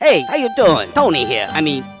Hey, how you doing? Tony here. I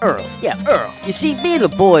mean, Earl. Yeah, Earl. You see, me and the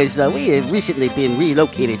boys, we have recently been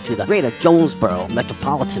relocated to the greater Jonesboro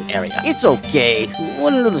metropolitan area. It's okay.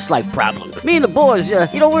 One little slight problem. Me and the boys,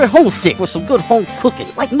 we're homesick for some good home cooking,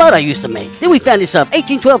 like Mother used to make. Then we found this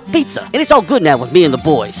 1812 pizza, and it's all good now with me and the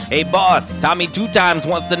boys. Hey, boss, Tommy 2 Times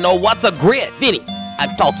wants to know what's a grit. Vinny,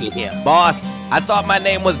 I'm talking here. Boss, I thought my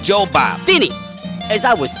name was Joe Bob. Vinny! As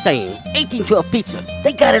I was saying, 1812 Pizza,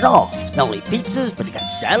 they got it all. Not only pizzas, but they got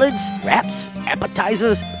salads, wraps,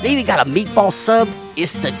 appetizers. They even got a meatball sub.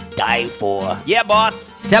 It's to die for. Yeah,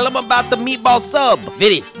 boss. Tell them about the meatball sub.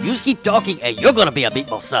 Vinny, you just keep talking and you're gonna be a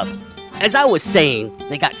meatball sub. As I was saying,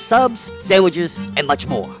 they got subs, sandwiches, and much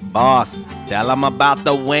more. Boss, tell them about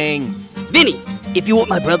the wings. Vinny, if you want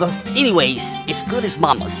my brother, anyways, it's good as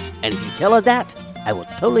mama's. And if you tell her that, I will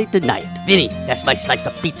totally deny it. Vinny, that's my slice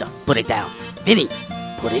of pizza. Put it down. Vinny,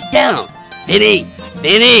 put it down. Vinny!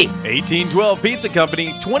 1812 Pizza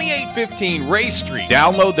Company, 2815 Ray Street.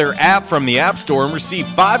 Download their app from the App Store and receive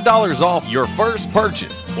 $5 off your first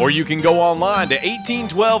purchase. Or you can go online to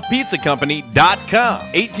 1812pizzacompany.com.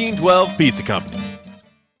 1812 Pizza Company.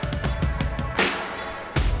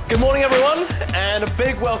 Good morning, everyone, and a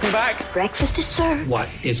big welcome back. Breakfast is served. What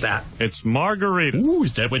is that? It's margarita. Ooh,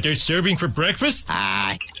 is that what they're serving for breakfast?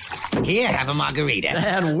 Here, have a margarita.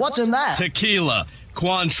 And what's in that? Tequila,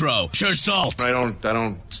 Cointreau, sure salt. I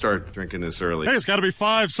don't start drinking this early. Hey, it's got to be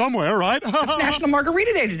 5 somewhere, right? It's National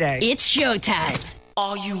Margarita Day today. It's showtime.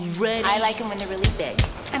 Are you ready? I like them when they're really big.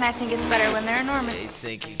 And I think it's better when they're enormous.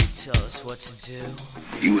 They think you can tell us what to do.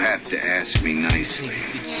 You have to ask me nicely. You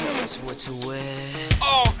think you can tell us what to wear.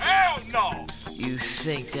 Oh, hell no! You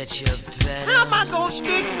think that you're better. How am I gonna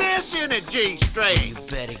stick this in a G-string? You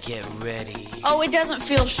better get ready. Oh, it doesn't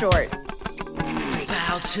feel short.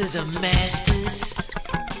 Bow to the masters.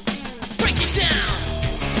 Break it down!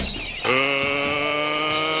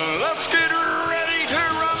 Let's get ready to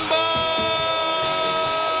rumble!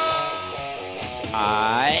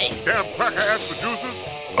 Damn cracker-ass producers.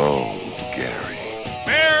 Oh, Gary.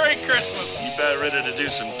 Merry Christmas! You about ready to do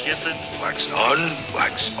some kissing? Wax on,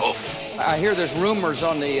 wax off. I hear there's rumors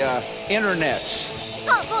on the internets.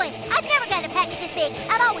 Oh, boy, I've never gotten a package this big.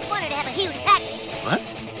 I've always wanted to have a huge package. What?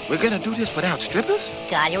 We're gonna do this without strippers?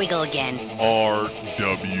 God, here we go again. RWRC.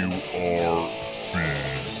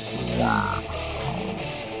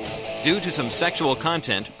 Due to some sexual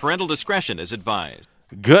content, parental discretion is advised.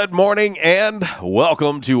 Good morning and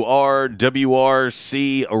welcome to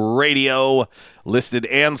RWRC Radio, listed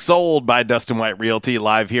and sold by Dustin White Realty,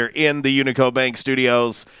 live here in the Unico Bank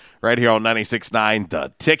Studios, right here on 96.9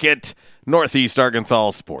 The Ticket, Northeast Arkansas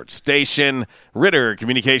Sports Station, Ritter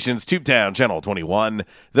Communications, Tubetown Channel 21,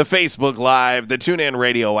 the Facebook Live, the TuneIn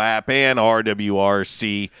Radio app, and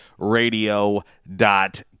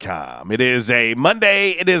RWRCRadio.com. It is a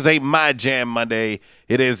Monday. It is a My Jam Monday.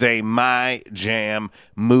 It is a My Jam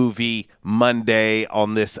Movie Monday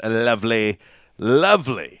on this lovely,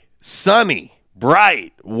 lovely, sunny,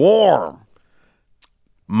 bright, warm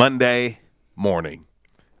Monday morning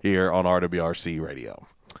here on RWRC Radio.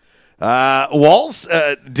 Walls,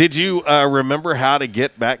 did you remember how to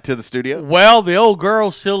get back to the studio? Well, the old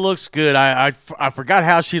girl still looks good. I forgot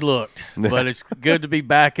how she looked, but it's good to be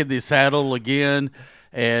back in the saddle again.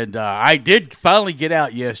 And I did finally get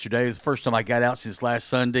out yesterday. It was the first time I got out since last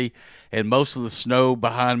Sunday, and most of the snow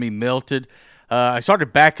behind me melted. I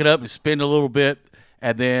started backing up and spinning a little bit,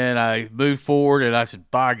 and then I moved forward, and I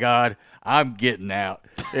said, by God, I'm getting out.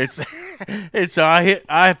 And so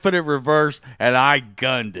I put it in reverse, and I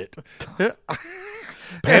gunned it. Pam,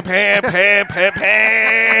 pam, pam, pam,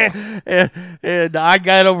 pam. And I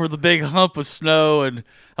got over the big hump of snow, and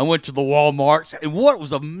I went to the Walmarts. And what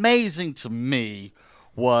was amazing to me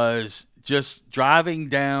was just driving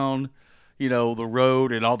down, the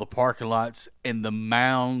road and all the parking lots and the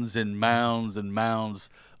mounds and mounds and mounds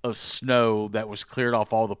of snow that was cleared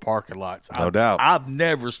off all the parking lots. No doubt. I've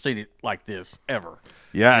never seen it like this, ever.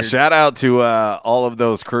 Yeah, shout out to all of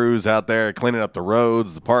those crews out there cleaning up the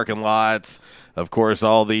roads, the parking lots, of course,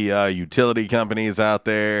 all the utility companies out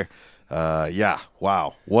there. Yeah,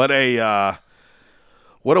 wow. What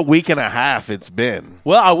a week and a half it's been.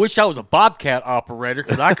 Well, I wish I was a Bobcat operator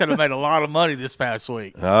because I could have made a lot of money this past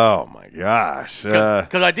week. Oh, my gosh.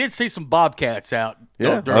 Because I did see some Bobcats out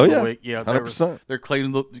during the week. Yeah, 100%. They're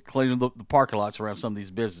cleaning the parking lots around some of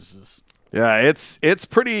these businesses. Yeah, it's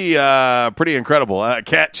pretty incredible.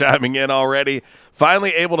 Cat chiming in already.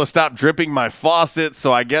 Finally able to stop dripping my faucet,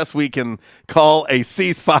 so I guess we can call a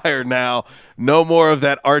ceasefire now. No more of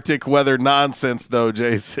that Arctic weather nonsense, though,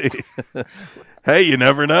 JC. Hey, you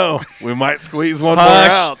never know. We might squeeze one more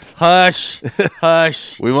out. Hush.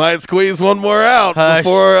 We might squeeze one more out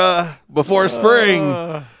before spring.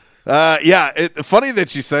 Funny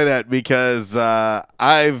that you say that because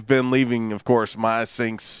I've been leaving, of course, my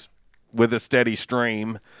sinks with a steady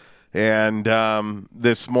stream. And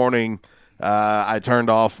this morning I turned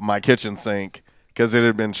off my kitchen sink because it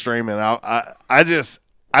had been streaming.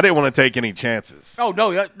 I didn't want to take any chances. Oh,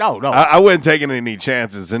 no. I wasn't taking any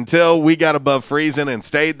chances until we got above freezing and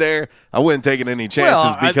stayed there. I wasn't taking any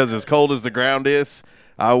chances because as cold as the ground is,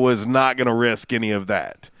 I was not going to risk any of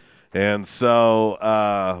that. And so,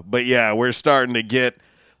 but yeah, we're starting to get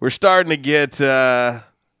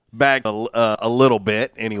back a little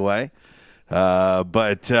bit anyway.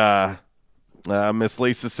 But Miss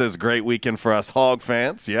Lisa says great weekend for us Hog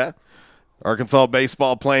fans. Yeah, Arkansas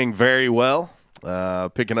baseball playing very well.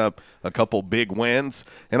 Picking up a couple big wins.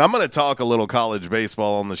 And I'm going to talk a little college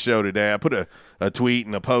baseball on the show today. I put a tweet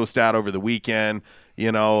and a post out over the weekend,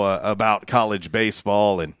 about college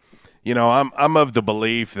baseball. And, I'm of the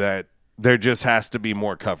belief that there just has to be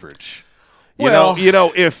more coverage.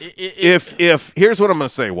 If here's what I'm going to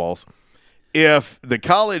say, Walls. If the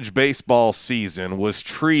college baseball season was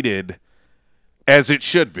treated as it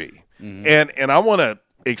should be, and I want to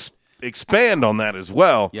expand on that as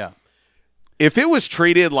well. Yeah. If it was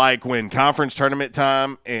treated like when conference tournament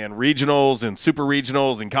time and regionals and super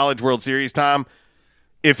regionals and College World Series time,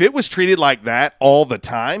 if it was treated like that all the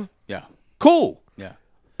time, cool. Yeah.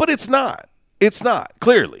 But it's not. It's not,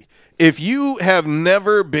 clearly. If you have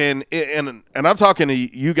never been, and I'm talking to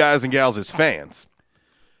you guys and gals as fans,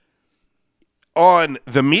 on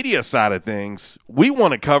the media side of things, we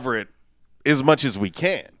want to cover it as much as we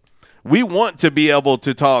can. We want to be able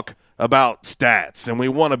to talk about stats, and we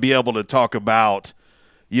want to be able to talk about,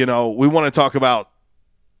 we want to talk about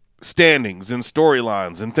standings and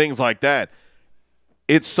storylines and things like that.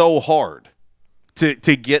 It's so hard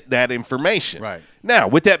to get that information. Right. Now,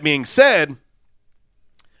 with that being said,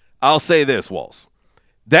 I'll say this, Walls.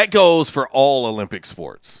 That goes for all Olympic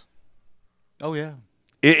sports. Oh, yeah.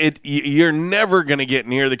 You're never going to get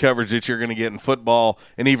near the coverage that you're going to get in football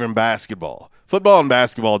and even basketball. Football and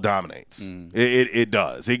basketball dominates. It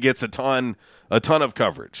does. It gets a ton of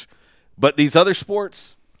coverage. But these other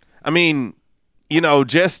sports, I mean,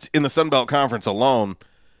 just in the Sun Belt Conference alone,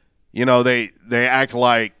 they act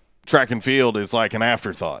like track and field is like an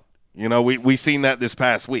afterthought. We seen that this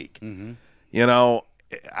past week. I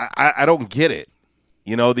don't get it.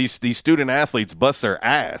 These student athletes bust their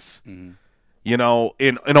ass. In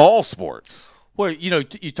all sports. Well, you're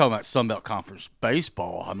talking about Sun Belt Conference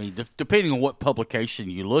baseball. I mean, depending on what publication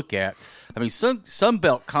you look at, I mean, Sun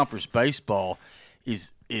Belt Conference baseball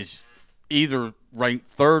is either ranked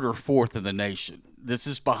third or fourth in the nation. This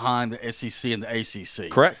is behind the SEC and the ACC.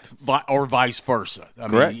 Correct. Or vice versa. I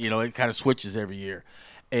Correct. mean, it kind of switches every year.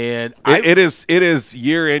 And it is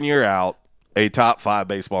year in, year out a top 5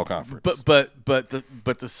 baseball conference. But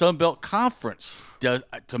the Sun Belt Conference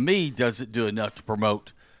doesn't do enough to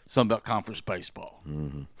promote Sun Belt Conference baseball.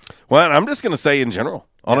 Well, I'm just going to say in general,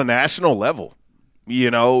 on a national level,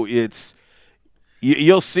 it's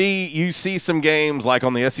you see some games like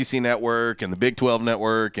on the SEC network and the Big 12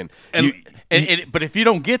 network, but if you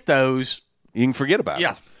don't get those, you can forget about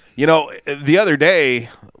it. The other day,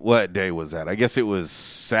 what day was that? I guess it was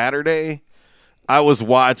Saturday. I was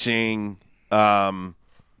watching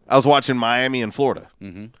Miami and Florida.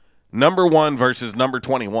 Number 1 versus number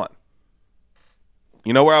 21.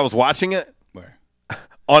 You know where I was watching it? Where?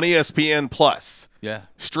 On ESPN Plus. Yeah.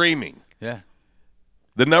 Streaming. Yeah.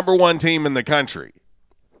 The number 1 team in the country.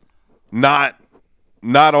 Not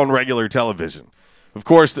on regular television. Of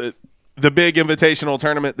course, the big invitational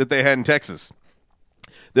tournament that they had in Texas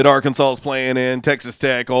that Arkansas is playing in, Texas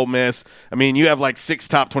Tech, Ole Miss. I mean, you have like 6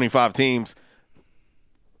 top 25 teams.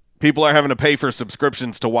 People are having to pay for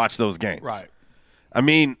subscriptions to watch those games. Right. I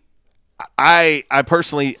mean, I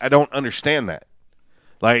personally, I don't understand that.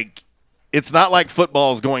 Like, it's not like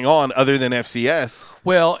football is going on other than FCS.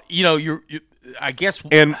 Well, I guess.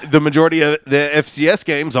 And the majority of the FCS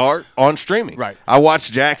games are on streaming. Right. I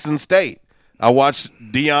watched Jackson State. I watched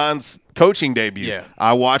Deion's coaching debut. Yeah.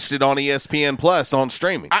 I watched it on ESPN Plus on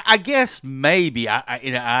streaming. I guess maybe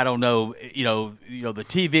I don't know. The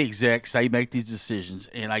TV execs, they make these decisions,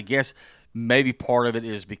 and I guess maybe part of it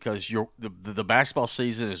is because the basketball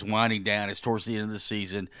season is winding down. It's towards the end of the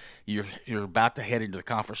season. You're about to head into the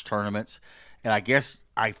conference tournaments, and I guess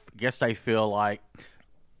they feel like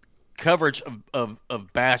coverage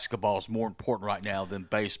of basketball is more important right now than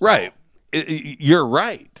baseball. Right. You're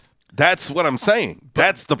right. That's what I'm saying.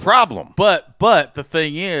 That's the problem. But the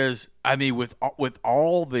thing is, I mean, with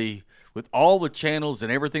all the with all the channels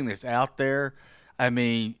and everything that's out there, I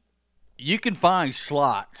mean, you can find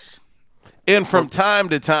slots. And from time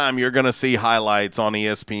to time, you're going to see highlights on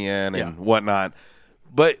ESPN and whatnot.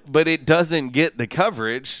 But it doesn't get the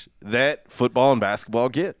coverage that football and basketball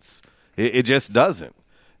gets. It just doesn't.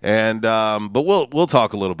 And but we'll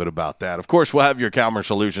talk a little bit about that. Of course, we'll have your Calmer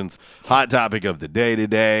Solutions hot topic of the day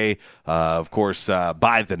today. Of course,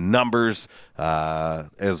 by the numbers,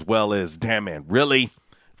 as well as Damn Man Really.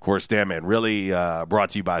 Of course, Damn Man Really brought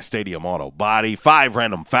to you by Stadium Auto Body. 5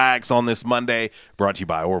 random facts on this Monday brought to you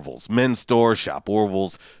by Orville's Men's Store. Shop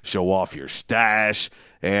Orville's, show off your stash.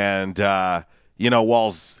 And,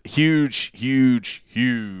 Wall's huge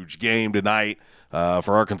game tonight.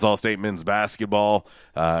 For Arkansas State men's basketball.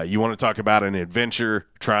 You want to talk about an adventure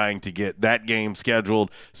trying to get that game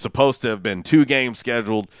scheduled. Supposed to have been 2 games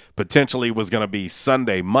scheduled. Potentially was going to be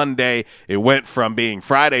Sunday, Monday. It went from being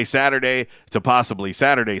Friday, Saturday to possibly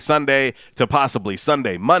Saturday, Sunday to possibly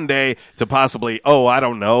Sunday, Monday to possibly, I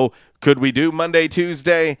don't know, could we do Monday,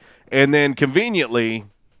 Tuesday? And then conveniently,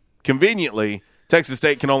 Texas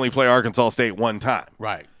State can only play Arkansas State one time.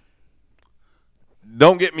 Right.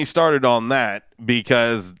 Don't get me started on that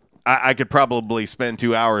because I could probably spend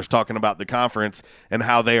 2 hours talking about the conference and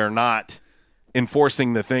how they are not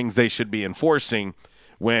enforcing the things they should be enforcing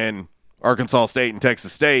when Arkansas State and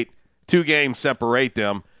Texas State, 2 games separate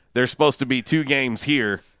them. There's supposed to be 2 games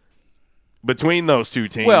here between those 2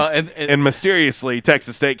 teams. Well, and mysteriously,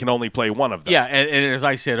 Texas State can only play one of them. Yeah, and as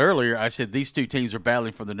I said earlier, I said these 2 teams are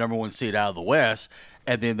battling for the number 1 seed out of the West,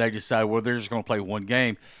 and then they decide, well, they're just going to play one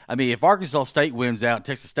game. I mean, if Arkansas State wins out and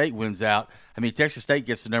Texas State wins out, I mean, Texas State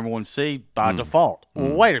gets the number 1 seed by default.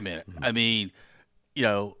 Well, wait a minute. I mean,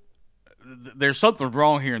 there's something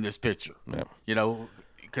wrong here in this picture. Yeah.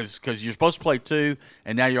 Because you're supposed to play 2,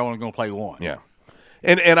 and now you're only going to play 1. Yeah.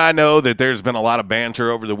 And I know that there's been a lot of banter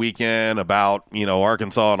over the weekend about,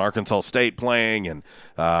 Arkansas and Arkansas State playing. And,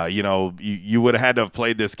 you would have had to have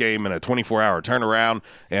played this game in a 24-hour turnaround.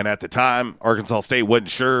 And at the time, Arkansas State wasn't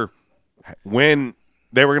sure when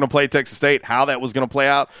they were going to play Texas State, how that was going to play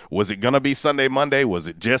out. Was it going to be Sunday, Monday? Was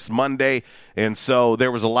it just Monday? And so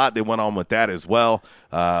there was a lot that went on with that as well.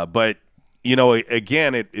 But,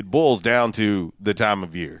 again, it boils down to the time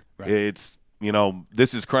of year. Right. It's,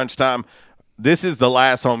 this is crunch time. This is the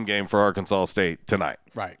last home game for Arkansas State tonight.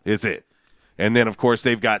 Right. It's it. And then, of course,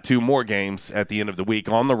 they've got 2 more games at the end of the week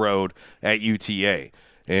on the road at UTA.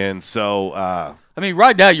 And so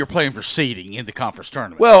right now you're playing for seeding in the conference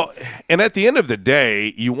tournament. Well, and at the end of the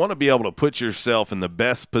day, you want to be able to put yourself in the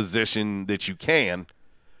best position that you can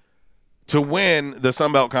to win the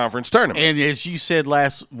Sun Belt Conference tournament. And as you said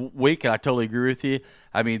last week, and I totally agree with you,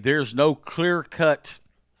 I mean, there's no clear-cut,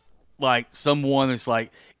 like, someone that's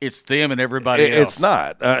like, it's them and everybody else. It's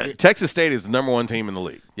not. Texas State is the number 1 team in the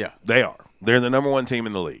league. Yeah. They are. They're the number 1 team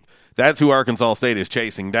in the league. That's who Arkansas State is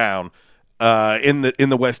chasing down in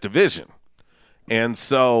the West Division. And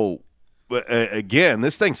so, again,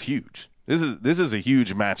 this thing's huge. This is a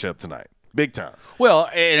huge matchup tonight. Big time. Well,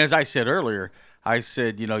 and as I said earlier, I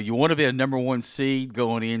said, you want to be a number 1 seed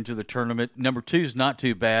going into the tournament. Number 2 is not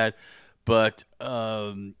too bad, but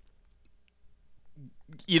and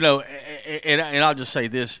I'll just say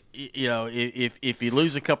this, if you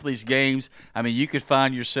lose a couple of these games, I mean, you could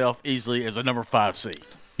find yourself easily as a number 5 seed.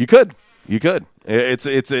 You could. It's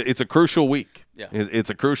a crucial week. Yeah. It's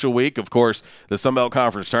a crucial week. Of course, the Sun Belt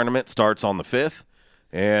Conference tournament starts on the 5th,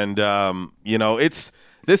 and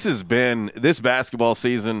this basketball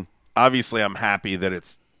season. Obviously, I'm happy that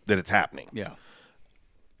it's happening. Yeah.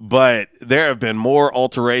 But there have been more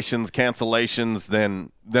alterations, cancellations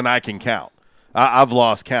than I can count. I've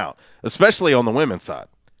lost count, especially on the women's side.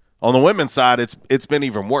 On the women's side, it's been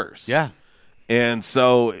even worse. Yeah. And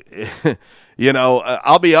so,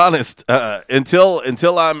 I'll be honest,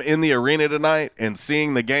 until I'm in the arena tonight and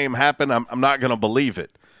seeing the game happen, I'm not going to believe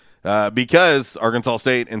it because Arkansas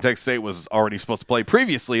State and Texas State was already supposed to play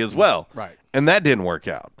previously as well. Right. And that didn't work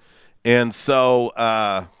out. And so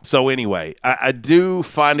anyway, I do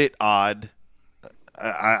find it odd.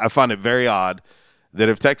 I find it very odd that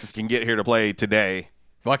if Texas can get here to play today,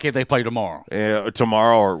 why can't they play tomorrow?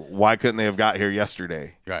 Or why couldn't they have got here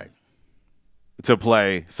yesterday? Right. To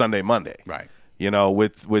play Sunday, Monday. Right.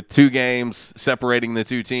 With 2 games separating the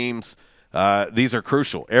 2 teams, these are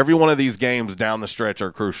crucial. Every one of these games down the stretch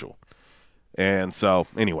are crucial. And so,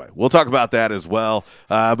 anyway, we'll talk about that as well.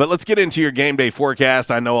 But let's get into your game day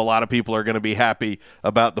forecast. I know a lot of people are going to be happy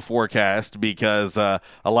about the forecast because a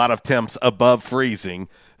lot of temps above freezing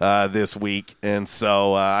this week. And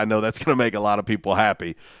so I know that's going to make a lot of people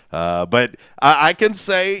happy. But I can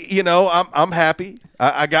say, I'm happy.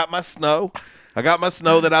 I got my snow. I got my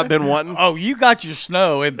snow that I've been wanting. Oh, you got your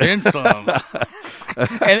snow and then some.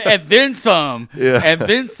 and then some. Yeah. And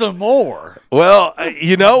then some more. Well,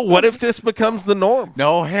 what if this becomes the norm?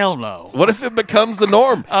 No, hell no. What if it becomes the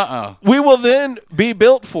norm? We We will then be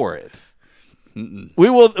built for it. We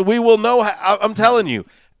will know. I'm telling you,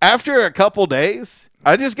 after a couple days,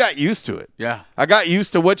 I just got used to it. Yeah. I got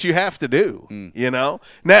used to what you have to do,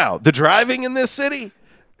 Now, the driving in this city,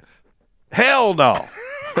 hell no.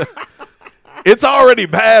 It's already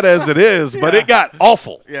bad as it is, but it got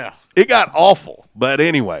awful. Yeah. It got awful. But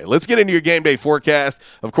anyway, let's get into your game day forecast.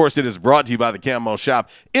 Of course, it is brought to you by the Camo Shop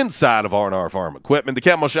inside of R&R Farm Equipment. The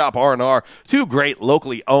Camo Shop, R&R, two great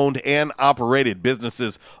locally owned and operated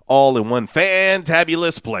businesses all in one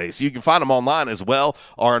fantabulous place. You can find them online as well,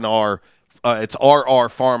 R&R. It's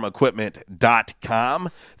rrfarmequipment.com.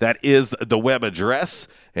 That is the web address.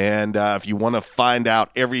 And if you want to find out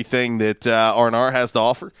everything that R&R has to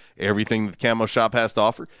offer, everything that the Camo Shop has to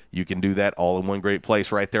offer, you can do that all in one great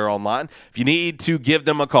place right there online. If you need to give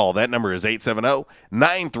them a call, that number is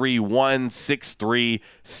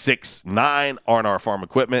 870-931-6369. R&R Farm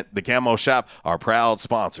Equipment, the Camo Shop, our proud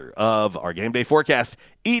sponsor of our Game Day Forecast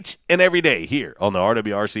each and every day here on the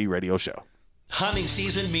RWRC Radio Show. Hunting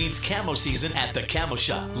season means camo season at the Camo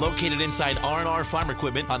Shop, located inside R&R Farm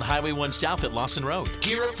Equipment on Highway 1 South at Lawson Road.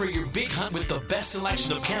 Gear up for your big hunt with the best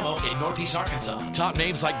selection of camo in Northeast Arkansas. Top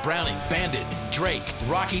names like Browning, Bandit, Drake,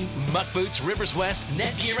 Rocky, Muck Boots, Rivers West,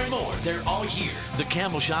 Netgear, and more. They're all here. The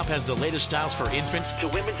Camo Shop has the latest styles for infants to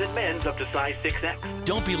women's and men's up to size 6X.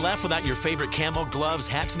 Don't be left without your favorite camo gloves,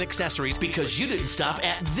 hats, and accessories because you didn't stop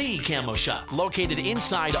at the Camo Shop, located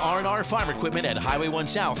inside R&R Farm Equipment at Highway 1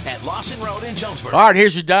 South at Lawson Road in Jonesboro. All right,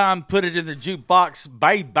 here's your dime. Put it in the jukebox.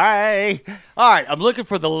 Bye-bye. All right, I'm looking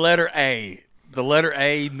for the letter A. The letter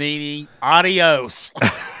A meaning adios.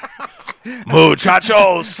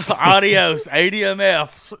 Muchachos. Adios.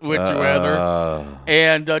 ADMF, winter weather.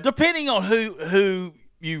 And depending on who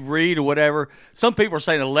you read or whatever, some people are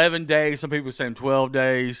saying 11 days. Some people are saying 12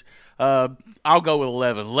 days. I'll go with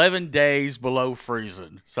 11. 11 days below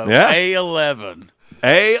freezing. So yeah. A11.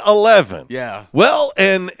 A11. Yeah. Well,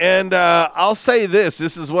 and I'll say this.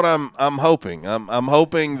 This is what I'm hoping. I'm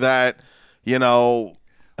hoping that,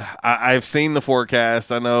 I've seen the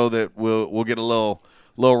forecast. I know that we'll get a little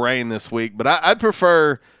rain this week, but I'd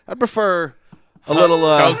prefer a little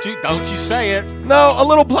don't you say it. No, a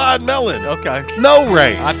little Blind Melon. Okay. No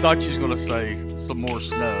rain. I thought you was going to say some more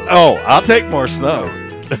snow. Oh, I'll take more snow.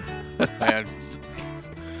 Man,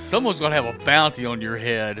 someone's going to have a bounty on your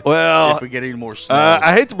head if we get any more snow.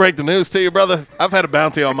 I hate to break the news to you, brother. I've had a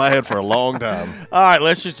bounty on my head for a long time. All right,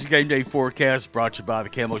 let's just game day forecast brought to you by the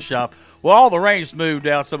Camo Shop. Well, all the rain's moved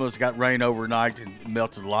out. Some of us got rain overnight and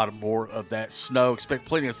melted a lot more of that snow. Expect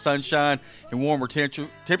plenty of sunshine and warmer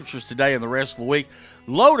temperatures today and the rest of the week.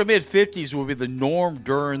 Low to mid-50s will be the norm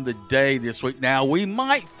during the day this week. Now, we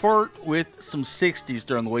might flirt with some 60s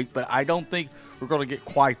during the week, but I don't think we're going to get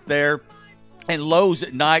quite there. And lows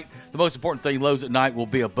at night, the most important thing, lows at night will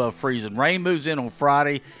be above freezing. Rain moves in on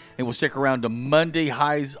Friday and will stick around to Monday.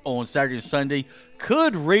 Highs on Saturday and Sunday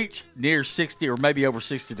could reach near 60 or maybe over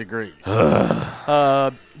 60 degrees.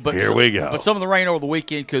 But Here we go. But some of the rain over the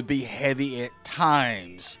weekend could be heavy at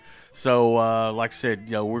times. So, like I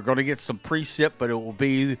said, we're going to get some precip, but it will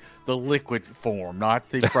be the liquid form,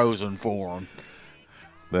 not the frozen form.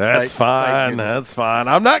 That's fine. That's fine.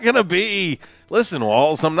 I'm not going to be – listen,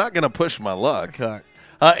 Walls, I'm not going to push my luck. Okay.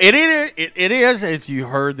 It is, if you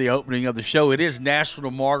heard the opening of the show, it is National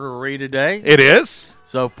Margarita Day. It is.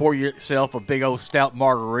 So pour yourself a big old stout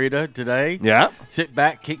margarita today. Yeah. Sit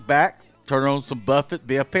back, kick back, turn on some Buffett,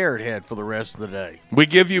 be a parrot head for the rest of the day. We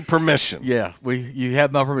give you permission. Yeah, you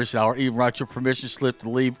have my permission. I'll even write your permission slip to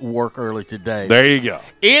leave work early today. There you go.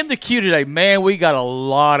 In the queue today, man, we got a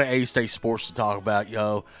lot of A-State sports to talk about,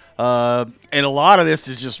 yo. And a lot of this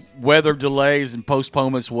is just weather delays and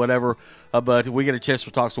postponements, whatever. But we get a chance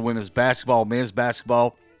to talk some women's basketball, men's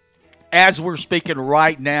basketball. As we're speaking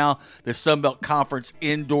right now, the Sun Belt Conference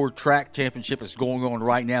Indoor Track Championship is going on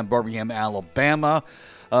right now in Birmingham, Alabama,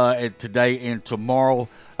 today and tomorrow.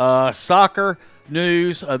 Soccer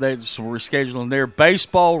news, there's some rescheduling there.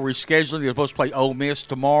 Baseball rescheduling. They're supposed to play Ole Miss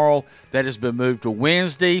tomorrow. That has been moved to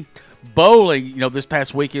Wednesday. Bowling, this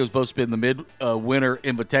past weekend was supposed to be in the mid-winter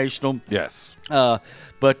invitational. Yes.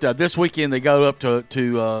 But this weekend they go up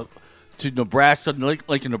to Nebraska,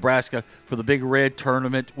 Lincoln, Nebraska, for the Big Red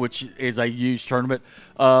Tournament, which is a huge tournament.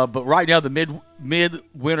 But right now, the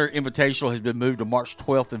mid-winter invitational has been moved to March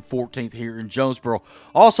 12th and 14th here in Jonesboro.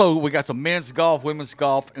 Also, we got some men's golf, women's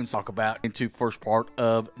golf, and talk about into first part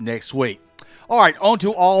of next week. All right, on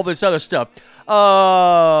to all this other stuff.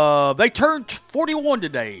 They turned 41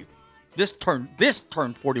 today. This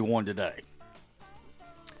turned 41 today.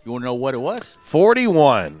 You want to know what it was?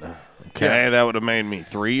 41. Okay, Yeah. that would have made me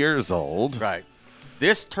 3 years old. Right.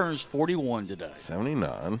 This turns 41 today.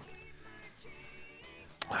 79.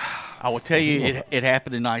 I will tell you, it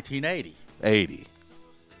happened in 1980. 80.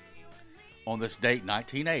 On this date,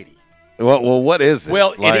 1980. Well, what is it?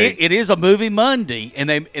 Well, Like- it is a movie Monday, and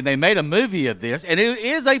they made a movie of this, and it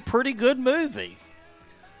is a pretty good movie.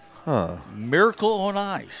 Huh. Miracle on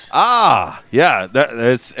Ice. Ah, yeah,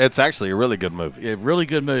 it's actually a really good movie. A really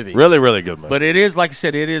good movie. Really, really good movie. But it is, like I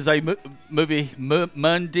said, it is a movie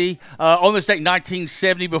Monday. On this date,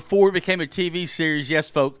 1970, before it became a TV series,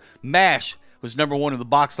 yes, folks, MASH was number one in the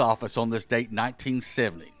box office on this date,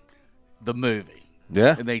 1970. The movie.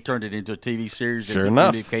 Yeah. And they turned it into a TV series. Sure and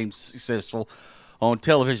enough. it became successful on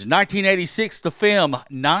television. 1986, the film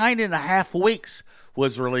 9.5 weeks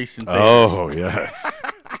was released in theaters. Oh, yes.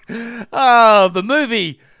 The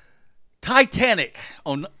movie Titanic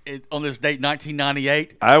on this date,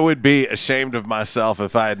 1998. I would be ashamed of myself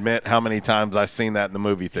if I admit how many times I've seen that in the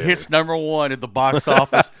movie theater. Hits number one at the box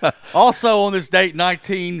office. Also on this date,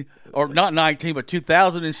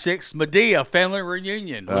 2006, Medea Family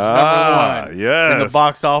Reunion was number one yes. in the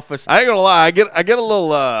box office. I ain't gonna lie, I get a little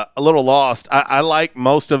lost. I like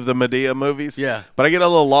most of the Medea movies. Yeah. But I get a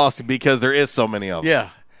little lost because there is so many of them.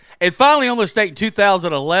 Yeah. And finally on this date, in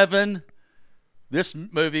 2011, this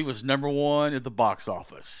movie was number one at the box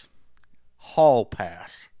office. Hall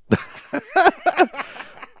Pass.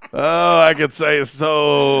 Oh, I could say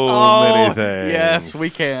so many things. Yes,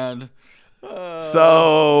 we can.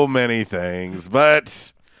 So many things,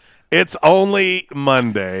 but it's only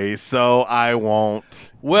Monday, so I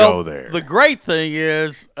won't go there. The great thing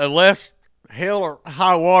is, unless hell or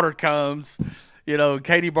high water comes,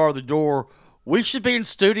 Katie barred the door, we should be in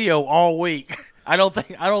studio all week. I don't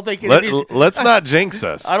think let's not jinx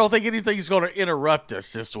us. I don't think anything's going to interrupt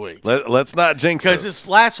us this week. Let's not jinx us. Because this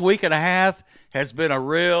last week and a half has been a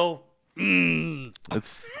real.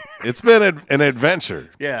 It's been an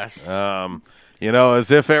adventure. Yes.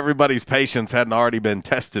 As if everybody's patience hadn't already been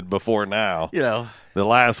tested before now. The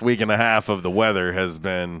last week and a half of the weather has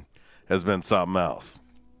been something else.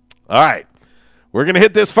 All right. We're going to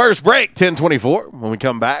hit this first break, 1024. When we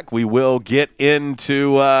come back, we will get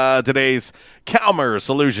into today's Calmer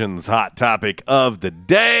Solutions hot topic of the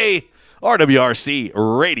day. RWRC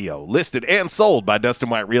Radio, listed and sold by Dustin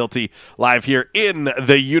White Realty, live here in the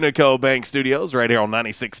Unico Bank Studios, right here on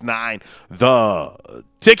 96.9 The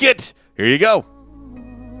Ticket. Here you go.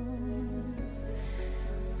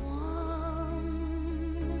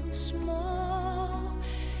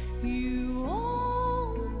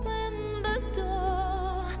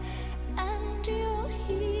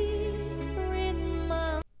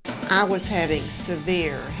 I was having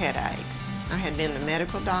severe headaches. I had been to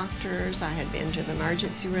medical doctors, I had been to the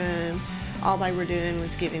emergency room. All they were doing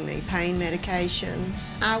was giving me pain medication.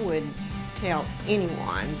 I would tell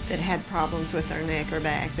anyone that had problems with their neck or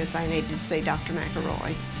back that they needed to see Dr.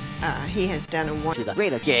 McElroy. He has done a wonderful.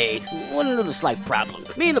 Okay, one little slight problem.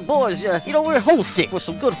 Me and the boys, we're homesick for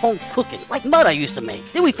some good home cooking, like Mother used to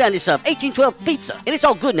make. Then we found this 1812 pizza, and it's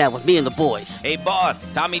all good now with me and the boys. Hey,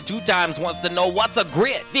 boss, Tommy 2 times wants to know what's a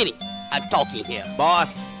grit. Vinny, I'm talking here.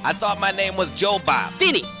 Boss, I thought my name was Joe Bob.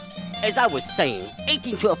 Vinny, as I was saying,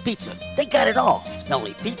 1812 Pizza, they got it all. Not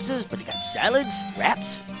only pizzas, but they got salads,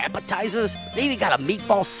 wraps, appetizers. They even got a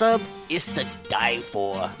meatball sub. It's to die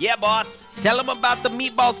for. Yeah, boss. Tell them about the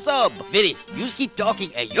meatball sub. Vinny, you just keep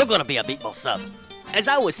talking and you're gonna be a meatball sub. As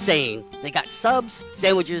I was saying, they got subs,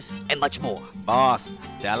 sandwiches, and much more. Boss,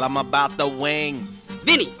 tell them about the wings.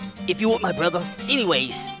 Vinny, if you want my brother,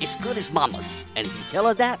 anyways, it's good as Mama's. And if you tell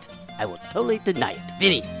her that, I will totally deny it.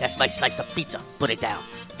 Vinny, that's my slice of pizza. Put it down.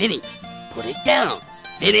 Vinny, put it down.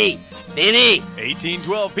 Vinny!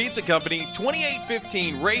 1812 Pizza Company,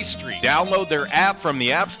 2815 Ray Street. Download their app from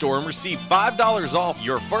the App Store and receive $5 off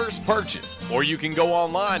your first purchase. Or you can go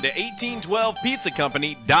online to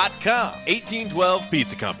 1812pizzacompany.com. 1812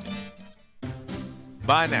 Pizza Company.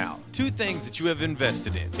 By now, two things that you have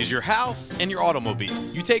invested in is your house and your automobile.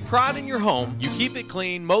 You take pride in your home, you keep it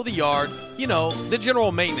clean, mow the yard, the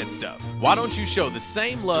general maintenance stuff. Why don't you show the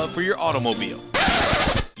same love for your automobile?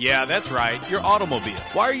 Yeah, that's right, your automobile.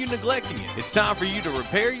 Why are you neglecting it? It's time for you to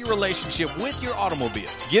repair your relationship with your automobile.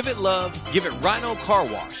 Give it love, give it Rhino Car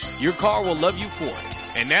Wash. Your car will love you for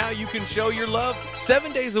it. And now you can show your love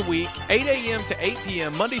 7 days a week, 8 a.m. to 8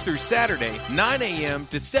 p.m. Monday through Saturday, 9 a.m.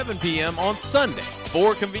 to 7 p.m. on Sunday.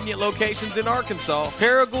 4 convenient locations in Arkansas: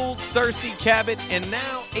 Paragould, Searcy, Cabot, and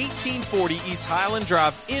now 1840 East Highland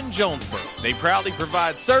Drive in Jonesboro. They proudly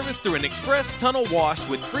provide service through an express tunnel wash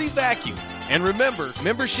with free vacuums. And remember,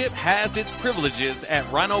 membership has its privileges at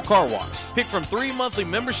Rhino Car Wash. Pick from 3 monthly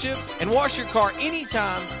memberships and wash your car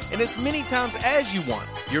anytime and as many times as you want.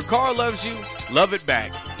 Your car loves you, love it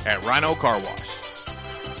back at Rhino Car Wash.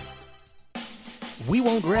 We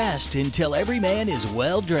won't rest until every man is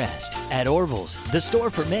well dressed. At Orville's, the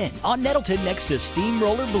store for men, on Nettleton next to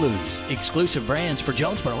Steamroller Blues. Exclusive brands for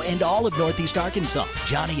Jonesboro and all of Northeast Arkansas.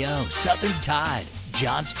 Johnny O, Southern Tide,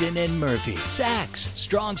 Johnston and Murphy, Saks,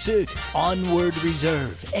 Strong Suit, Onward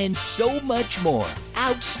Reserve, and so much more.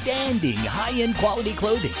 Outstanding high-end quality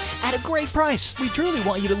clothing at a great price. We truly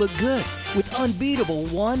want you to look good with unbeatable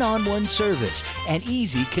one-on-one service and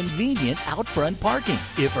easy, convenient out front parking.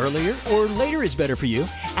 If earlier or later is better for you,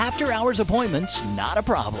 after-hours appointments, not a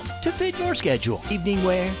problem. To fit your schedule. Evening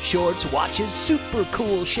wear, shorts, watches, super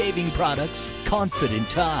cool shaving products, confident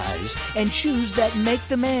ties, and shoes that make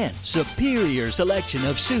the man. Superior selection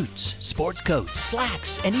of suits, sports coats,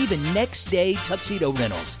 slacks, and even next-day tuxedo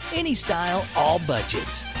rentals. Any style, all budgets.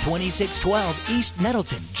 2612 East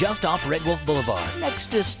Nettleton, just off Red Wolf Boulevard, next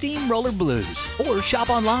to Steamroller Blues. Or shop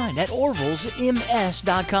online at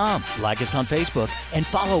orvillesms.com. Like us on Facebook and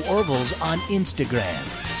follow Orville's on Instagram.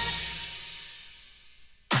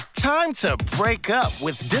 Time to break up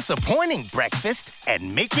with disappointing breakfast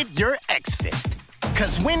and make it your X-Fist.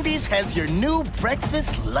 'Cause Wendy's has your new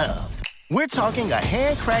breakfast love. We're talking a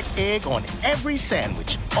hand-cracked egg on every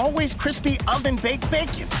sandwich, always crispy oven-baked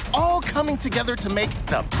bacon, all coming together to make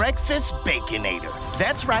the Breakfast Baconator.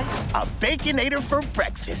 That's right, a Baconator for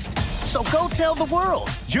breakfast. So go tell the world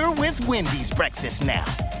you're with Wendy's breakfast now.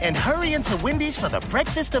 And hurry into Wendy's for the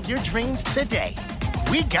breakfast of your dreams today.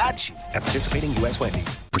 We got you. At participating U.S.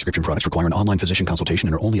 Wendy's. Prescription products require an online physician consultation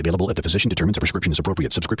and are only available if the physician determines a prescription is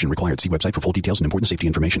appropriate. Subscription required. See website for full details and important safety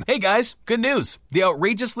information. Hey guys, good news. The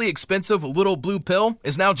outrageously expensive little blue pill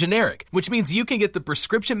is now generic, which means you can get the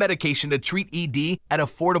prescription medication to treat ED at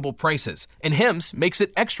affordable prices. And Hims makes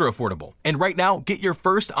it extra affordable. And right now, get your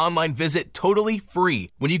first online visit totally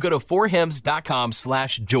free when you go to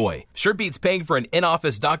forhims.com/joy. Sure beats paying for an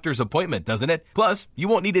in-office doctor's appointment, doesn't it? Plus, you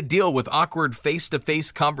won't need to deal with awkward face-to-face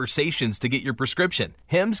conversations to get your prescription.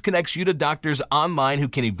 Hims connects you to doctors online who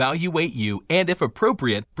can evaluate you and, if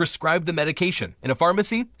appropriate, prescribe the medication. And a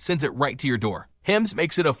pharmacy sends it right to your door. Hims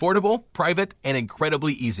makes it affordable, private, and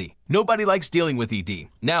incredibly easy. Nobody likes dealing with ED.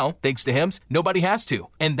 Now, thanks to Hims, nobody has to.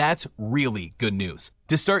 And that's really good news.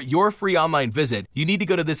 To start your free online visit, you need to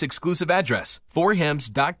go to this exclusive address,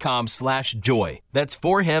 forhims.com/joy. That's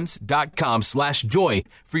forhims.com/joy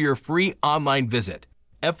for your free online visit.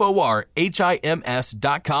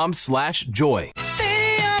 forhims.com/joy.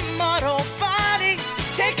 Stadium Auto Body,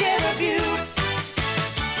 take care of you.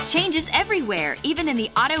 Change is everywhere, even in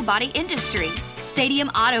the auto body industry. Stadium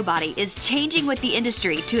Auto Body is changing with the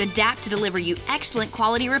industry to adapt to deliver you excellent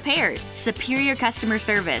quality repairs, superior customer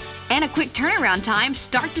service, and a quick turnaround time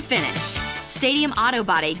start to finish. Stadium Auto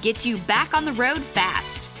Body gets you back on the road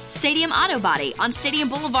fast. Stadium Auto Body on Stadium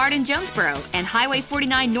Boulevard in Jonesboro and Highway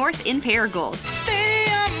 49 North in Paragould.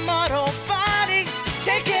 Stadium Auto Body,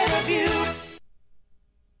 take care of you.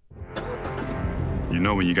 You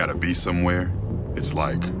know when you gotta be somewhere, it's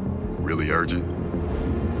like really urgent.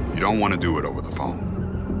 You don't want to do it over the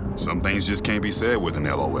phone. Some things just can't be said with an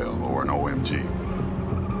LOL or an OMG.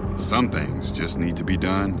 Some things just need to be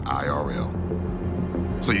done IRL.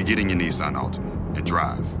 So you get in your Nissan Altima and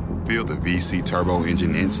drive. Feel the VC turbo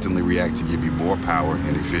engine instantly react to give you more power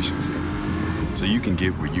and efficiency, so you can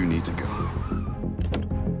get where you need to go.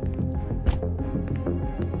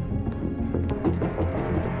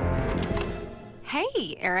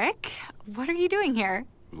 Hey, Eric. What are you doing here?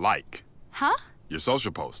 Like. Huh? Your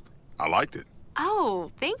social post. I liked it.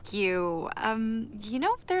 Oh, thank you.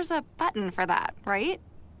 There's a button for that, right?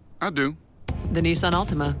 I do. The Nissan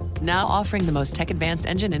Altima, now offering the most tech-advanced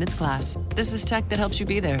engine in its class. This is tech that helps you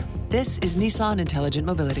be there. This is Nissan Intelligent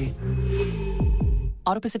Mobility.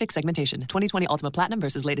 Auto-Pacific segmentation. 2020 Altima Platinum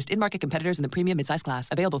versus latest in-market competitors in the premium midsize class.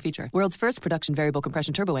 Available feature. World's first production variable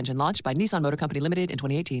compression turbo engine launched by Nissan Motor Company Limited in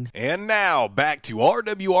 2018. And now, back to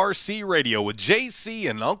RWRC Radio with JC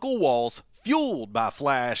and Uncle Walls, fueled by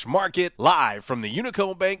Flash Market, live from the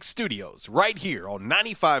Unico Bank Studios, right here on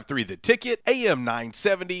 95.3 The Ticket, AM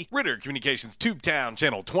 970, Ritter Communications Tubetown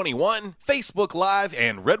Channel 21, Facebook Live,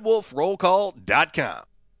 and RedWolfRollCall.com.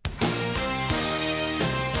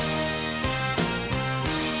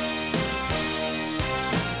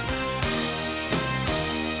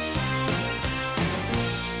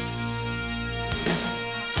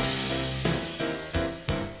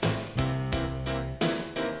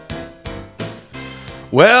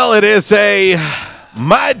 Well, it is a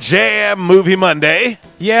My Jam Movie Monday.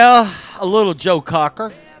 Yeah, a little Joe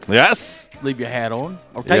Cocker. Yes. Leave your hat on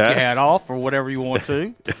or take your hat off or whatever you want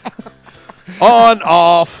to. On,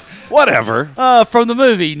 off, whatever. From the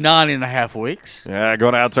movie 9.5 Weeks. Yeah,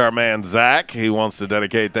 going out to our man Zach. He wants to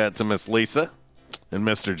dedicate that to Miss Lisa and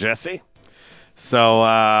Mr. Jesse. So,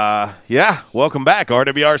 welcome back.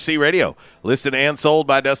 RWRC Radio. Listed and sold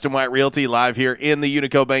by Dustin White Realty, live here in the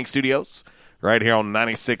Unico Bank Studios. Right here on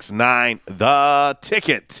 96.9 The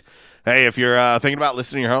Ticket. Hey, if you're thinking about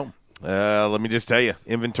listing your home, let me just tell you,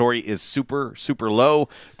 inventory is super, super low.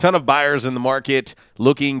 Ton of buyers in the market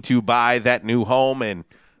looking to buy that new home, and,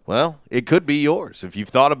 well, it could be yours. If you've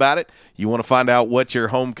thought about it, you want to find out what your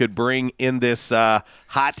home could bring in this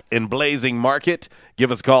hot and blazing market,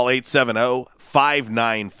 give us a call,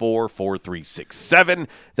 870-594-4367.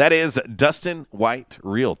 That is Dustin White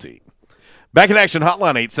Realty. Back in action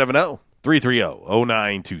hotline,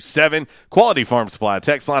 870-330-0927. Quality Farm Supply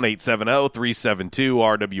text line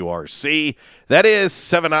 870-372-RWRC. That is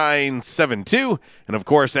 7972. And, of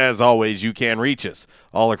course, as always, you can reach us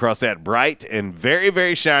all across that bright and very,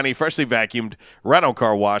 very shiny, freshly vacuumed Rhino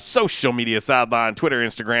Car Wash social media sideline, Twitter,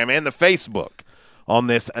 Instagram, and the Facebook on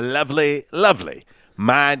this lovely, lovely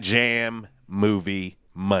My Jam Movie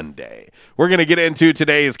Monday. We're going to get into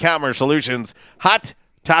today's Calmer Solutions hot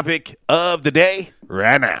topic of the day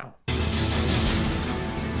right now.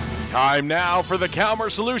 Time now for the Calmer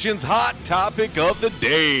Solutions Hot Topic of the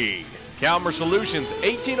Day. Calmer Solutions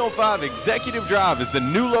 1805 Executive Drive is the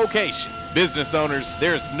new location. Business owners,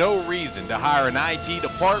 there's no reason to hire an IT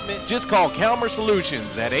department. Just call Calmer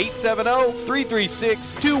Solutions at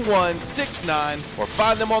 870-336-2169 or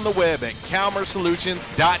find them on the web at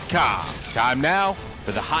calmersolutions.com. Time now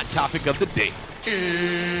for the Hot Topic of the Day.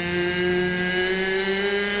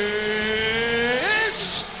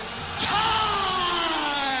 It's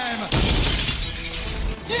time!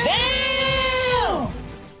 Damn!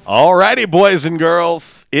 All righty, boys and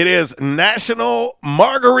girls. It is National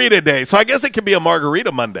Margarita Day. So I guess it could be a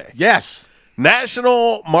Margarita Monday. Yes.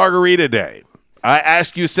 National Margarita Day. I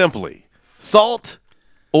ask you simply, salt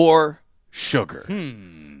or sugar?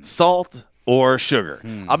 Salt or sugar?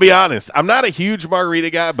 I'll be honest. I'm not a huge margarita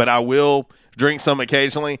guy, but I will drink some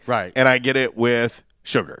occasionally. Right. And I get it with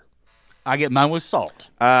sugar. I get mine with salt.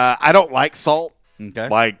 I don't like salt. Okay.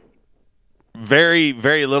 Like very,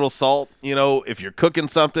 very little salt. You know, if you're cooking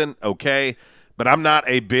something, okay. But I'm not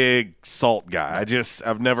a big salt guy.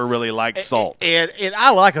 I've never really liked salt. And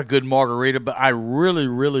I like a good margarita, but I really,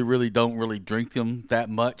 really, really don't really drink them that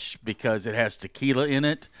much because it has tequila in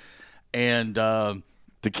it. And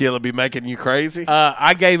tequila be making you crazy?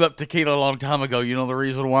 I gave up tequila a long time ago. You know the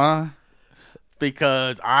reason why?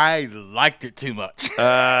 Because I liked it too much.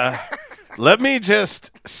 Let me just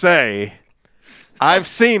say, I've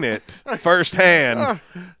seen it firsthand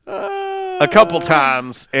a couple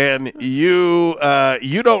times, and you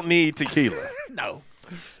don't need tequila. No.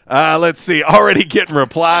 Let's see. Already getting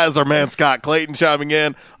replies. Our man Scott Clayton chiming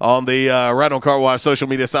in on the Rhino Car Wash social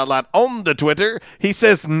media sideline on the Twitter. He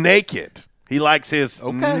says naked. He likes his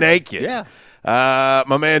naked. Yeah.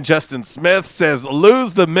 My man Justin Smith says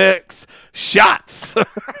lose the mix shots.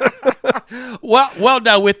 Well,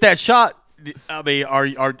 now with that shot, I mean,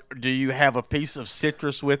 do you have a piece of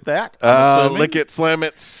citrus with that? Lick it, slam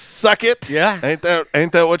it, suck it. Yeah. Ain't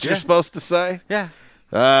that what you're supposed to say? Yeah.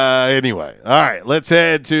 Anyway, all right, let's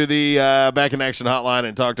head to the Back in Action hotline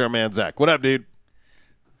and talk to our man Zach. What up, dude?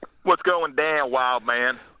 What's going down, wild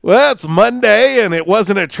man? Well, it's Monday, and it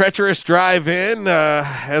wasn't a treacherous drive-in,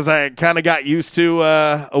 as I kind of got used to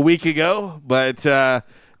a week ago, but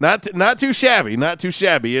not too shabby. Not too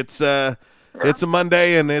shabby. It's a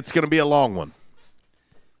Monday, and it's going to be a long one.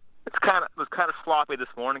 It was kind of sloppy this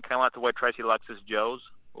morning, kind of like the way Tracy likes his Joes.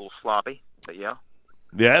 A little sloppy, but yeah.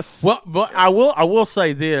 Yes. Well, but I will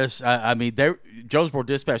say this. I mean, Jonesboro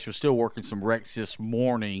Dispatch was still working some wrecks this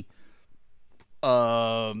morning,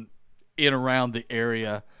 in around the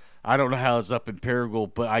area. I don't know how it's up in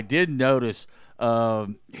Paragould, but I did notice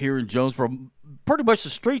here in Jonesboro, pretty much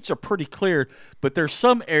the streets are pretty clear, but there's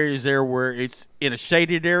some areas there where it's in a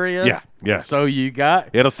shaded area. Yeah. So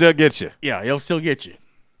it'll still get you. Yeah, it'll still get you.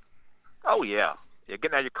 Oh yeah. You're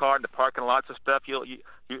getting out of your car in the parking lots and stuff. You're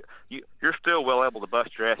still well able to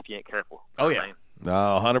bust your ass if you ain't careful. Oh yeah. No,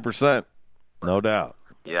 100%, no doubt.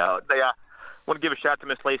 Yeah, I want to give a shout out to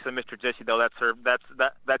Miss Lisa and Mr. Jesse though. That's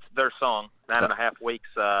their song. 9.5 weeks.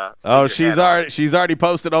 She's already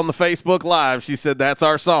posted on the Facebook Live. She said that's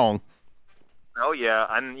our song. Oh yeah,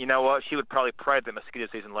 and you know what? She would probably pray that mosquito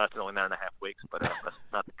season lasted only 9.5 weeks, but that's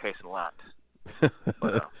not the case in a lot.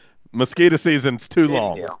 Mosquito season's too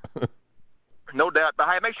long. Yeah. No doubt. But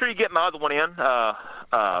hey, make sure you get my other one in.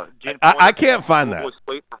 June I can't find that.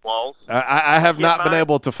 Sweet for Walls. I have not been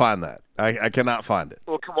able to find that. I cannot find it.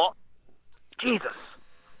 Well, Jesus.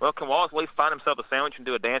 Well, can Walls at least find himself a sandwich and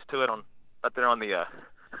do a dance to it up there on the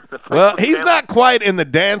well, he's not quite in the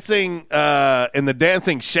dancing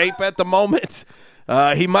shape at the moment.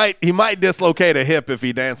 He might dislocate a hip if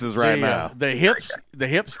he dances now. The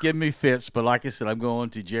hips give me fits, but like I said, I'm going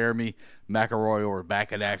to Jeremy McElroy or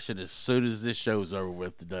Back in Action as soon as this show's over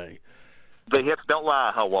with today. The hips don't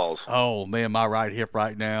lie, huh, Walls? Oh man, my right hip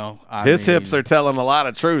right now. His hips are telling a lot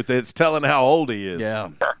of truth. It's telling how old he is. Yeah.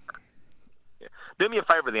 Do me a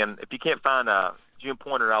favor then. If you can't find June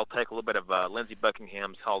Pointer, I'll take a little bit of Lindsey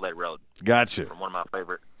Buckingham's Holiday Road. Gotcha. From one of my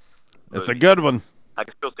favorite movies. It's a good one. I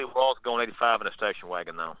can still see Walls going 85 in a station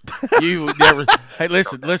wagon, though. You would never. Hey,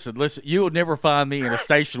 listen. You will never find me in a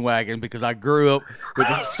station wagon because I grew up with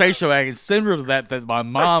a station wagon similar to that my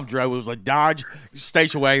mom drove. It was a Dodge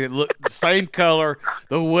station wagon that looked the same color,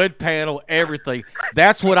 the wood panel, everything.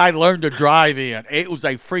 That's what I learned to drive in. It was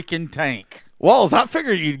a freaking tank. Walls, I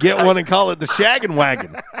figured you'd get one and call it the shaggin'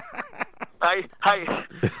 wagon. Hey,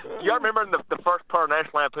 y'all remember in the first part of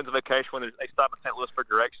National Lampoon's Vacation when they stopped in St. Louis for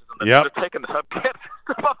directions and they're taking the hubcaps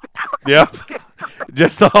off the car? Yep.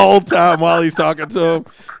 Just the whole time while he's talking to him.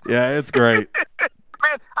 Yeah, it's great.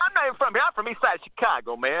 Man, I'm not even from here. I'm from east side of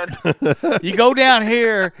Chicago, man. You go down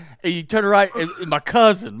here and you turn right, and my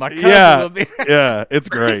cousin. Yeah, it's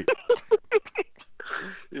great.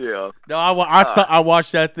 Yeah. No, I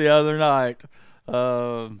watched that the other night.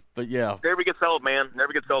 But yeah. Never gets old, man.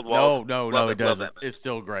 Never gets old. Walls. No, it doesn't. It's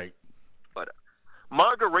still great. But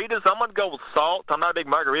margaritas, I'm gonna go with salt. I'm not a big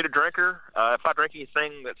margarita drinker. If I drink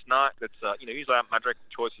anything that's usually my drink of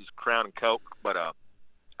choice is Crown and Coke. But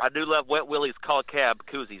I do love Wet Willie's Call Cab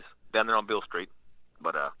koozies down there on Bill Street.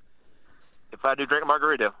 But if I do drink a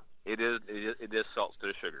margarita, it is salt instead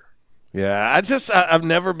of sugar. Yeah, I've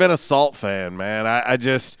never been a salt fan, man. I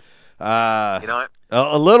just you know what?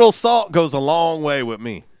 A little salt goes a long way with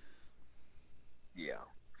me. Yeah.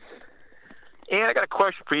 And I got a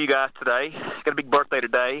question for you guys today. Got a big birthday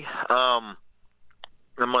today. I'm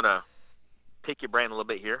gonna pick your brain a little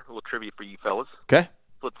bit here. A little trivia for you fellas. Okay.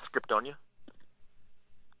 Flip the script on you.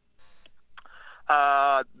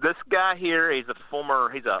 This guy here, he's a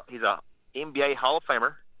NBA Hall of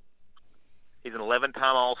Famer. He's an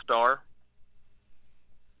 11-time All-Star.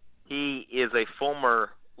 He is a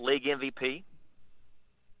former league MVP,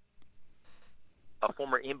 a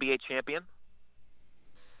former NBA champion,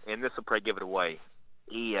 and this will probably give it away.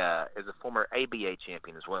 He is a former ABA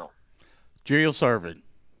champion as well. Julius Erving.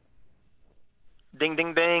 Ding,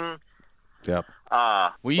 ding, ding. Yep.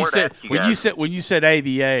 When you said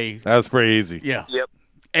ABA, that was pretty easy. Yeah. Yep.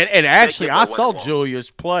 And actually, I saw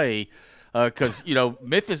Julius play because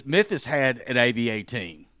Memphis had an ABA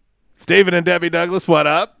team. Stephen and Debbie Douglas, what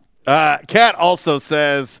up? Kat also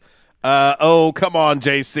says, oh, come on,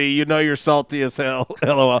 JC. You know you're salty as hell.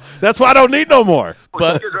 LOL. That's why I don't need no more.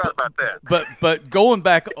 But you're right about that. But going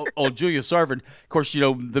back on Julius Erving, of course,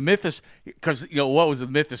 the Memphis, because what was the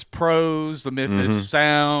Memphis Pros, the Memphis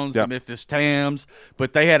Sounds, the Memphis Tams,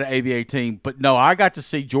 but they had an ABA team. But no, I got to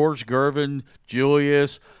see George Gervin,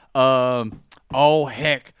 Julius. The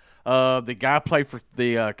guy played for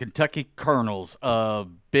the Kentucky Colonels.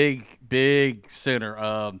 Big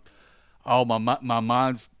center. My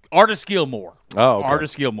mind's Artis Gilmore. Oh, okay.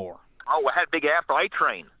 Artis Gilmore. Oh, I had big afro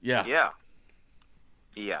A-Train. Yeah.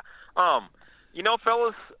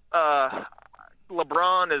 Fellas,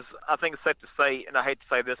 LeBron is, I think it's safe to say, and I hate to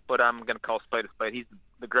say this, but I'm going to call spade a spade. He's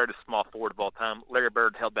the greatest small forward of all time. Larry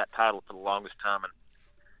Bird held that title for the longest time, and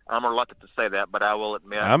I'm reluctant to say that, but I will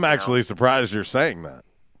admit. I'm actually surprised you're saying that.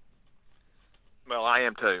 Well, I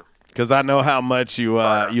am too. Because I know how much you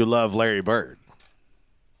love Larry Bird.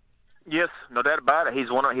 Yes, no doubt about it. He's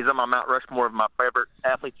on my Mount Rushmore of my favorite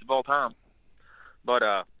athletes of all time.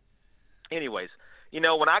 But anyways, when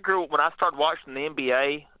I started watching the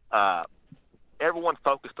NBA, everyone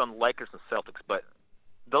focused on the Lakers and Celtics, but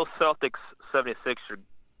those Celtics 76er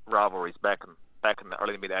rivalries back in the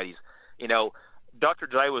early mid 80s, Dr.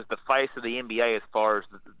 J was the face of the NBA as far as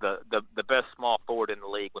the best small forward in the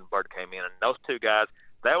league when Bird came in, and those two guys,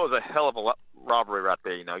 that was a hell of a rivalry right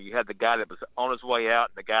there. You had the guy that was on his way out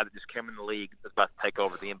and the guy that just came in the league was about to take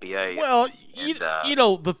over the NBA. Well,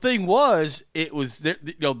 the thing was, it was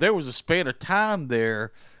there was a span of time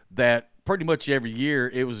there that pretty much every year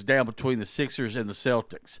it was down between the Sixers and the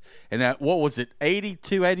Celtics. And that, what was it,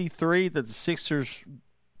 82, 83 that the Sixers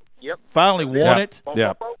finally won it?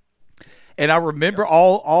 Yeah. And I remember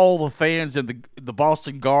all the fans in the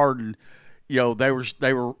Boston Garden, they were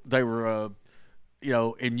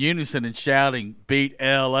in unison and shouting, "Beat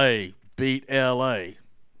LA, beat LA."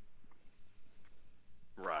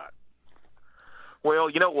 Right. Well,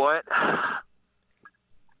 you know what?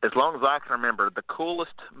 As long as I can remember, the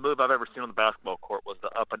coolest move I've ever seen on the basketball court was the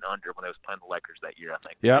up and under when they was playing the Lakers that year, I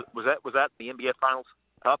think. Yep. Was that the NBA Finals?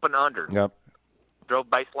 Up and under. Yep. Drove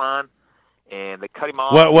baseline, and they cut him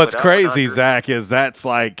off. What's but up and crazy, under. Zach, is that's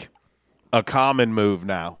like a common move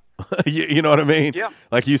now. you know what I mean? Yeah.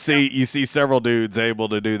 Like you see several dudes able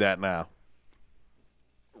to do that now.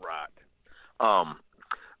 Right.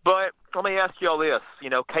 But let me ask you all this.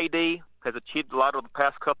 KD has achieved a lot over the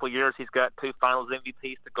past couple of years. He's got 2 Finals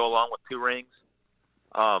MVPs to go along with 2 rings.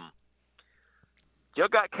 Y'all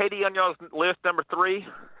got KD on y'all's list number 3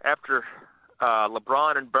 after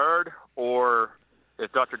LeBron and Bird, or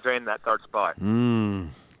is Dr. J in that 3rd spot?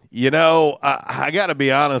 I got to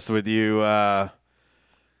be honest with you.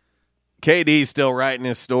 KD's still writing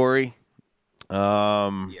his story.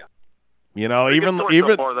 Yeah. Even so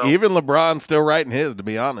far, even LeBron's still writing his, to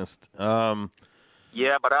be honest.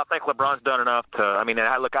 Yeah, but I think LeBron's done enough to. I mean,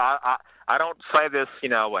 I don't say this. It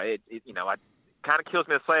kind of kills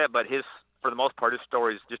me to say it, but for the most part, his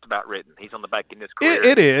story is just about written. He's on the back end of his career.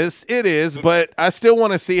 It is, but I still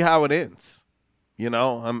want to see how it ends.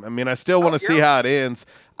 I still want to see how it ends.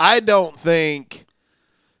 I don't think,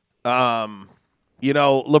 LeBron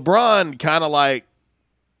kind of like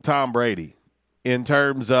Tom Brady in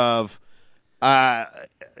terms of,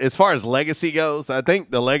 as far as legacy goes. I think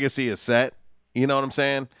the legacy is set. You know what I'm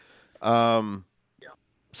saying?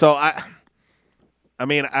 So I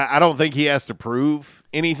don't think he has to prove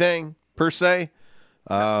anything per se.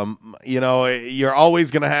 You're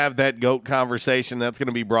always going to have that GOAT conversation. That's going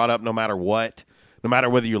to be brought up no matter what. No matter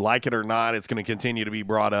whether you like it or not, it's going to continue to be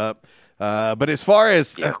brought up. But as far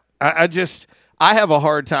as I have a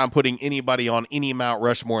hard time putting anybody on any Mount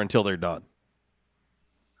Rushmore until they're done.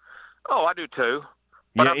 Oh, I do too.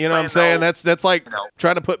 But you know what I'm saying? That's like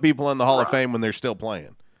trying to put people in the Hall of Fame when they're still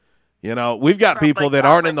playing. We've got people that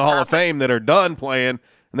aren't in the Hall of Fame that are done playing,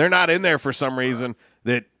 and they're not in there for some reason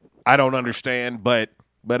that I don't understand. But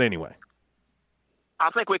anyway.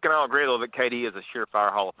 I think we can all agree, though, that KD is a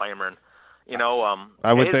surefire Hall of Famer. And,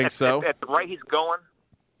 I would think so. At the rate he's going,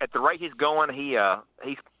 I think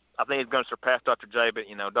he's going to surpass Dr. J. But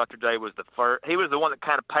Dr. J was the first. He was the one that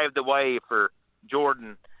kind of paved the way for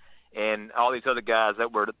Jordan and all these other guys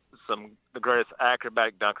that were the greatest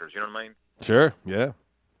acrobatic dunkers. You know what I mean? Sure. Yeah.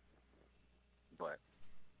 But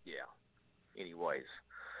yeah. Anyways,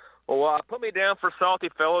 well, put me down for salty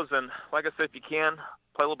fellas, and like I said, if you can,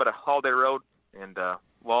 play a little bit of Holiday Road, and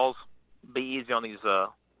Walls, be easy on these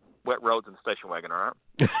wet roads in the station wagon. All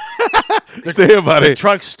right. See you, buddy. The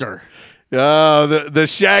truckster. The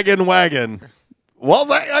shaggin' wagon. Walls,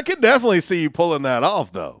 I could definitely see you pulling that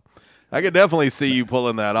off, though. I could definitely see you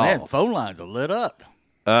pulling that off. Phone lines are lit up.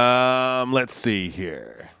 Let's see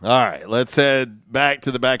here. All right, let's head back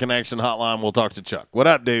to the Back in Action hotline. We'll talk to Chuck. What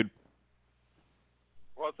up, dude?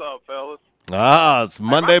 What's up, fellas? It's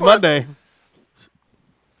Monday.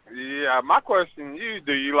 Yeah, my question to you,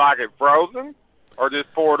 do you like it frozen or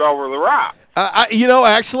just pour it over the rock?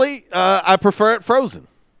 I prefer it frozen.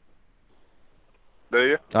 Do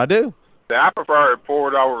you? I do. I prefer it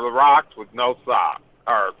poured over the rocks with no salt.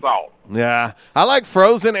 Yeah, I like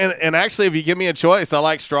frozen, and actually, if you give me a choice, I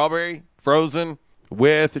like strawberry frozen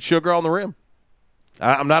with sugar on the rim.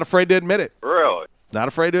 I'm not afraid to admit it. Really? Not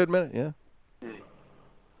afraid to admit it, yeah.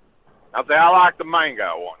 I like the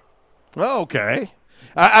mango one. Oh, okay.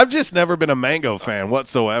 I've just never been a mango fan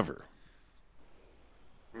whatsoever.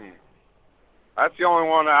 That's the only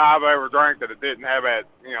one that I've ever drank that it didn't have that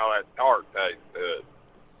tart taste to it.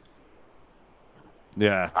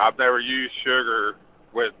 Yeah. I've never used sugar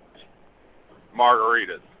with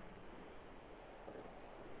margaritas.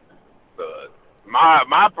 But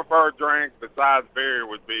my preferred drink besides beer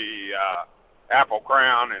would be Apple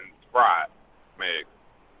Crown and Sprite mix.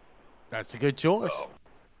 That's a good choice.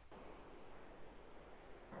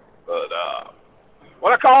 But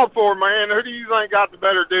what I called for, man, who do you think got the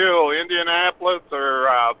better deal, Indianapolis or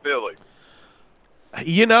Philly?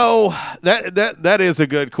 That is a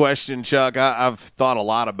good question, Chuck. I've thought a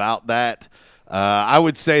lot about that. I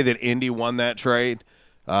would say that Indy won that trade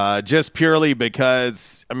just purely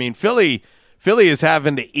because, Philly is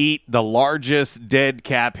having to eat the largest dead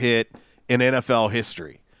cap hit in NFL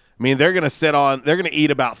history. They're going to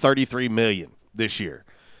eat about $33 million this year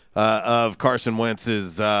of Carson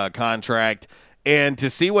Wentz's contract. And to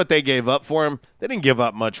see what they gave up for him, they didn't give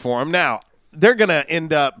up much for him. Now, they're going to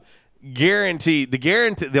end up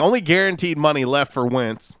the only guaranteed money left for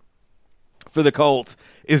Wentz for the Colts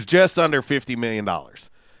is just under $50 million.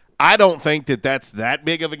 I don't think that that's that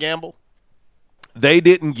big of a gamble. Philly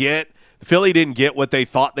didn't get what they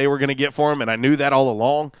thought they were going to get for him, and I knew that all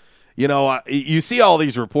along. You know, you see all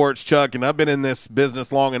these reports, Chuck, and I've been in this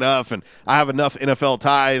business long enough, and I have enough NFL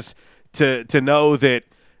ties to know that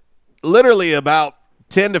literally about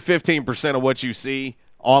 10 to 15% of what you see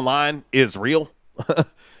online is real.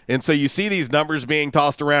 And so you see these numbers being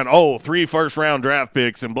tossed around, 3 first-round draft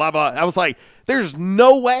picks and blah, blah. I was like, there's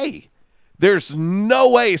no way. There's no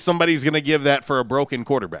way somebody's going to give that for a broken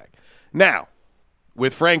quarterback. Now,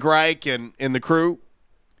 with Frank Reich and the crew,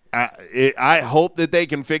 I hope that they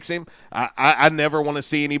can fix him. I never want to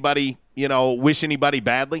see anybody, wish anybody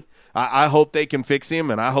badly. I hope they can fix him,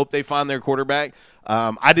 and I hope they find their quarterback.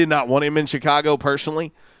 I did not want him in Chicago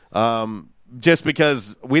personally, just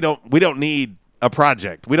because we don't need a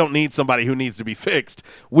project. We don't need somebody who needs to be fixed.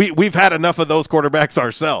 We've had enough of those quarterbacks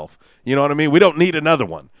ourselves. You know what I mean? We don't need another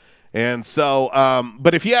one. And so,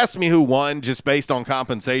 but if you ask me who won just based on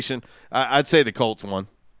compensation, I'd say the Colts won.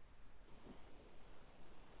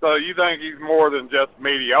 So you think he's more than just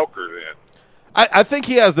mediocre then? I think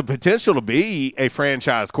he has the potential to be a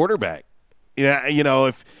franchise quarterback.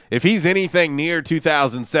 If he's anything near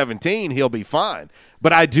 2017, he'll be fine.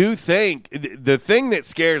 But I do think the thing that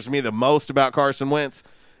scares me the most about Carson Wentz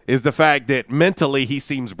is the fact that mentally he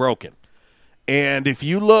seems broken. And if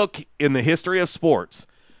you look in the history of sports,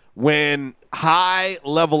 when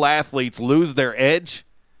high-level athletes lose their edge,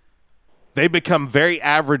 they become very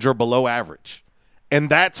average or below average. And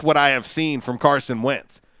that's what I have seen from Carson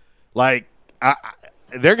Wentz. Like,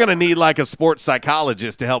 they're going to need like a sports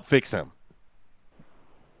psychologist to help fix him.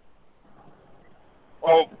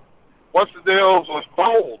 Well, what's the deal with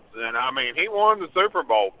Foles? And, I mean, he won the Super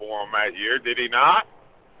Bowl for him that year, did he not?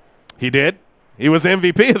 He did. He was the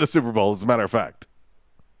MVP of the Super Bowl, as a matter of fact.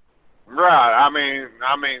 Right. I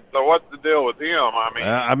mean, so what's the deal with him?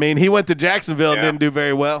 I mean, he went to Jacksonville and didn't do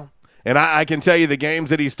very well. And I can tell you the games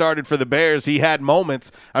that he started for the Bears, he had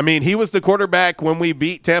moments. I mean, he was the quarterback when we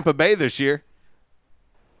beat Tampa Bay this year.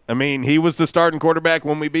 I mean, he was the starting quarterback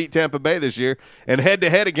when we beat Tampa Bay this year. And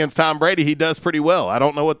head-to-head against Tom Brady, he does pretty well. I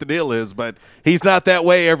don't know what the deal is, but he's not that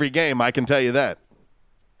way every game, I can tell you that.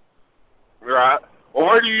 Right. Well,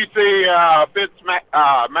 where do you see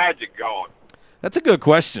Magic going? That's a good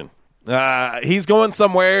question. He's going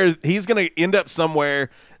somewhere. He's going to end up somewhere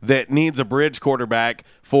that needs a bridge quarterback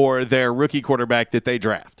for their rookie quarterback that they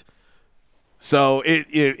draft. So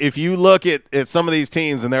if you look at some of these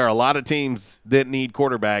teams, and there are a lot of teams that need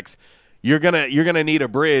quarterbacks, you're gonna need a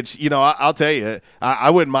bridge. I'll tell you, I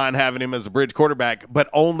wouldn't mind having him as a bridge quarterback, but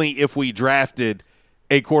only if we drafted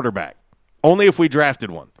a quarterback. Only if we drafted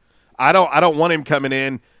one. I don't want him coming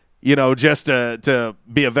in, just to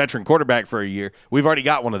be a veteran quarterback for a year. We've already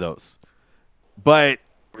got one of those. But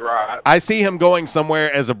right. I see him going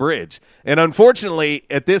somewhere as a bridge. And unfortunately,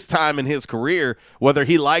 at this time in his career, whether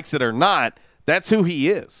he likes it or not, that's who he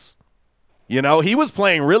is. He was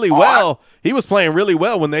playing really well. He was playing really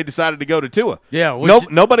well when they decided to go to Tua. Yeah.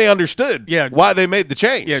 Nobody understood why they made the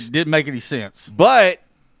change. Yeah, it didn't make any sense. But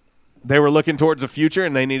they were looking towards the future,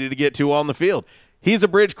 and they needed to get Tua on the field. He's a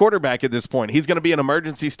bridge quarterback at this point. He's going to be an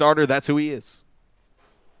emergency starter. That's who he is.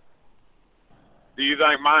 Do you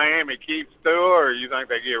think Miami keeps Tua, or you think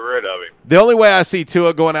they get rid of him? The only way I see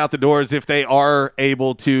Tua going out the door is if they are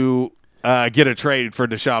able to get a trade for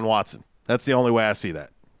Deshaun Watson. That's the only way I see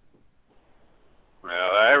that.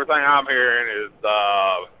 Well, everything I'm hearing is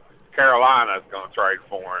Carolina's going to trade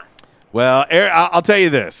for him. Well, I'll tell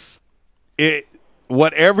you this.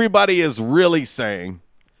 What everybody is really saying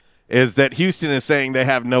is that Houston is saying they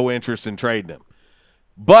have no interest in trading him.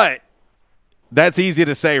 But that's easy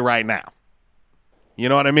to say right now. You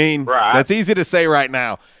know what I mean? Right. That's easy to say right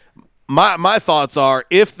now. My thoughts are,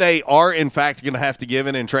 if they are in fact going to have to give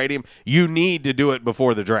in and trade him, you need to do it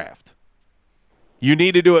before the draft. You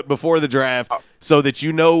need to do it before the draft so that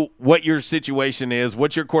you know what your situation is,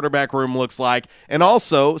 what your quarterback room looks like, and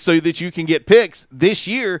also so that you can get picks this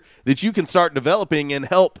year that you can start developing and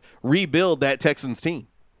help rebuild that Texans team.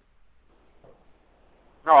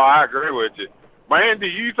 No, I agree with you. Man, do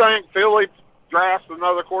you think Philly drafts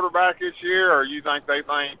another quarterback this year, or you think they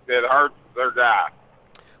think that Hurts their guy?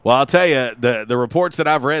 Well, I'll tell you, the reports that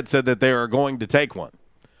I've read said that they are going to take one.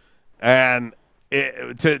 And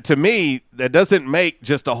to me, that doesn't make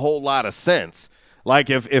just a whole lot of sense.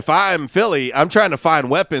 Like, if I'm Philly, I'm trying to find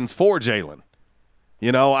weapons for Jalen.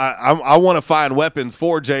 I want to find weapons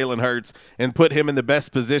for Jalen Hurts and put him in the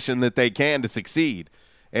best position that they can to succeed.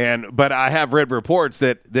 But I have read reports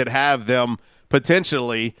that have them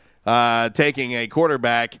potentially taking a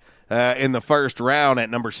quarterback in the first round at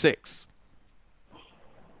number 6.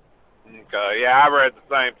 Okay, yeah, I read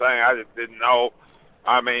the same thing. I just didn't know.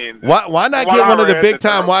 I mean, why not what get I one of the read big that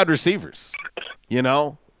time they're- wide receivers? You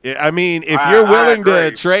know, I mean, if I you're willing to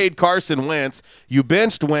agree. trade Carson Wentz, you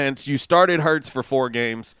benched Wentz, you started Hurts for 4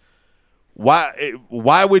 games.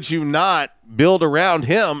 Why would you not build around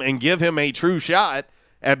him and give him a true shot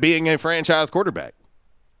at being a franchise quarterback?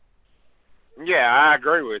 Yeah, I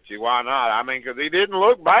agree with you. Why not? I mean, because he didn't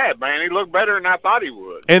look bad, man. He looked better than I thought he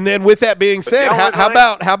would. And then with that being said, the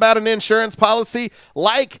only how about an insurance policy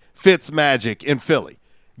like Fitzmagic in Philly?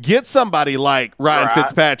 Get somebody like Ryan Right.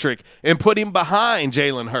 Fitzpatrick and put him behind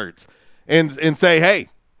Jalen Hurts and say, hey,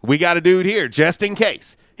 we got a dude here just in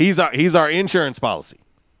case. He's our insurance policy.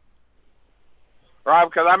 Right,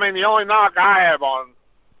 because, I mean, the only knock I have on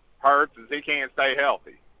Hurts is he can't stay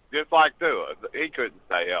healthy. Just like Tua. He couldn't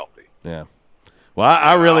stay healthy. Yeah. Well,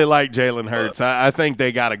 I really like Jalen Hurts. I think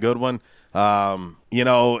they got a good one. You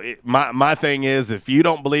know, my thing is, if you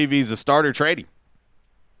don't believe he's a starter, trade him.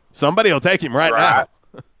 Somebody will take him right now.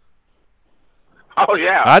 Oh,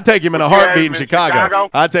 yeah. I'd take him in a Would you have heartbeat him in Chicago.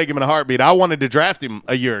 I'd take him in a heartbeat. I wanted to draft him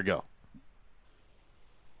a year ago.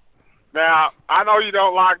 Now, I know you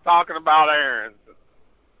don't like talking about Aaron,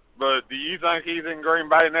 but do you think he's in Green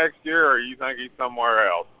Bay next year, or you think he's somewhere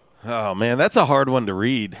else? Oh, man, that's a hard one to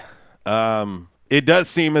read. It does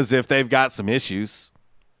seem as if they've got some issues.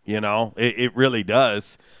 You know, it really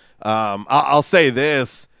does. I'll say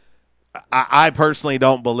this. I personally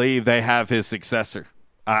don't believe they have his successor.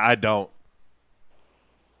 I don't.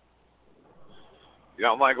 You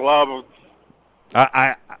don't think Love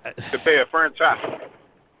could be a franchise?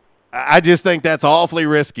 I just think that's awfully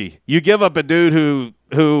risky. You give up a dude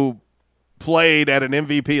who played at an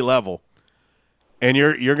MVP level, and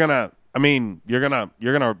you're gonna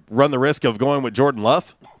run the risk of going with Jordan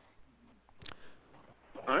Love.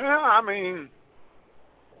 Well, I mean,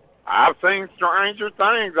 I've seen stranger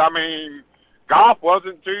things. I mean, Goff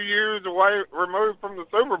wasn't 2 years away removed from the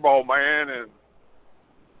Super Bowl, man, and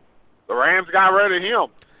the Rams got rid of him.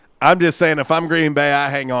 I'm just saying, if I'm Green Bay, I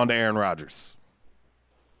hang on to Aaron Rodgers.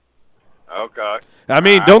 Okay. I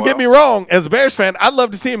mean, don't get me wrong. As a Bears fan, I'd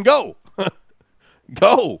love to see him go.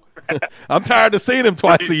 Go. I'm tired of seeing him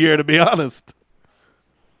twice a year, to be honest.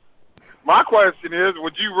 My question is,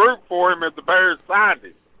 would you root for him if the Bears signed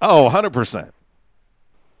him? Oh, 100%.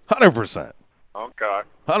 100%. Okay.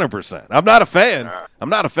 100%. I'm not a fan. I'm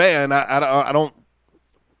not a fan. I'm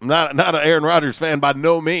not an Aaron Rodgers fan by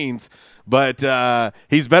no means, but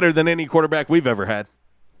he's better than any quarterback we've ever had.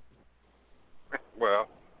 Well.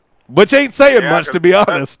 Which ain't saying much, to be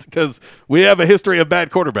honest, because we have a history of bad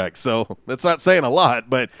quarterbacks, so that's not saying a lot.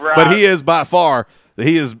 But he is by far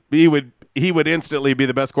he would instantly be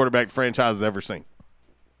the best quarterback the franchise has ever seen.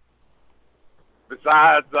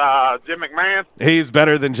 Besides Jim McMahon, he's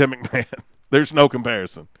better than Jim McMahon. There's no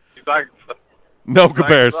comparison. you think so? No You think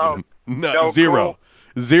comparison. so? No, No, zero.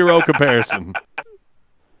 cool. Zero comparison.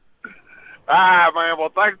 All right, man.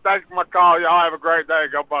 Well, thanks for my call. Y'all have a great day.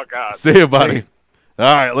 Go Buckeyes. See you, buddy. All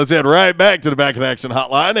right, let's head right back to the Back in Action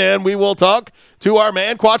hotline, and we will talk to our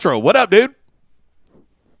man, Quattro. What up, dude?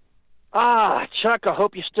 Chuck, I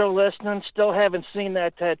hope you're still listening. Still haven't seen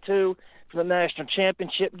that tattoo for the national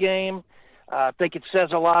championship game. I think it says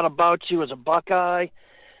a lot about you as a Buckeye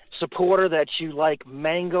supporter that you like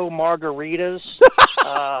mango margaritas.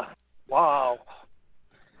 Wow.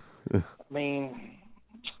 I mean,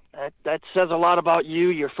 that says a lot about you,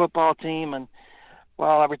 your football team, and,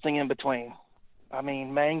 well, everything in between. I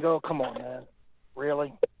mean, mango, come on, man.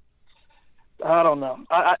 Really? I don't know.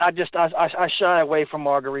 I shy away from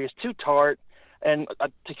margaritas. Too tart, and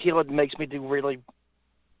tequila makes me do really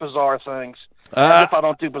bizarre things. As if I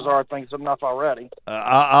don't do bizarre things enough already.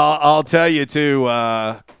 I'll tell you too,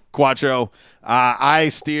 Quattro. I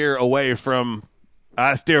steer away from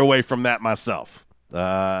that myself.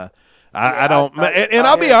 I don't, and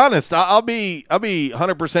I'll be honest. I'll be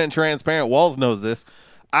 100% transparent. Walls knows this.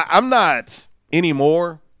 I'm not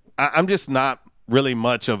anymore. I'm just not really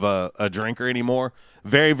much of a drinker anymore.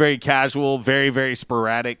 Very, very casual, very, very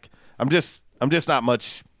sporadic. I'm just not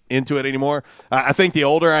much into it anymore. I think the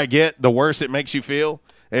older I get, the worse it makes you feel.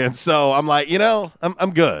 And so I'm like,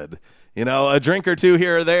 I'm good. A drink or two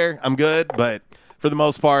here or there, I'm good. But for the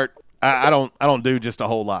most part, I don't do just a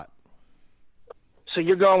whole lot. So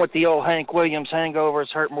you're going with the old Hank Williams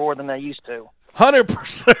hangovers hurt more than they used to.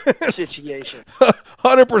 100%. Situation.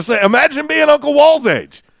 100%. Imagine being Uncle Wall's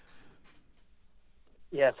age.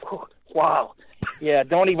 Yeah. Wow. Yeah,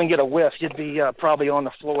 don't even get a whiff. You'd be probably on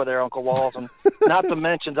the floor there, Uncle Walls. And not to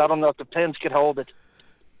mention, I don't know if the pens could hold it.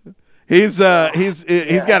 He's got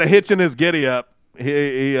a hitch in his giddy up.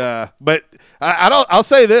 But I'll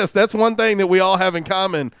say this. That's one thing that we all have in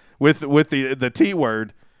common with the T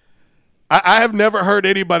word. I have never heard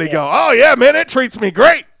anybody go, "Oh yeah, man, it treats me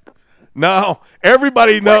great." No,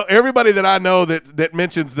 everybody that I know that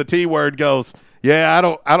mentions the T word goes, "Yeah, I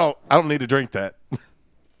don't need to drink that."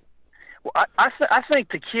 Well, I think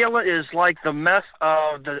tequila is like the meth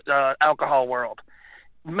of the alcohol world.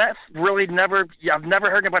 Meth really I've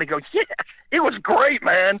never heard anybody go, "Yeah, it was great,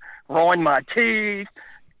 man. Ruined my teeth,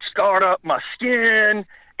 scarred up my skin.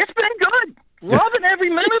 It's been good. Loving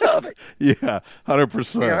every minute of it." Yeah,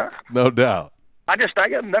 100%. No doubt. I have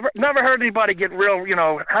never heard anybody get real,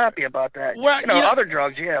 happy about that. Well, other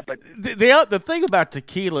drugs, yeah, but the thing about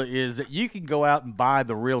tequila is that you can go out and buy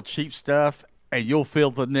the real cheap stuff, and you'll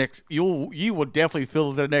feel you will definitely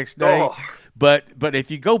feel it the next day. Oh. But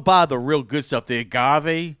if you go buy the real good stuff, the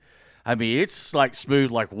agave, I mean, it's like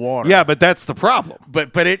smooth like water. Yeah, but that's the problem.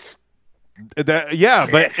 But it's that. Yeah,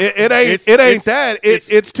 but it ain't that.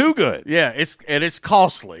 It's too good. Yeah, it's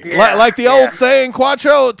costly. Yeah, like the old saying,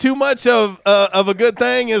 Quattro, too much of a good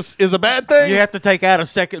thing is a bad thing. You have to take out a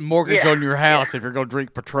second mortgage on your house if you're going to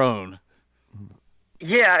drink Patron.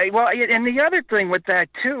 Yeah, well, and the other thing with that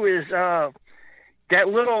too is that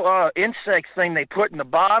little insect thing they put in the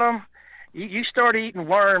bottom. You start eating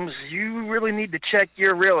worms, you really need to check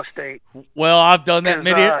your real estate. Well, I've done that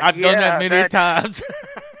many times.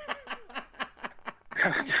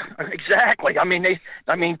 Exactly. I mean,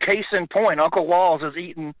 case in point, Uncle Walls is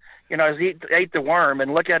eating. Ate the worm,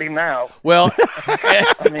 and look at him now. Well,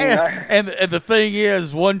 and the thing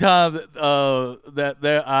is, one time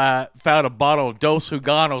that I found a bottle of Dos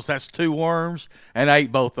Juganos. That's 2 worms, and I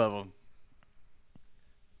ate both of them.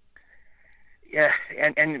 Yeah,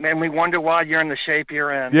 and we wonder why you're in the shape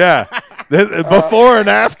you're in. Yeah, before and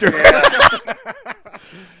after.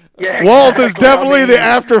 Yeah, Walls is definitely the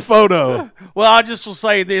after photo. Well, I just will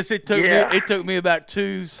say this: it took me about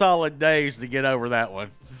 2 solid days to get over that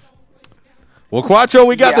one. Well, Quattro,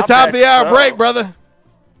 we got the top of the hour break, brother.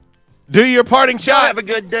 Do your parting shot. Have a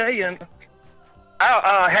good day, and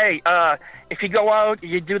hey, if you go out,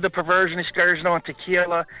 you do the perversion excursion on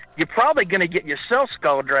tequila, you're probably going to get yourself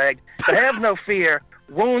skull dragged. But have no fear.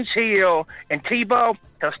 Wounds heal. And Tebow,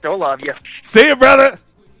 he'll still love you. See you, brother.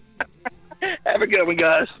 Have a good one,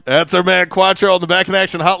 guys. That's our man Quattro on the Back in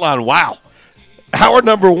Action Hotline. Wow. Hour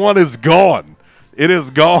number 1 is gone. It is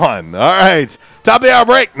gone. All right. Top of the hour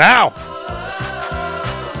break now.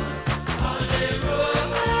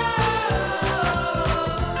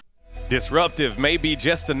 Disruptive may be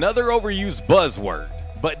just another overused buzzword,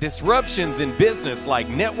 but disruptions in business like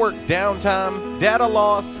network downtime, data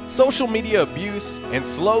loss, social media abuse, and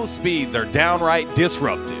slow speeds are downright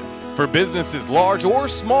disruptive. For businesses large or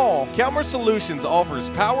small, Calmer Solutions offers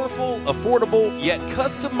powerful, affordable, yet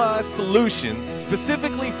customized solutions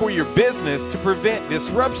specifically for your business to prevent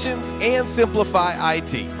disruptions and simplify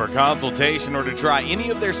IT. For consultation or to try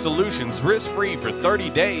any of their solutions risk-free for 30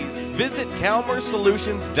 days, visit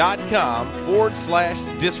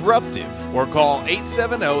calmersolutions.com/disruptive or call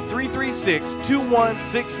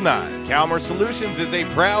 870-336-2169. Calmer Solutions is a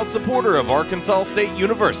proud supporter of Arkansas State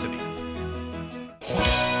University.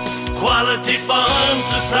 Quality Farm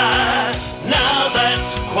Supply, now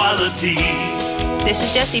that's quality. This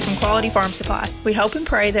is Jessie from Quality Farm Supply. We hope and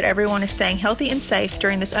pray that everyone is staying healthy and safe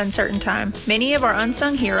during this uncertain time. Many of our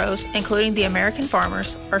unsung heroes, including the American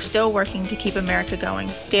farmers, are still working to keep America going.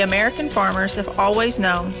 The American farmers have always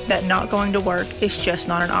known that not going to work is just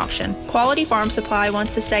not an option. Quality Farm Supply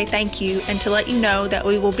wants to say thank you and to let you know that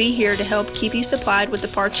we will be here to help keep you supplied with the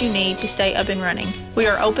parts you need to stay up and running. We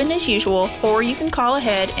are open as usual, or you can call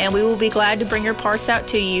ahead and we will be glad to bring your parts out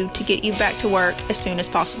to you to get you back to work as soon as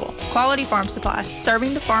possible. Quality Farm Supply,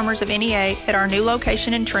 serving the farmers of NEA at our new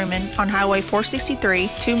location in Truman on Highway 463,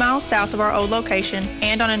 2 miles south of our old location,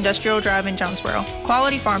 and on Industrial Drive in Jonesboro.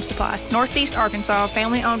 Quality Farm Supply, Northeast Arkansas,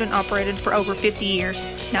 family owned and operated for over 50 years.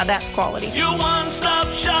 Now that's quality. Your one-stop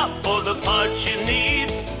shop for the parts you need.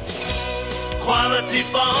 Quality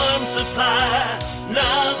Farm Supply,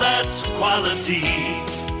 now that's quality.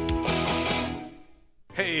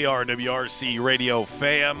 Hey RWRC Radio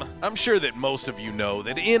fam, I'm sure that most of you know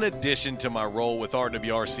that in addition to my role with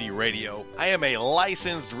RWRC Radio, I am a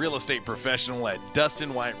licensed real estate professional at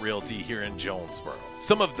Dustin White Realty here in Jonesboro.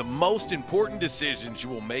 Some of the most important decisions you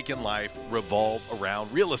will make in life revolve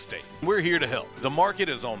around real estate. We're here to help. The market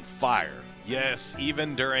is on fire. Yes,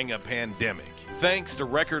 even during a pandemic, thanks to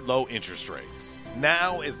record low interest rates.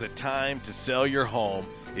 Now is the time to sell your home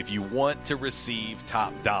if you want to receive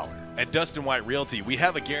top dollar. At Dustin White Realty, we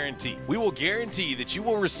have a guarantee. We will guarantee that you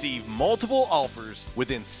will receive multiple offers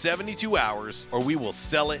within 72 hours or we will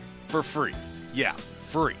sell it for free. Yeah,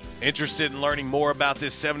 free. Interested in learning more about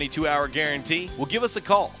this 72-hour guarantee? Well, give us a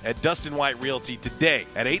call at Dustin White Realty today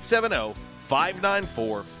at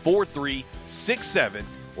 870-594-4367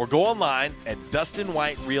 or go online at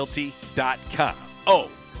DustinWhiteRealty.com.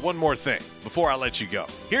 Oh, one more thing before I let you go.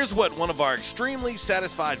 Here's what one of our extremely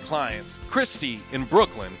satisfied clients, Christy in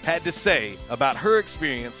Brooklyn, had to say about her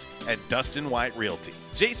experience at Dustin White Realty.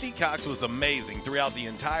 JC Cox was amazing throughout the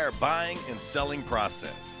entire buying and selling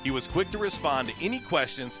process. He was quick to respond to any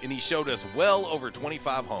questions, and he showed us well over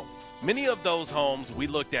 25 homes. Many of those homes we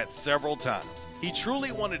looked at several times. He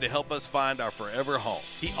truly wanted to help us find our forever home.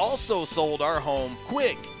 He also sold our home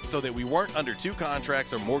quick so that we weren't under 2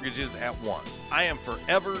 contracts or mortgages at once. I am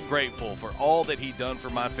forever grateful for all that he done for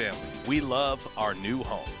my family. We love our new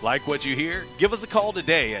home. Like what you hear? Give us a call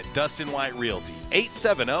today at Dustin White Realty,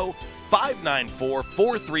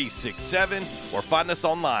 870-594-4367, or find us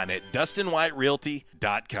online at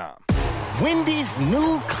DustinWhiteRealty.com. Wendy's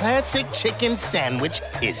new classic chicken sandwich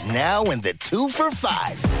is now in the 2 for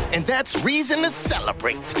 $5, and that's reason to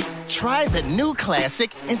celebrate. Try the new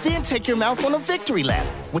classic and then take your mouth on a victory lap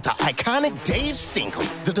with the iconic Dave's Single,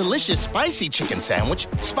 the delicious spicy chicken sandwich,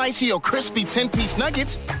 spicy or crispy 10-piece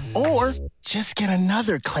nuggets, or just get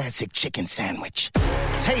another classic chicken sandwich.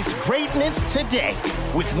 Taste greatness today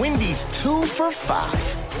with Wendy's 2 for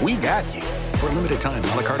 $5. We got you. For a limited time,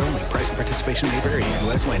 a la carte only. Price and participation may vary.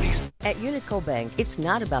 U.S. Wendy's. At Unico Bank, it's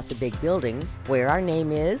not about the big buildings, where our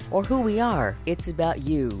name is, or who we are. It's about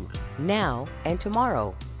you, now and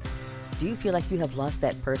tomorrow. Do you feel like you have lost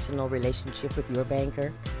that personal relationship with your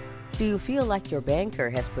banker? Do you feel like your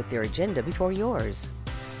banker has put their agenda before yours?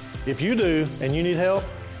 If you do and you need help,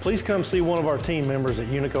 please come see one of our team members at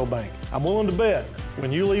Unico Bank. I'm willing to bet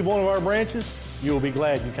when you leave one of our branches, you will be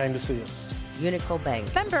glad you came to see us. Unico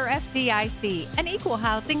Bank. Member FDIC, an equal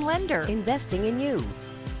housing lender. Investing in you.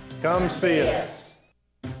 Come see us.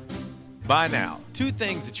 By now, 2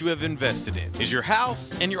 things that you have invested in is your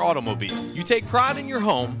house and your automobile. You take pride in your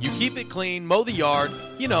home, you keep it clean, mow the yard,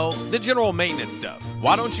 you know, the general maintenance stuff.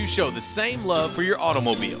 Why don't you show the same love for your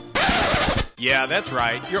automobile? Yeah, that's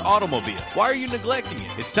right, your automobile. Why are you neglecting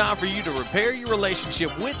it? It's time for you to repair your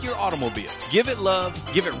relationship with your automobile. Give it love,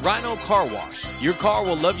 give it Rhino Car Wash. Your car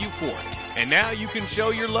will love you for it. And now you can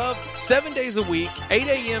show your love 7 days a week, 8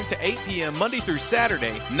 a.m. to 8 p.m. Monday through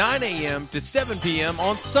Saturday, 9 a.m. to 7 p.m.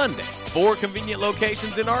 on Sunday. 4 convenient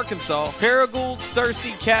locations in Arkansas: Paragould,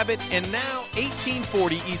 Searcy, Cabot, and now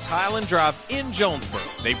 1840 East Highland Drive in Jonesboro.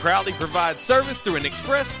 They proudly provide service through an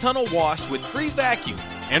express tunnel wash with free vacuums.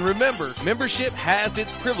 And remember, membership has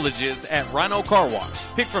its privileges at Rhino Car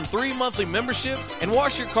Wash. Pick from 3 monthly memberships and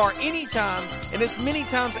wash your car anytime and as many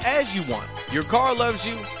times as you want. Your car loves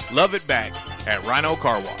you, love it back at Rhino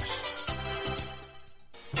Car Wash.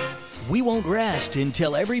 We won't rest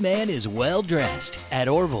until every man is well dressed. At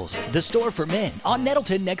Orville's, the store for men, on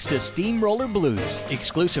Nettleton next to Steamroller Blues.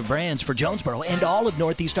 Exclusive brands for Jonesboro and all of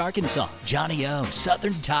Northeast Arkansas. Johnny O,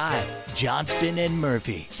 Southern Tide, Johnston and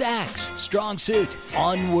Murphy, Saks, Strong Suit,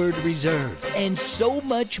 Onward Reserve, and so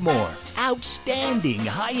much more. Outstanding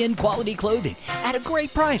high-end quality clothing at a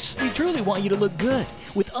great price. We truly want you to look good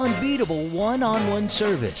with unbeatable one-on-one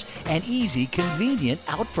service and easy, convenient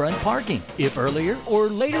out-front parking. If earlier or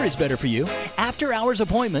later is better for you, after-hours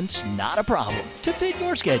appointments, not a problem. To fit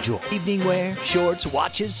your schedule. Evening wear, shorts,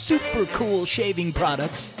 watches, super cool shaving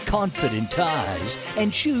products, confident ties,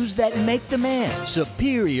 and shoes that make the man.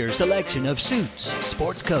 Superior selection of suits,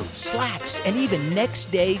 sports coats, slacks, and even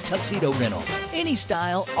next-day tuxedo rentals. Any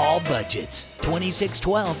style, all budgets.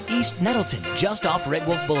 2612 East Nettleton, just off Red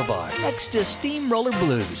Wolf Boulevard, next to Steamroller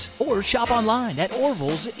Blues. Or shop online at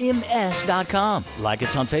orvillesms.com. Like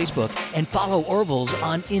us on Facebook and follow Orville's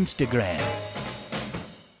on Instagram.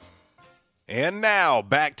 And now,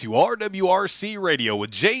 back to RWRC Radio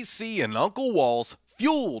with JC and Uncle Walls,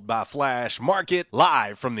 fueled by Flash Market,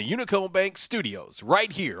 live from the Unico Bank Studios,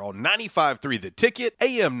 right here on 95.3 The Ticket,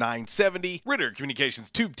 AM 970, Ritter Communications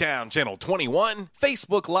Tubetown Channel 21,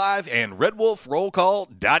 Facebook Live, and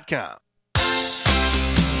RedWolfRollCall.com.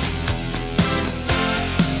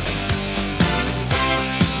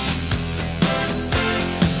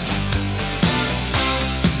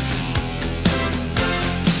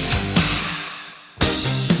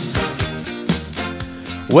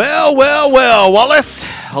 Well, Wallace,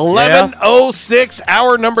 11:06,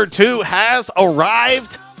 hour number 2 has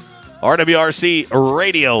arrived. RWRC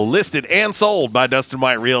Radio, listed and sold by Dustin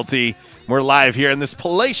White Realty. We're live here in this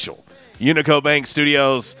palatial Unico Bank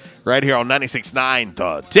Studios right here on 96.9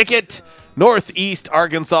 The Ticket. Northeast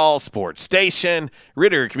Arkansas Sports Station,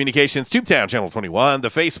 Ritter Communications, Tubetown Channel 21, the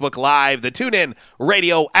Facebook Live, the TuneIn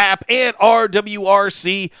Radio app, and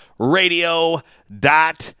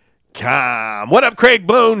RWRCradio.com. What up, Craig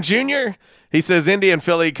Boone Jr.? He says Indy and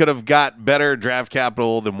Philly could have got better draft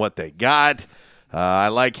capital than what they got. I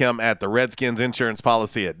like him at the Redskins insurance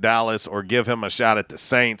policy at Dallas, or give him a shot at the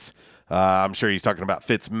Saints. I'm sure he's talking about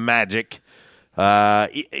Fitzmagic.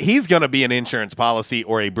 He's going to be an insurance policy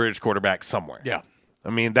or a bridge quarterback somewhere. Yeah. I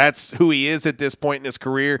mean, that's who he is at this point in his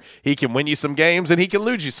career. He can win you some games and he can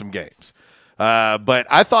lose you some games. But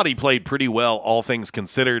I thought he played pretty well, all things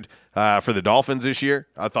considered, for the Dolphins this year.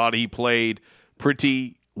 I thought he played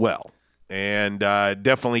pretty well and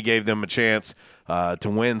definitely gave them a chance to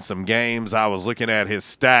win some games. I was looking at his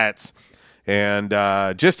stats, and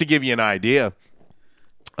just to give you an idea,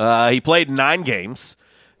 he played 9 games.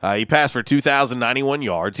 He passed for 2,091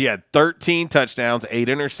 yards. He had 13 touchdowns, 8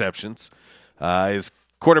 interceptions. His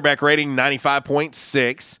quarterback rating,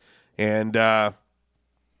 95.6. And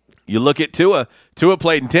you look at Tua. Tua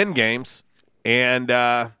played in 10 games,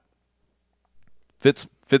 and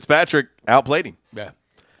Fitzpatrick outplayed him. Yeah.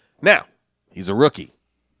 Now, he's a rookie.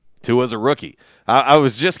 Tua's a rookie. I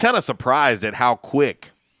was just kind of surprised at how quick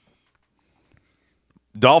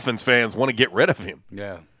Dolphins fans want to get rid of him.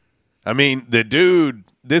 Yeah. I mean, the dude,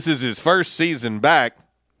 this is his first season back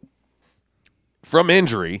from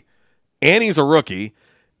injury, and he's a rookie.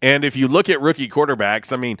 And if you look at rookie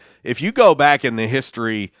quarterbacks, I mean, if you go back in the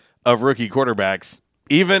history of rookie quarterbacks,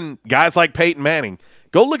 even guys like Peyton Manning,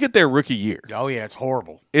 go look at their rookie year. Oh, yeah, it's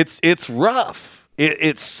horrible. It's rough.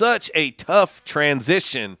 It's such a tough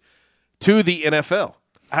transition to the NFL.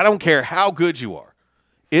 I don't care how good you are.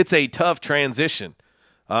 It's a tough transition.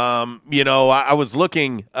 I was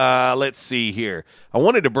looking, let's see here. I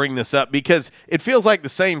wanted to bring this up because it feels like the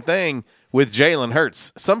same thing with Jalen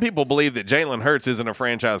Hurts. Some people believe that Jalen Hurts isn't a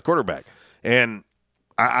franchise quarterback, and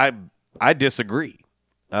I disagree.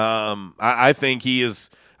 I think he is.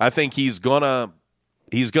 I think he's gonna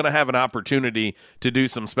have an opportunity to do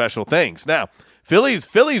some special things. Now,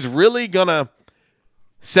 Philly's really gonna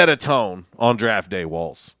set a tone on draft day,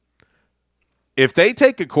 Walls. If they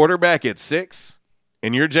take a quarterback at 6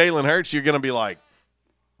 and you're Jalen Hurts, you're going to be like,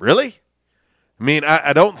 really? I mean,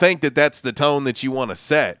 I don't think that that's the tone that you want to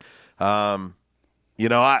set. I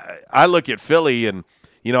look at Philly, and,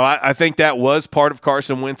 I think that was part of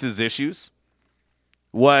Carson Wentz's issues,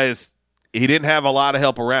 was he didn't have a lot of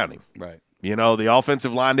help around him. Right. The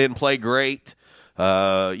offensive line didn't play great.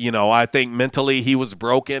 I think mentally he was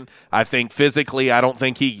broken. I think physically, I don't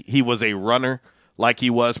think he was a runner like he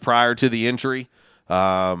was prior to the injury.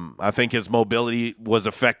 I think his mobility was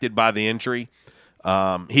affected by the injury.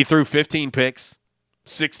 He threw 15 picks,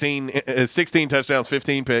 16 touchdowns,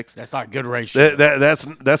 15 picks. That's not good ratio.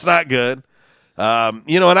 That's not good. And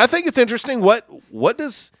I think it's interesting. What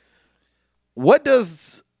does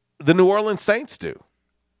the New Orleans Saints do?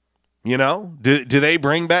 Do they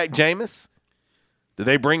bring back Jameis? Do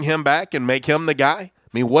they bring him back and make him the guy? I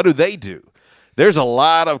mean, what do they do? There's a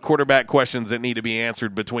lot of quarterback questions that need to be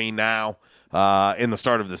answered between now and the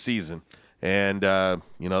start of the season. And,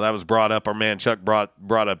 that was brought up. Our man Chuck brought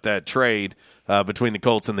up that trade between the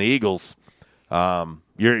Colts and the Eagles.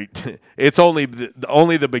 It's only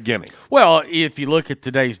the beginning. Well, if you look at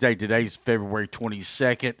today's date, today's February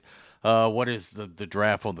 22nd. What is the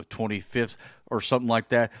draft on the 25th or something like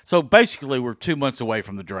that? So basically, we're 2 months away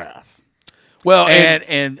from the draft. Well,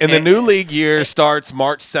 and the new league year starts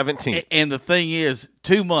March 17th. And the thing is,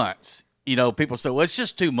 2 months. People say, "Well, it's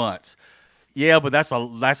just 2 months." Yeah, but that's a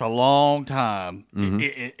long time.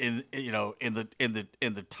 In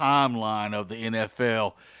the timeline of the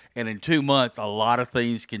NFL, and in 2 months, a lot of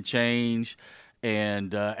things can change.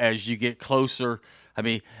 And as you get closer, I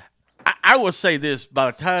mean, I will say this: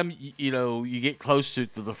 by the time you get close to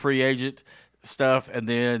the free agent stuff, and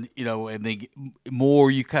then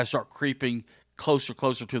more, you kind of start creeping closer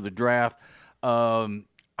to the draft.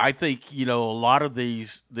 I think a lot of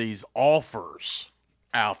these offers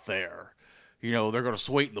out there, they're going to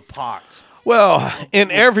sweeten the pot. Well,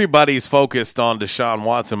 and everybody's focused on Deshaun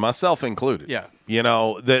Watson, myself included. Yeah,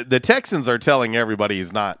 the Texans are telling everybody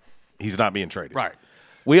he's not being traded. Right.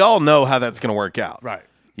 We all know how that's going to work out. Right.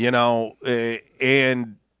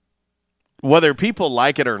 And whether people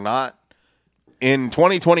like it or not, in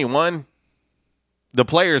 2021, the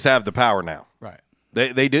players have the power now. Right.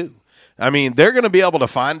 They do. I mean, they're going to be able to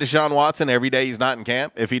find Deshaun Watson every day he's not in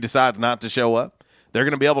camp. If he decides not to show up, they're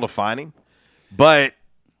going to be able to find him. But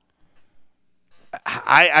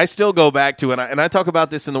I still go back to, and I talk about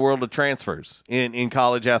this in the world of transfers in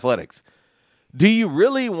college athletics. Do you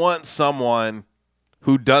really want someone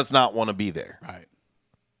who does not want to be there. Right.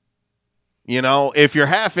 You know, if you're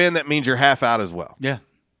half in, that means you're half out as well. Yeah.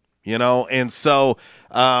 You know, and so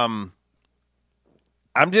I'm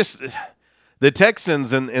just the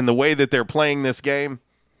Texans and the way that they're playing this game,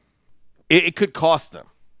 it could cost them.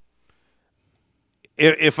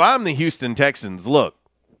 If I'm the Houston Texans, look,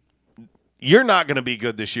 you're not going to be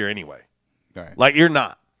good this year anyway. Right. Like, you're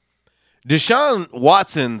not. Deshaun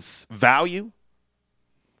Watson's value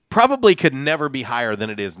probably could never be higher than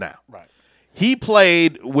it is now. Right. He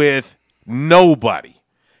played with nobody.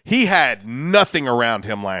 He had nothing around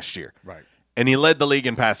him last year. Right. And he led the league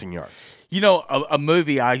in passing yards. You know, a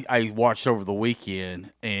movie I watched over the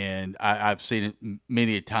weekend, and I've seen it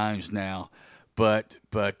many a times now, but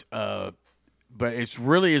it's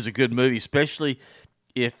really is a good movie, especially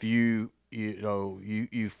if you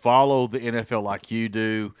follow the NFL like you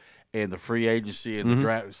do, and the free agency and the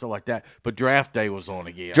draft and stuff like that. But Draft Day was on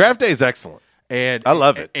again. Draft Day is excellent, and I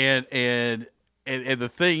love it. And the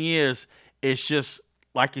thing is, it's just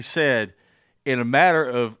like you said, in a matter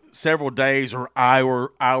of several days or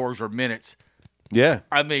hours or minutes. Yeah,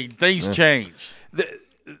 I mean, things change.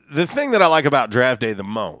 The thing that I like about Draft Day the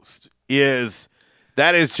most is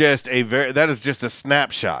that is just a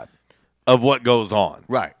snapshot of what goes on.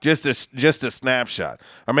 Right. Just a snapshot.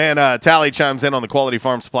 Our man Tally chimes in on the Quality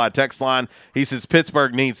Farm Supply text line. He says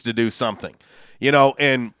Pittsburgh needs to do something. You know,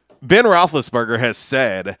 and Ben Roethlisberger has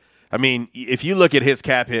said, I mean, if you look at his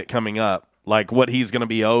cap hit coming up, like what he's going to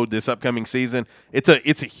be owed this upcoming season, it's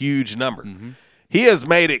a huge number. Mm-hmm. He has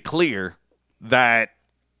made it clear that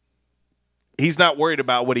he's not worried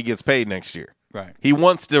about what he gets paid next year. Right. He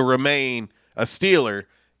wants to remain a Steeler,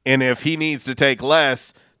 and if he needs to take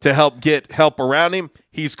less to get help around him,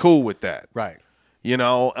 he's cool with that. Right. You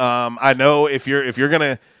know, I know if you're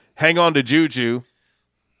gonna hang on to Juju,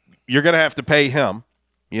 you're gonna have to pay him.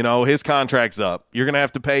 You know, his contract's up. You're gonna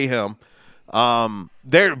have to pay him.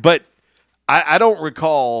 But I don't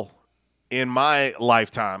recall in my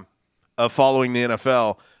lifetime of following the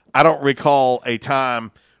NFL, I don't recall a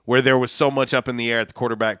time where there was so much up in the air at the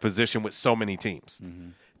quarterback position with so many teams. Mm-hmm.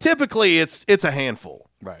 Typically, it's a handful.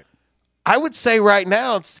 Right. I would say right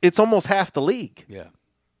now it's almost half the league. Yeah.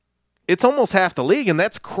 It's almost half the league, and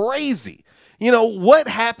that's crazy. You know, what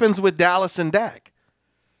happens with Dallas and Dak?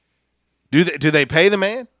 Do they pay the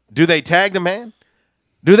man? Do they tag the man?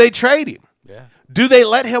 Do they trade him? Yeah. Do they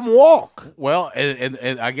let him walk? Well,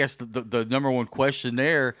 and I guess the number one question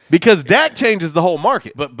there, because Dak changes the whole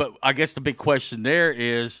market. But I guess the big question there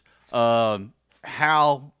is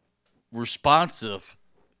how responsive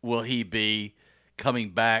will he be coming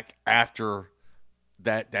back after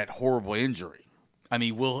that horrible injury? I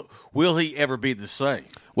mean, will he ever be the same?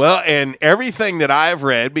 Well, and everything that I've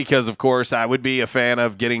read, because, of course, I would be a fan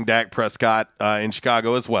of getting Dak Prescott in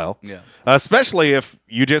Chicago as well. Yeah. Especially if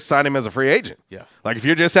you just sign him as a free agent. Yeah. Like, if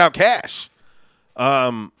you're just out cash,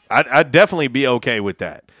 I'd definitely be okay with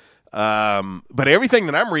that. But everything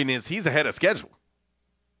that I'm reading is he's ahead of schedule.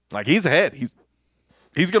 Like, he's ahead.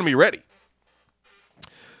 He's going to be ready.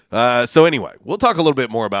 So, anyway, we'll talk a little bit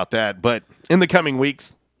more about that. But in the coming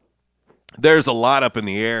weeks, there's a lot up in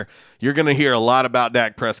the air. You're going to hear a lot about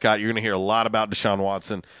Dak Prescott. You're going to hear a lot about Deshaun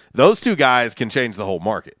Watson. Those two guys can change the whole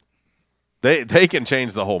market. They can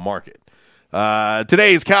change the whole market.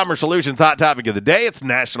 Today's Commerce Solutions hot topic of the day, it's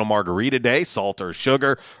National Margarita Day, salt or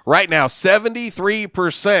sugar. Right now,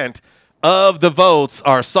 73% of the votes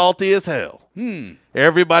are salty as hell.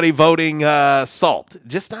 Everybody voting salt.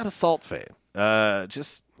 Just not a salt fan.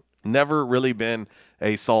 Just never really been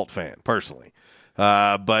a salt fan, personally.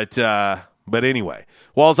 But anyway,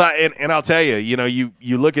 Walls, I'll tell you, you know,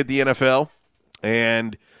 you look at the NFL,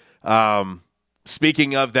 and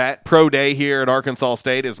speaking of that, Pro Day here at Arkansas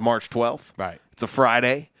State is March 12th. Right. It's a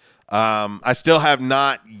Friday. I still have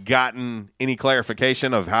not gotten any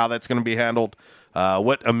clarification of how that's going to be handled,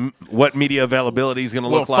 what media availability is going to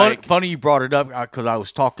look like. Funny you brought it up because I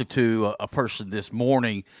was talking to a person this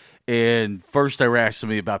morning, and first they were asking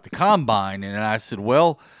me about the combine, and I said,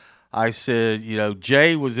 you know,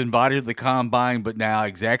 Jay was invited to the combine, but now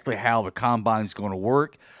exactly how the combine is going to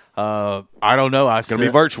work, I don't know. It's going to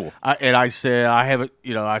be virtual. I said I haven't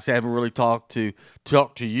really talked to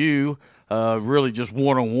you, really just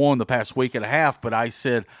one-on-one the past week and a half. But I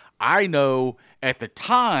said I know at the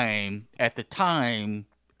time, I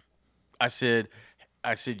said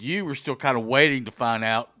you were still kind of waiting to find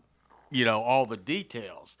out, you know, all the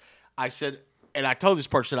details. I said, and I told this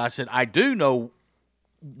person, I said I do know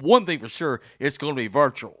one thing for sure, it's going to be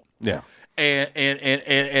virtual. Yeah.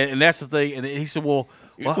 And that's the thing. And he said, well,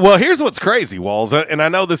 here's what's crazy, Walls. And I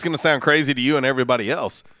know this is going to sound crazy to you and everybody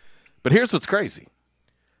else, but here's what's crazy.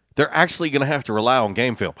 they're actually going to have to rely on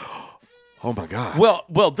game film. Oh my God.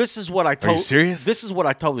 Well, this is what I told. Are you serious? This is what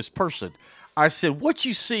I told this person. I said, what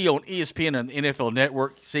you see on ESPN and the NFL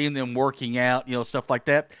Network, seeing them working out, stuff like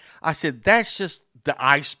that. I said, that's just the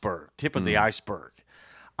iceberg, tip of the iceberg.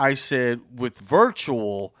 I said, with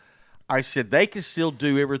virtual, I said, they can still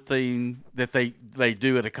do everything that they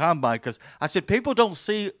do at a combine, because I said, people don't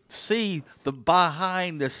see the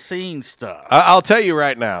behind-the-scenes stuff. I'll tell you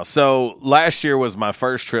right now. So last year was my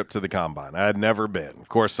first trip to the combine. I had never been. Of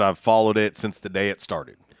course, I've followed it since the day it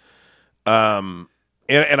started.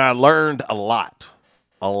 And I learned a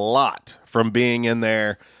lot from being in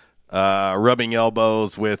there, rubbing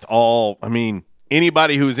elbows with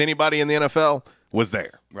anybody who's anybody in the NFL was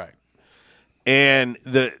there. Right. And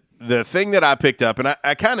the thing that I picked up, and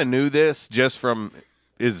I kind of knew this just from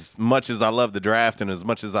as much as I love the draft and as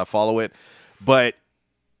much as I follow it, but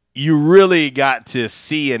you really got to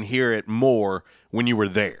see and hear it more when you were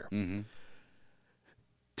there. Mm-hmm.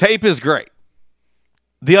 Tape is great.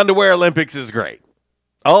 The Underwear Olympics is great.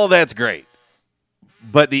 All that's great.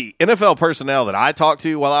 But the NFL personnel that I talked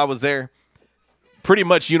to while I was there pretty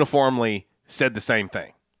much uniformly said the same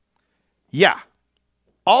thing. Yeah,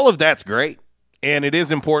 all of that's great. And it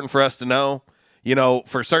is important for us to know,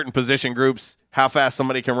 for certain position groups, how fast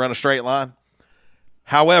somebody can run a straight line.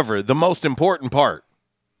 However, the most important part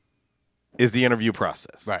is the interview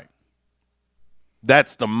process. Right.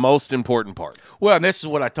 That's the most important part. Well, and this is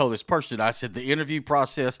what I told this person. I said the interview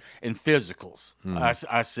process and physicals.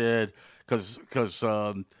 I said because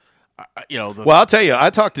well, I'll tell you, I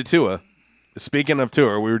talked to Tua. Speaking of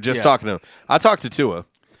Tua, we were just talking to him. I talked to Tua,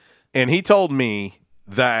 and he told me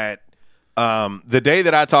that the day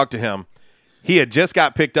that I talked to him, he had just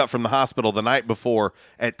got picked up from the hospital the night before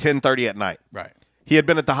at 10:30 at night. Right. He had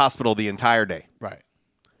been at the hospital the entire day. Right.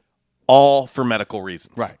 All for medical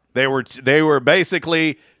reasons. Right. They were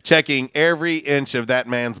basically checking every inch of that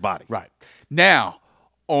man's body. Right. Now,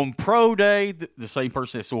 on pro day, the same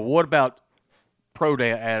person said, well, what about pro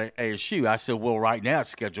day at ASU? I said, well, right now it's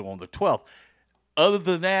scheduled on the 12th. Other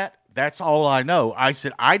than that, that's all I know. I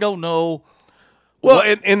said, I don't know. Well,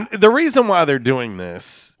 and the reason why they're doing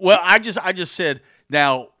this. Well, I just said,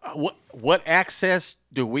 now, what access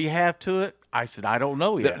do we have to it? I said, I don't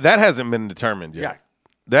know yet. That hasn't been determined yet. Yeah.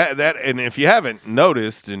 That and if you haven't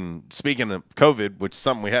noticed, and speaking of COVID, which is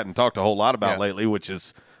something we hadn't talked a whole lot about lately, which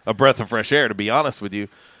is a breath of fresh air, to be honest with you,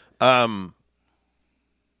 the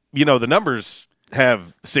numbers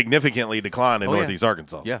have significantly declined in Northeast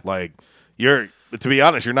Arkansas. Yeah. Like, to be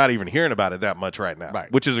honest, you're not even hearing about it that much right now,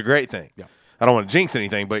 which is a great thing. Yeah. I don't want to jinx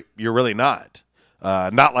anything, but you're really not.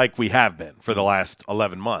 Not like we have been for the last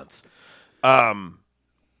 11 months. And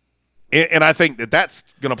I think that's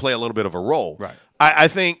going to play a little bit of a role. Right. I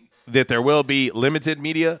think that there will be limited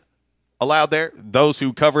media allowed there. Those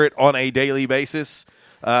who cover it on a daily basis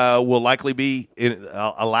will likely be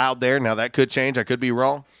allowed there. Now, that could change. I could be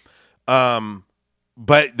wrong.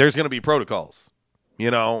 But there's going to be protocols.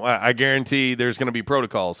 I guarantee there's going to be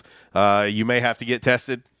protocols. You may have to get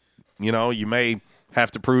tested. You may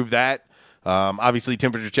have to prove that. Obviously,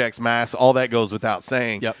 temperature checks, masks, all that goes without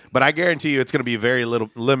saying. Yep. But I guarantee you it's going to be a very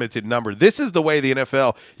limited number. This is the way the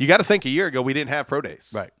NFL, you got to think a year ago, we didn't have pro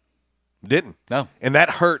days. Right. Didn't. No. And that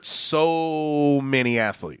hurt so many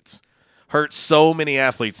athletes. Hurt so many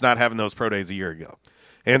athletes not having those pro days a year ago.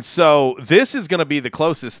 And so this is going to be the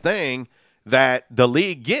closest thing that the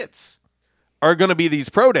league gets are going to be these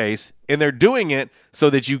pro days, and they're doing it so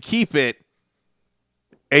that you keep it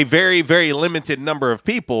a very, very limited number of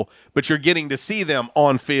people, but you're getting to see them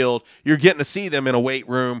on field. You're getting to see them in a weight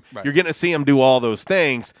room. Right. You're getting to see them do all those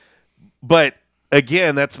things. But,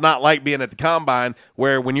 again, that's not like being at the combine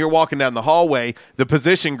where when you're walking down the hallway, the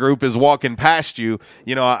position group is walking past you.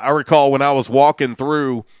 I recall when I was walking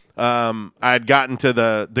through, I had gotten to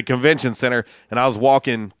the convention center, and I was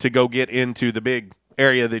walking to go get into the big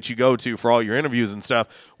area that you go to for all your interviews and stuff.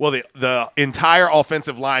 Well, the entire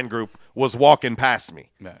offensive line group was walking past me.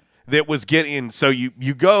 Right. That was getting, so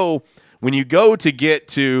you go, when you go to get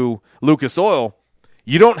to Lucas Oil,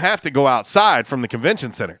 you don't have to go outside from the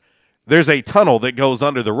convention center. There's a tunnel that goes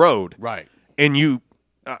under the road. Right. And you,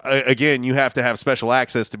 again, you have to have special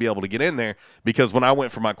access to be able to get in there, because when I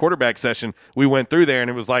went for my quarterback session, we went through there and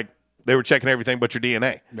it was like they were checking everything but your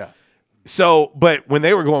DNA. Yeah. So, but when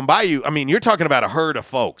they were going by you, you're talking about a herd of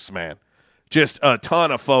folks, man. Just a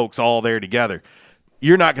ton of folks all there together.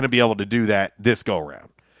 You're not going to be able to do that this go around.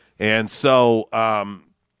 And so,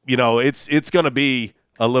 it's going to be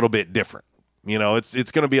a little bit different.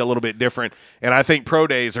 It's going to be a little bit different. And I think pro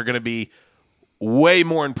days are going to be way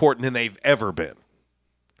more important than they've ever been.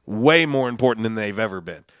 Way more important than they've ever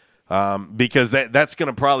been. because that's going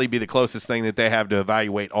to probably be the closest thing that they have to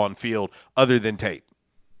evaluate on field other than tape.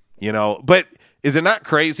 But is it not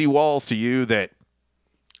crazy, Walls, to you that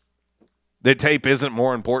tape isn't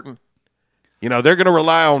more important? They're going to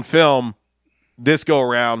rely on film this go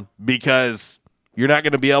around because you're not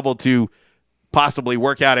going to be able to possibly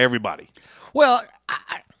work out everybody. Well,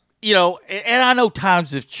 and I know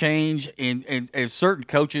times have changed, and certain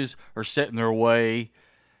coaches are set in their way,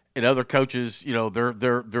 and other coaches,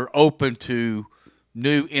 they're open to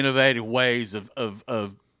new, innovative ways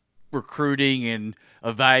of recruiting and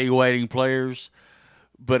evaluating players.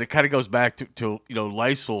 But it kind of goes back to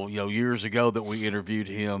Lacewell, years ago that we interviewed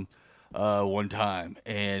him one time,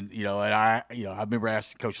 and I remember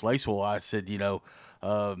asking Coach Lacewell, I said,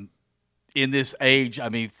 in this age, I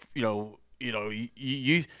mean,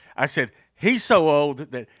 I said, he's so old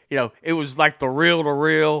that it was like the reel to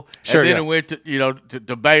reel, sure, and then yeah. it went to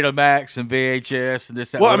Betamax and VHS and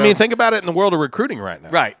this. That, well, whatever. I mean, think about it in the world of recruiting right now.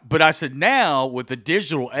 Right, but I said now with the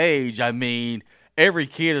digital age, I mean, every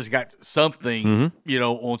kid has got something,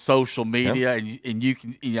 on social media, and you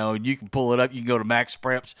can, you can pull it up. You can go to Max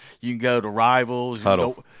Preps, you can go to Rivals,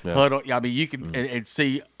 Huddle. Huddle. I mean, you can and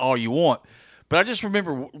see all you want. But I just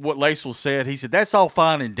remember what Lacewell said. He said that's all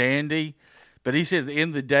fine and dandy, but he said at the end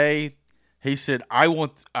of the day, he said I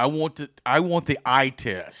want the eye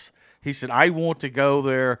test. He said I want to go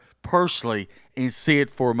there personally and see it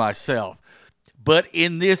for myself. But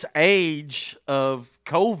in this age of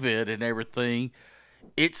COVID and everything,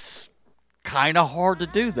 it's kind of hard to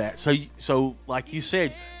do that. So like you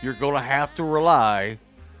said, you're going to have to rely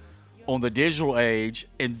on the digital age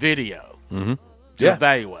and video to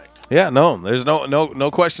evaluate. Yeah, no, there's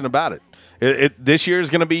no question about it. This year is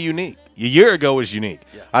going to be unique. A year ago was unique.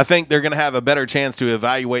 Yeah. I think they're going to have a better chance to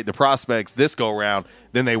evaluate the prospects this go around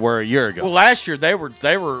than they were a year ago. Well, last year they were.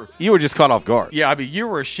 You were just caught off guard. Yeah, I mean, you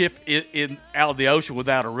were a ship out of the ocean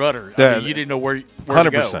without a rudder. I mean, you didn't know where to go.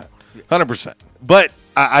 100%. But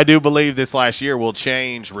I do believe this last year will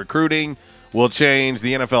change recruiting, will change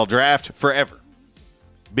the NFL draft forever,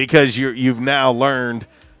 because you've now learned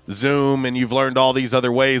Zoom and you've learned all these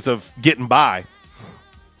other ways of getting by.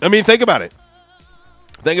 I mean, think about it.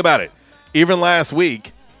 Even last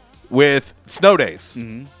week with snow days,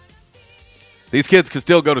 these kids could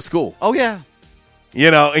still go to school. Oh, yeah.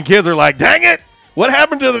 And kids are like, dang it, what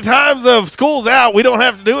happened to the times of school's out? We don't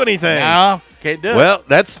have to do anything. No, can't do it. Well,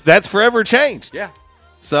 that's forever changed. Yeah.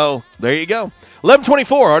 So there you go.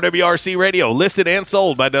 1124 RWRC Radio, listed and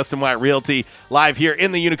sold by Dustin White Realty, live here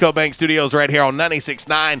in the Unico Bank Studios right here on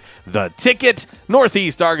 96.9 The Ticket,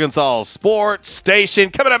 Northeast Arkansas Sports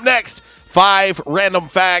Station. Coming up next, 5 random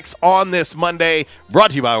facts on this Monday,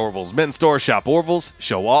 brought to you by Orville's Men's Store. Shop Orville's,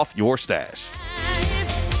 show off your stash.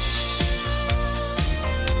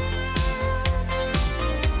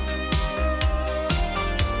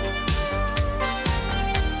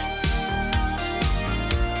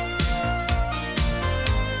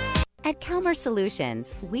 At Calmer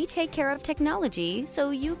Solutions, we take care of technology so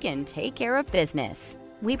you can take care of business.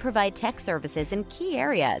 We provide tech services in key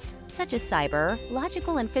areas such as cyber,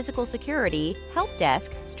 logical and physical security, help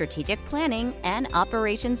desk, strategic planning, and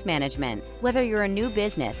operations management. Whether you're a new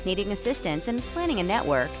business needing assistance in planning a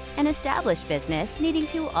network, an established business needing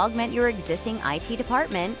to augment your existing IT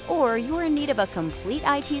department, or you're in need of a complete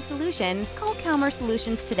IT solution, call Calmer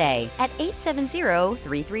Solutions today at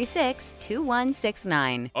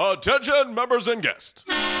 870-336-2169. Attention, members and guests.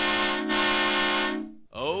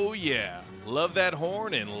 Oh, yeah. Love that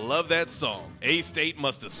horn and love that song. A-State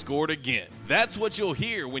must have scored again. That's what you'll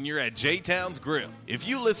hear when you're at J-Town's Grill. If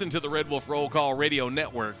you listen to the Red Wolf Roll Call Radio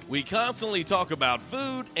Network, we constantly talk about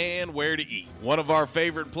food and where to eat. One of our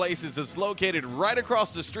favorite places is located right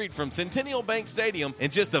across the street from Centennial Bank Stadium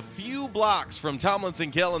and just a few blocks from Tomlinson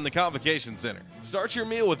Kell and the Convocation Center. Start your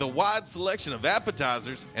meal with a wide selection of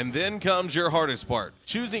appetizers, and then comes your hardest part,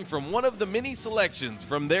 choosing from one of the many selections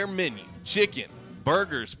from their menu. Chicken,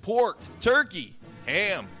 burgers, pork, turkey,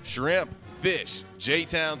 ham, shrimp, fish.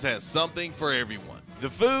 J-Town's has something for everyone. The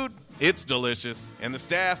food, it's delicious, and the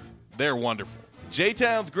staff, they're wonderful.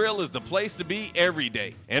 J-Town's Grill is the place to be every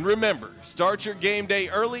day. And remember, start your game day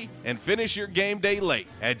early and finish your game day late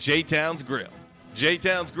at J-Town's Grill.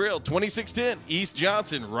 J-Town's Grill, 2610 East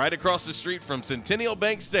Johnson, right across the street from Centennial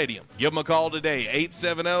Bank Stadium. Give them a call today,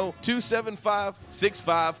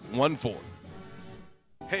 870-275-6514.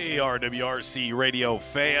 Hey, RWRC Radio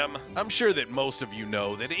fam. I'm sure that most of you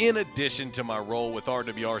know that in addition to my role with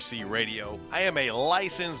RWRC Radio, I am a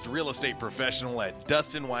licensed real estate professional at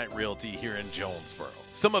Dustin White Realty here in Jonesboro.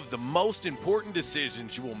 Some of the most important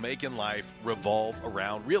decisions you will make in life revolve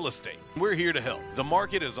around real estate. We're here to help. The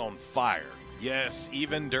market is on fire. Yes,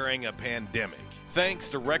 even during a pandemic.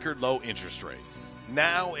 Thanks to record low interest rates.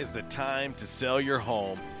 Now is the time to sell your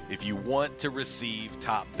home if you want to receive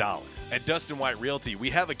top dollar. At Dustin White Realty,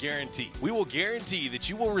 we have a guarantee. We will guarantee that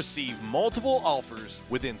you will receive multiple offers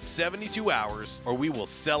within 72 hours, or we will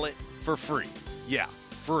sell it for free. Yeah,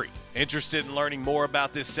 free. Interested in learning more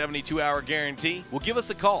about this 72-hour guarantee? Well, give us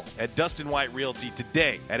a call at Dustin White Realty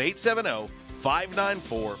today at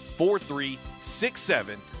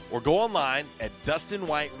 870-594-4367 or go online at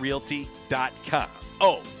DustinWhiteRealty.com.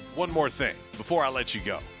 Oh, one more thing before I let you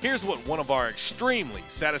go. Here's what one of our extremely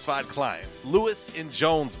satisfied clients, Lewis in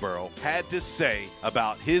Jonesboro, had to say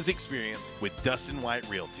about his experience with Dustin White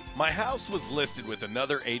Realty. My house was listed with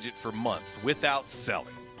another agent for months without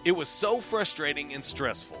selling. It was so frustrating and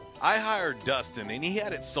stressful. I hired Dustin and he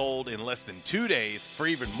had it sold in less than 2 days for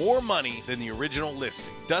even more money than the original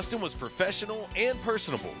listing. Dustin was professional and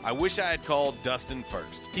personable. I wish I had called Dustin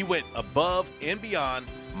first. He went above and beyond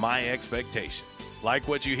my expectations. Like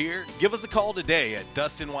what you hear? Give us a call today at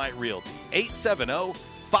Dustin White Realty,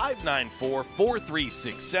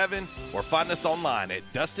 870-594-4367, or find us online at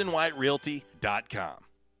DustinWhiteRealty.com.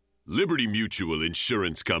 Liberty Mutual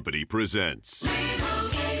Insurance Company presents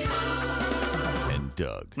and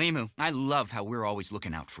Doug. Limu, I love how we're always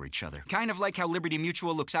looking out for each other. Kind of like how Liberty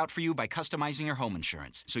Mutual looks out for you by customizing your home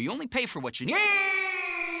insurance. So you only pay for what you need.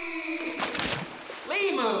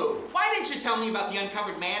 Limu, why didn't you tell me about the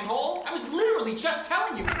uncovered manhole? I was literally just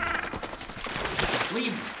telling you.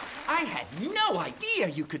 Limu, I had no idea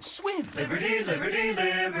you could swim. Liberty, liberty,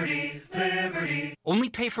 liberty, liberty. Only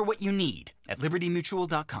pay for what you need at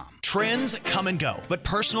libertymutual.com. Trends come and go, but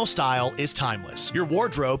personal style is timeless. Your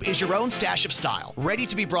wardrobe is your own stash of style, ready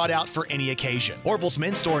to be brought out for any occasion. Orville's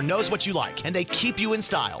Men's Store knows what you like, and they keep you in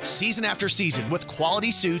style season after season with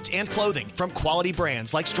quality suits and clothing from quality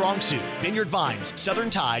brands like Strong Suit, Vineyard Vines, Southern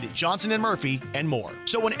Tide, Johnson & Murphy, and more.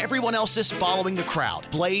 So when everyone else is following the crowd,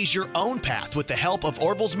 blaze your own path with the help of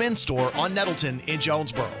Orville's Men's Store on Nettleton in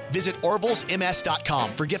Jonesboro. Visit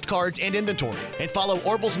orvillesms.com for gift cards and inventory, and follow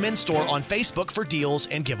Orville's Men's Store on Facebook for deals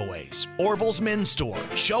and giveaways. Orville's Men's Store.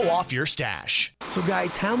 Show off your stash. So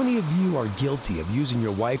guys, how many of you are guilty of using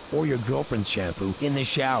your wife or your girlfriend's shampoo in the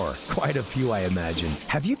shower? Quite a few, I imagine.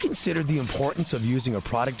 Have you considered the importance of using a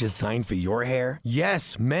product designed for your hair?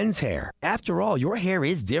 Yes, men's hair. After all, your hair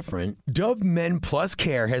is different. Dove Men Plus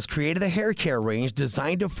Care has created a hair care range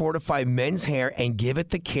designed to fortify men's hair and give it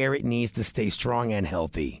the care it needs to stay strong and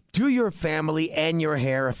healthy. Do your family and your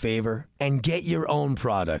hair a favor and get your own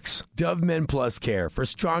products. Dove Men Plus Care for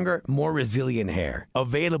stronger, more resilient hair.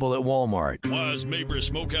 Available at Walmart. Why is Mabry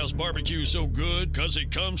Smokehouse Barbecue so good? Because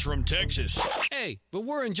it comes from Texas. Hey, but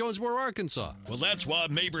we're in Jonesboro, Arkansas. Well, that's why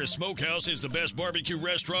Mabry Smokehouse is the best barbecue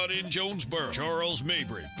restaurant in Jonesboro. Charles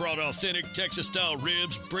Mabry brought authentic Texas-style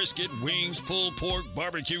ribs, brisket, wings, pulled pork,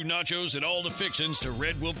 barbecue nachos, and all the fixings to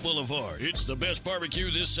Red Wolf Boulevard. It's the best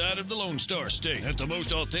barbecue this side of the Lone Star State at the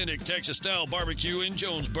most authentic Texas-style barbecue in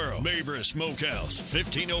Jonesboro. Mabry Smokehouse,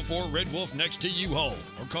 1504 Red Wolf next to U-Haul.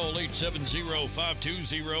 Or call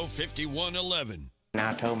 870-520-5111. And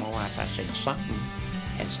I told my wife, I said, something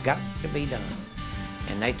has got to be done.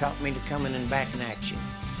 And they taught me to come in and back in action.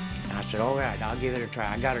 And I said, all right, I'll give it a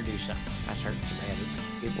try. I got to do something. I was hurting so bad,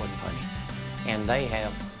 it wasn't funny. And they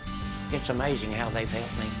have, it's amazing how they've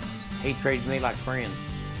helped me. He treated me like friends.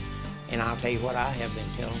 And I'll tell you what, I have been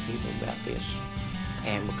telling people about this.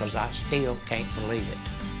 And because I still can't believe it.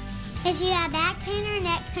 If you have back pain or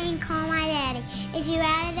neck pain, call my daddy. If you're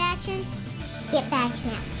out of action, get back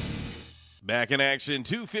in. Back in action,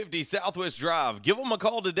 250 Southwest Drive. Give them a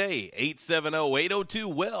call today,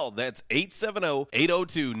 870-802-WELL. That's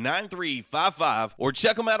 870-802-9355. Or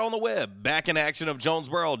check them out on the web,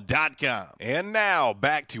 backinactionofjonesboro.com. And now,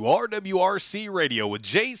 back to RWRC Radio with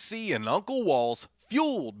JC and Uncle Walls,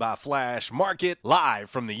 fueled by Flash Market, live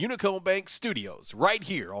from the Unico Bank Studios, right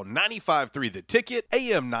here on 95.3 The Ticket,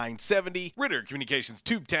 AM 970, Ritter Communications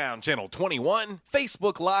Tubetown Channel 21,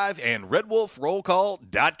 Facebook Live, and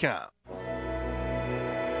RedWolfRollCall.com.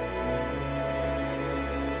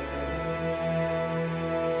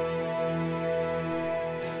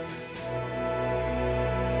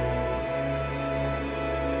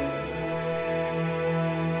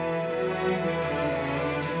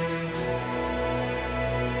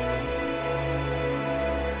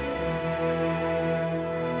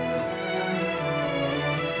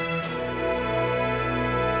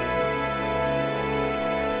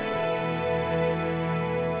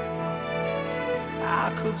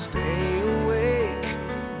 Could stay awake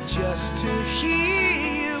just to hear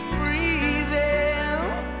you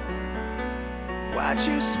breathing. Watch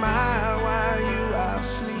you smile while you are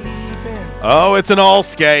sleeping. Oh, it's an all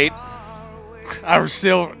skate. I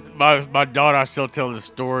still, my daughter, I still tell this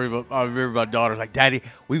story, but I remember my daughter's like, Daddy,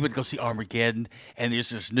 we went to go see Armageddon, and there's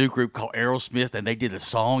this new group called Aerosmith, and they did a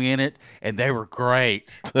song in it, and they were great.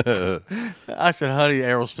 I said, honey,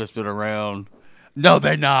 Aerosmith's been around. No,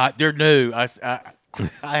 they're not. They're new.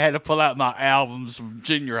 I had to pull out my albums from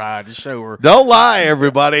junior high to show her. Don't lie,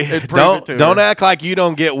 everybody. Don't act like you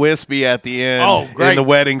don't get wispy at the end in the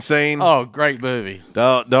wedding scene. Oh, great movie.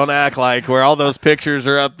 Don't act like where all those pictures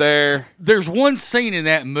are up there. There's one scene in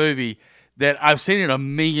that movie that I've seen it a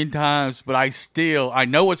million times, but I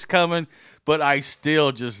know what's coming, but I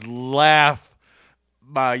still just laugh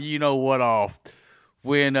my you-know-what off.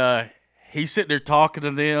 When he's sitting there talking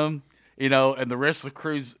to them, and the rest of the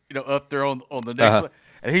crew's, up there on the next level.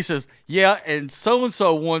 And he says, yeah, and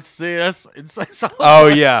so-and-so wants this. And so-and-so oh,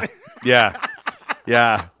 yeah. Yeah.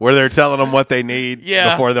 Yeah. Where they're telling them what they need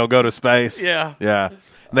before they'll go to space. Yeah. Yeah.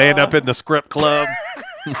 And they end up in the script club.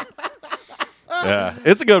 Yeah.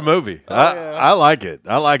 It's a good movie. I like it.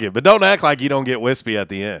 I like it. But don't act like you don't get wispy at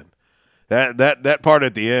the end. That part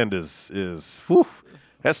at the end is whew,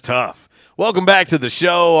 that's tough. Welcome back to the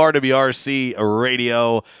show, RWRC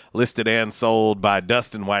Radio, listed and sold by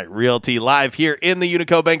Dustin White Realty, live here in the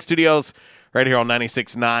Unico Bank Studios, right here on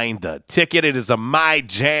 96.9 The Ticket. It is a My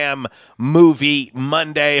Jam Movie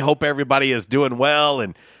Monday. Hope everybody is doing well.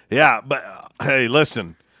 And, yeah, but, hey,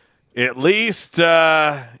 listen, at least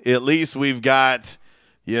we've got,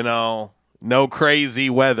 no crazy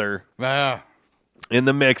weather in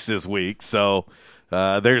the mix this week. So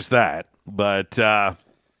there's that. But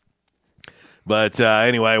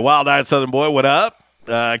anyway, Wild Eyed Southern Boy, what up?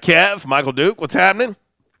 Kev, Michael Duke, what's happening?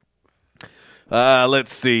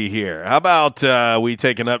 Let's see here. How about we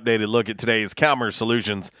take an updated look at today's Calmer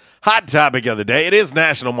Solutions hot topic of the day? It is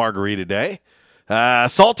National Margarita Day.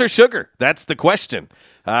 Salt or sugar? That's the question.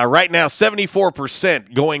 Right now,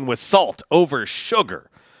 74% going with salt over sugar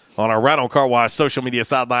on our Rhino Car Wash social media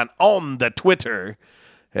sideline on the Twitter.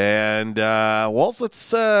 And, Walls,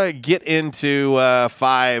 let's get into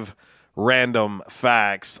 5 random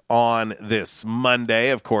facts on this Monday.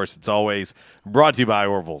 Of course, it's always brought to you by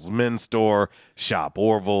Orville's Men's Store. Shop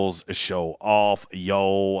Orville's, show off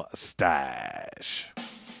yo stash.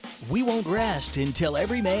 We won't rest until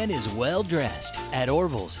every man is well dressed. At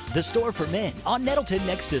Orville's, the store for men, on Nettleton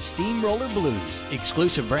next to Steamroller Blues.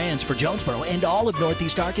 Exclusive brands for Jonesboro and all of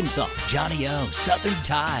Northeast Arkansas. Johnny O, Southern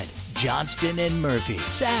Tide, Johnston and Murphy,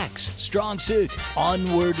 Saks, Strong Suit,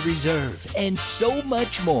 Onward Reserve, and so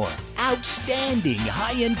much more. Outstanding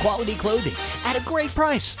high-end quality clothing at a great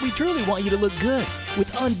price. We truly want you to look good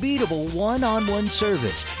with unbeatable one-on-one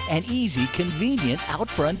service and easy, convenient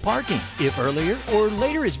out-front parking. If earlier or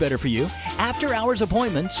later is better for you, after-hours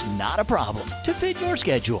appointments, not a problem. To fit your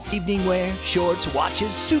schedule. Evening wear, shorts,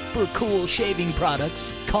 watches, super cool shaving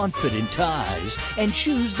products, confident ties, and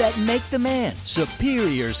shoes that make the man.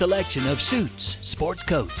 Superior selection of suits, sports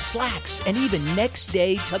coats, slacks, and even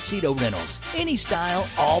next-day tuxedo rentals. Any style,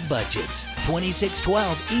 all budgets.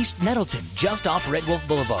 2612 East Nettleton, just off Red Wolf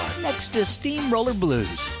Boulevard, next to Steamroller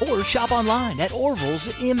Blues. Or shop online at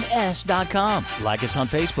orvillesms.com. Like us on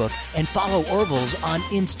Facebook and follow Orville's on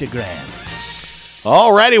Instagram.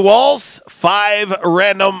 Alrighty, Walls. 5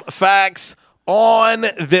 random facts on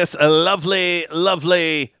this lovely,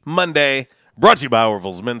 lovely Monday. Brought to you by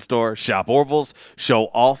Orville's Men's Store. Shop Orville's. Show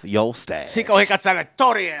off your stash. Cinco hijas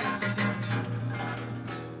aleatorias.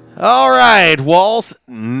 All right, Walls.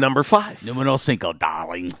 Number 5. Numero 5,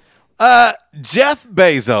 darling. Jeff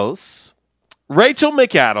Bezos, Rachel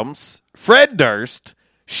McAdams, Fred Durst,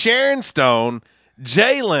 Sharon Stone,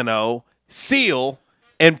 Jay Leno, Seal,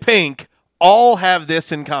 and Pink all have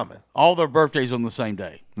this in common. All their birthdays on the same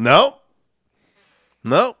day. No.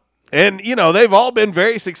 And, they've all been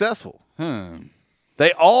very successful.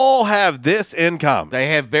 They all have this in common. They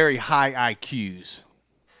have very high IQs.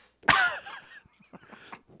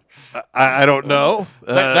 I don't know.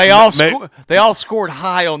 They all scored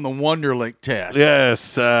high on the Wonderlic test.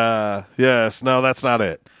 Yes. No, that's not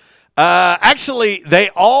it. Actually, they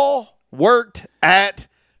all worked at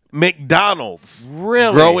McDonald's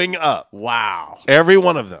growing up. Wow. Every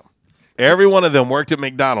one of them. Every one of them worked at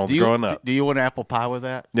McDonald's growing up. Do you want apple pie with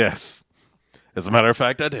that? Yes. As a matter of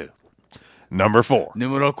fact, I do. Number 4.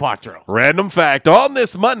 Numero 4. Random fact on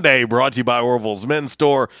this Monday, brought to you by Orville's Men's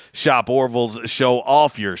Store. Shop Orville's, show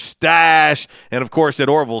off your stash. And, of course, at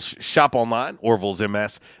Orville's, shop online,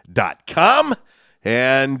 orvillesms.com.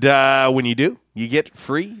 And when you do, you get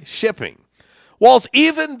free shipping. Walls,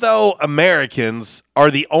 even though Americans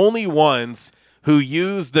are the only ones who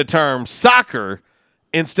use the term soccer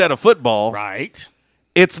instead of football, right?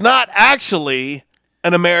 It's not actually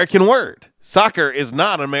an American word. Soccer is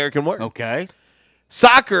not an American word. Okay.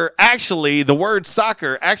 Soccer actually, the word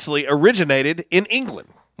soccer actually originated in England.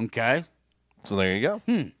 Okay. So there you go.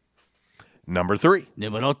 Number 3.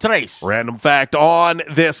 Número 3. Random fact on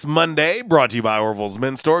this Monday, brought to you by Orville's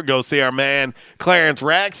Men's Store. Go see our man, Clarence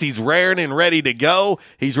Rax. He's raring and ready to go.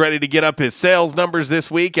 He's ready to get up his sales numbers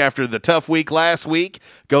this week after the tough week last week.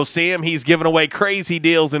 Go see him. He's giving away crazy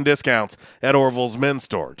deals and discounts at Orville's Men's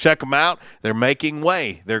Store. Check them out. They're making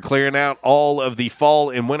way. They're clearing out all of the fall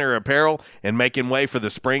and winter apparel and making way for the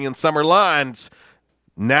spring and summer lines.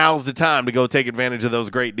 Now's the time to go take advantage of those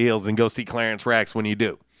great deals and go see Clarence Rax when you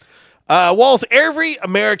do. Walls, every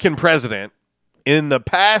American president in the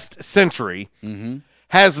past century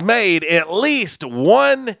has made at least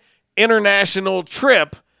one international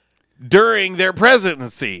trip during their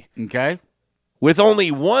presidency. Okay. With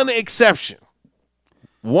only one exception.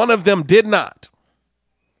 One of them did not.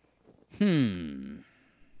 I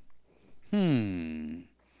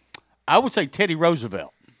would say Teddy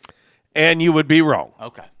Roosevelt. And you would be wrong.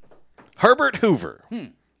 Okay. Herbert Hoover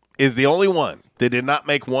is the only one that did not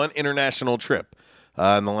make one international trip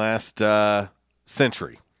in the last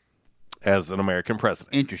century as an American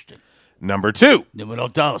president. Interesting. Number 2.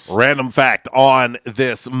 Número 2. Random fact on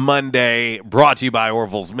this Monday, brought to you by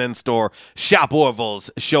Orville's Men's Store. Shop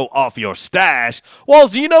Orville's, show off your stash.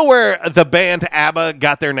 Walls, do you know where the band ABBA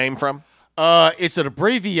got their name from? It's an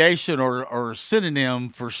abbreviation or synonym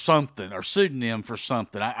for something, or pseudonym for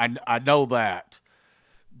something. I know that.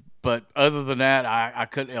 But other than that, I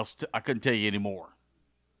couldn't tell you anymore.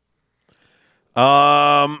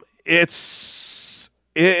 It's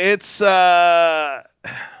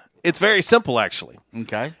very simple, actually.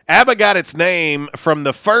 Okay. ABBA got its name from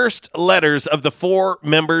the first letters of the 4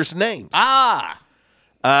 members' names.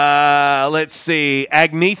 Let's see.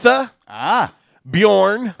 Agnetha.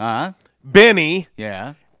 Bjorn. Benny.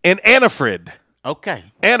 Yeah. And Annifrid. Okay.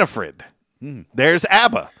 Annifrid. There's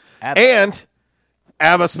ABBA. And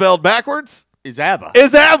ABBA spelled backwards is ABBA.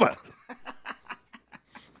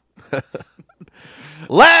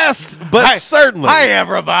 Last but certainly. Hi,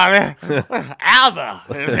 everybody. ABBA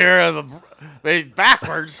is here. The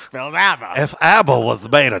backwards spelled ABBA. If ABBA was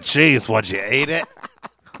made of cheese, would you eat it?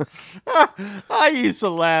 I used to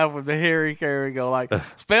laugh with the Harry Carey go like,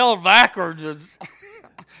 spelled backwards is...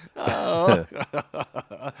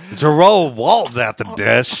 Jerome Walton at the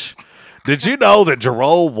dish. Did you know that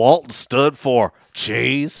Jerome Walton stood for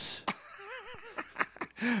cheese?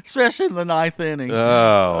 Especially in the 9th inning.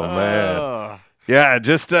 Oh, man. Yeah,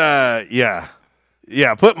 just, yeah.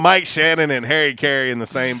 Put Mike Shannon and Harry Carey in the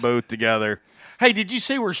same booth together. Hey, did you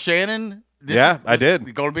see where Shannon... I did.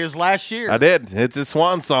 It's going to be his last year. I did. It's his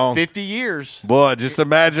swan song. 50 years. Boy, just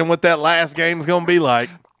imagine what that last game's going to be like.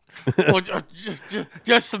 Well,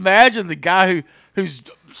 just imagine the guy who's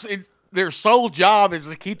their sole job is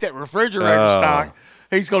to keep that refrigerator stocked.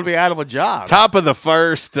 He's going to be out of a job. Top of the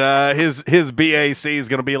first, his BAC is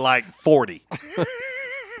going to be like 40.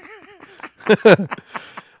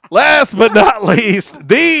 Last but not least,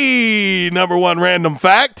 the number 1 random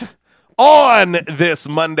fact on this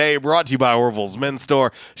Monday, brought to you by Orville's Men's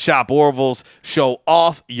Store. Shop Orville's, show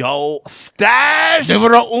off your stash.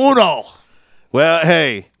 Numero 1. Well,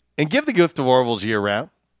 hey. And give the gift of Orville's year-round.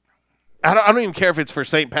 I don't even care if it's for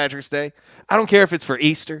St. Patrick's Day. I don't care if it's for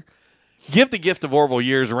Easter. Give the gift of Orville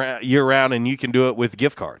year-round, and you can do it with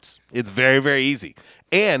gift cards. It's very, very easy.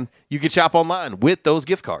 And you can shop online with those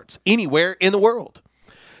gift cards anywhere in the world.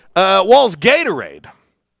 Walls, Gatorade.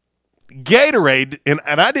 And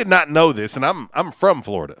I did not know this, and I'm from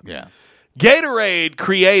Florida. Yeah. Gatorade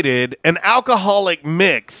created an alcoholic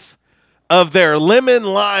mix of their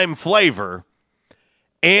lemon-lime flavor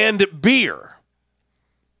and beer.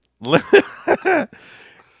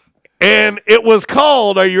 And it was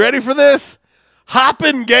called, are you ready for this?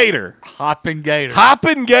 Hoppin' Gator. Hoppin' Gator.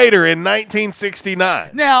 Hoppin' Gator in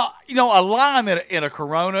 1969. Now, a lime in a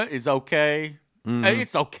Corona is okay.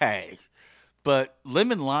 It's okay. But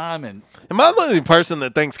lemon lime and... Am I the only person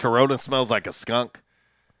that thinks Corona smells like a skunk?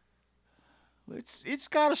 It's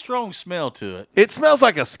got a strong smell to it. It smells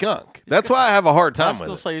like a skunk. That's why I have a hard time with it. I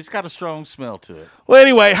was going to say, it's got a strong smell to it. Well,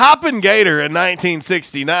 anyway, Hoppin' Gator in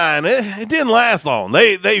 1969, it didn't last long.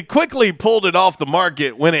 They quickly pulled it off the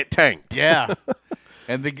market when it tanked. Yeah.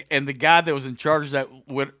 and the guy that was in charge of that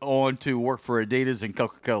went on to work for Adidas and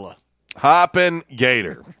Coca-Cola. Hoppin'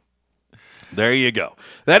 Gator. There you go.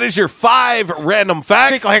 That is your 5 random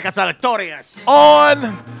facts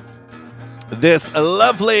on this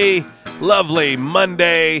lovely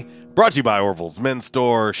Monday, brought to you by Orville's Men's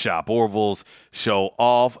Store. Shop Orville's, show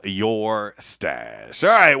off your stash. All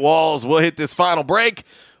right, Walls, we'll hit this final break.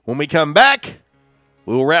 When we come back,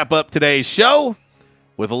 we'll wrap up today's show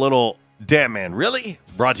with a little Damn Man Really,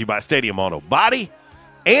 brought to you by Stadium Auto Body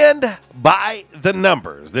and by The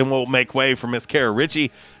Numbers. Then we'll make way for Miss Kara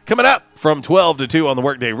Ritchie. Coming up from 12 to 2 on the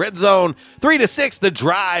Workday Red Zone, 3 to 6, The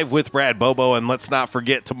Drive with Brad Bobo. And let's not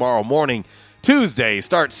forget tomorrow morning, Tuesday,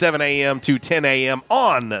 start 7 a.m. to 10 a.m.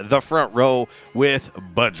 on The Front Row with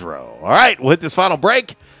Budrow. All right, we'll hit this final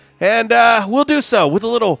break, and we'll do so with a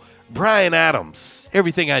little Bryan Adams.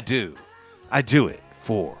 Everything I do it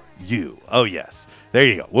for you. Oh, yes. There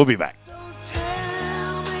you go. We'll be back.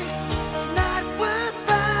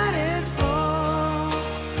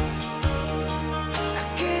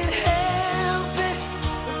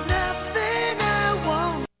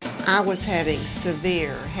 I was having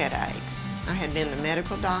severe headaches. I had been to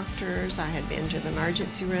medical doctors. I had been to the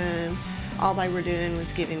emergency room. All they were doing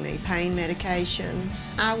was giving me pain medication.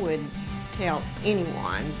 I would tell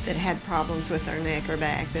anyone that had problems with their neck or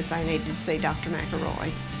back that they needed to see Dr. McElroy.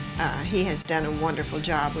 He has done a wonderful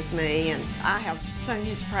job with me, and I have sung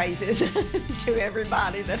his praises to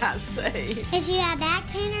everybody that I see. If you have back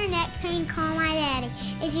pain or neck pain, call my daddy.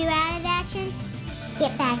 If you're out of action,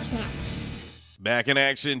 get back now. Back in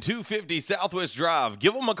action, 250 Southwest Drive.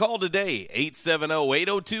 Give them a call today,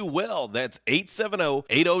 870-802-WELL. That's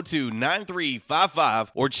 870-802-9355.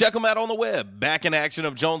 Or check them out on the web,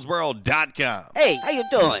 backinactionofjonesboro.com. Hey, how you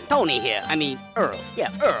doing? Tony here. Earl. Yeah,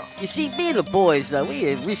 Earl. You see, me and the boys, we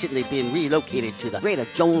have recently been relocated to the greater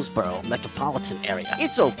Jonesboro metropolitan area.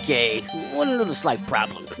 It's okay. One little slight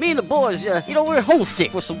problem. Me and the boys, we're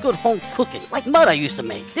homesick for some good home cooking, like Mother used to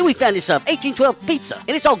make. Then we found this 1812 pizza,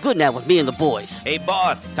 and it's all good now with me and the boys. Hey,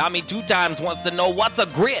 boss, Tommy 2 Times wants to know what's a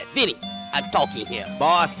grit. Vinny, I'm talking here.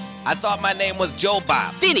 Boss, I thought my name was Joe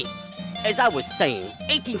Bob. Vinny, as I was saying,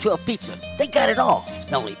 1812 Pizza, they got it all.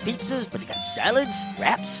 Not only pizzas, but they got salads,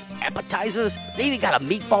 wraps, appetizers. They even got a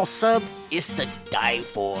meatball sub. It's to die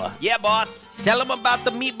for. Yeah, boss. Tell them about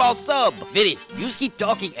the meatball sub. Vinny, you just keep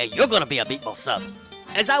talking and you're gonna be a meatball sub.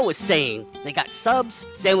 As I was saying, they got subs,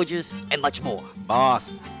 sandwiches, and much more.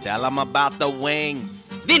 Boss, tell them about the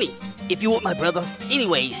wings. Vinny, if you want my brother,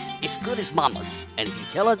 anyways, it's good as Mama's. And if you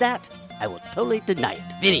tell her that, I will totally deny it.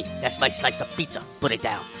 Vinny, that's my slice of pizza. Put it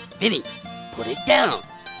down. Vinny, put it down.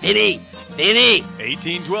 Vinny!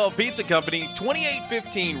 1812 Pizza Company,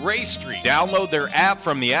 2815 Ray Street. Download their app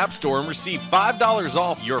from the App Store and receive $5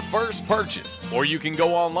 off your first purchase. Or you can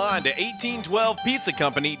go online to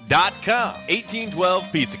 1812pizzacompany.com.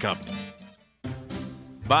 1812 Pizza Company.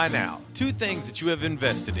 By now, 2 things that you have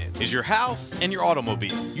invested in is your house and your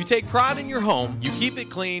automobile. You take pride in your home, you keep it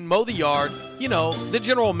clean, mow the yard, the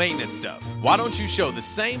general maintenance stuff. Why don't you show the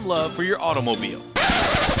same love for your automobile?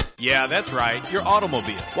 Yeah, that's right, your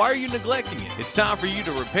automobile. Why are you neglecting it? It's time for you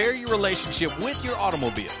to repair your relationship with your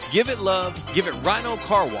automobile. Give it love, give it Rhino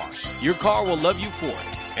Car Wash. Your car will love you for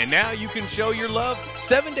it. And now you can show your love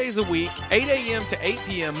 7 days a week, 8 a.m. to 8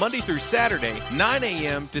 p.m. Monday through Saturday, 9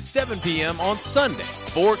 a.m. to 7 p.m. on Sunday.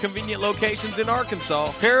 4 convenient locations in Arkansas,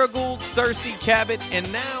 Paragould, Searcy, Cabot, and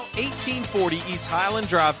now 1840 East Highland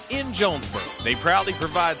Drive in Jonesboro. They proudly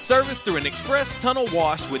provide service through an express tunnel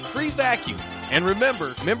wash with free vacuums. And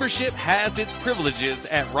remember, membership has its privileges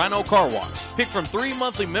at Rhino Car Wash. Pick from 3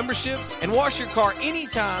 monthly memberships and wash your car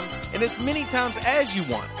anytime and as many times as you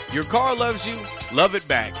want. Your car loves you, love it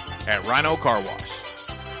back at Rhino Car Wash.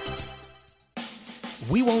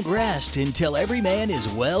 We won't rest until every man is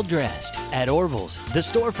well dressed at Orville's, the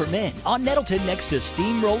store for men on Nettleton next to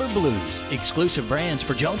Steamroller Blues. Exclusive brands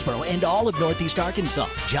for Jonesboro and all of Northeast Arkansas.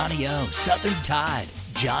 Johnny O, Southern Tide,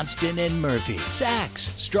 Johnston and Murphy,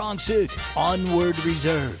 Saks, Strong Suit, Onward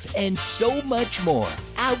Reserve, and so much more.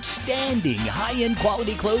 Outstanding high-end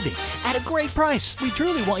quality clothing at a great price. We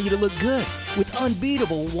truly want you to look good with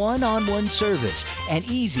unbeatable one-on-one service and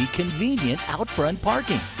easy, convenient out-front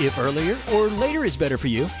parking. If earlier or later is better for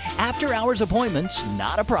you, after-hours appointments,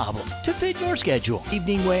 not a problem. To fit your schedule.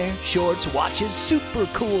 Evening wear, shorts, watches, super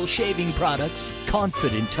cool shaving products,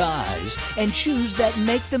 confident ties, and shoes that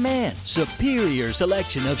make the man. Superior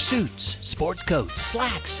selection of suits, sports coats,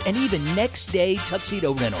 slacks, and even next-day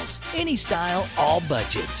tuxedo rentals. Any style, all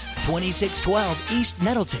budgets. 2612 East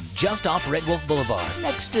Nettleton, just off Red Wolf Boulevard,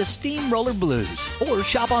 next to Steamroller Blues. Or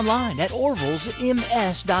shop online at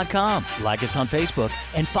orvillesms.com. Like us on Facebook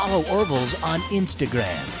and follow Orville's on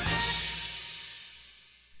Instagram.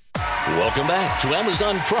 Welcome back to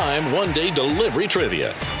Amazon Prime One-Day Delivery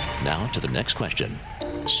Trivia. Now to the next question.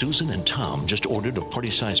 Susan and Tom just ordered a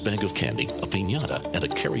party-sized bag of candy, a piñata, and a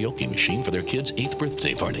karaoke machine for their kid's 8th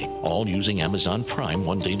birthday party, all using Amazon Prime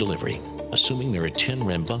One-Day Delivery. Assuming there are 10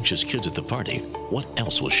 rambunctious kids at the party, what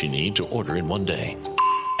else will she need to order in one day?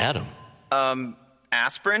 Adam.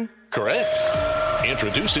 Aspirin? Correct.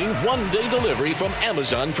 Introducing one-day delivery from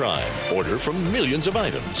Amazon Prime. Order from millions of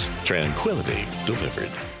items. Tranquility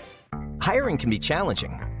delivered. Hiring can be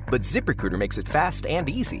challenging, but ZipRecruiter makes it fast and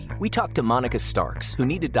easy. We talked to Monica Starks, who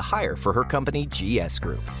needed to hire for her company, GS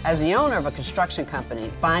Group. As the owner of a construction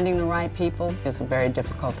company, finding the right people is a very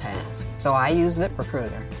difficult task. So I use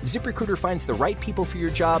ZipRecruiter. ZipRecruiter finds the right people for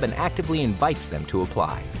your job and actively invites them to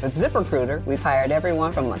apply. With ZipRecruiter, we've hired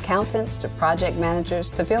everyone from accountants to project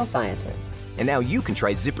managers to field scientists. And now you can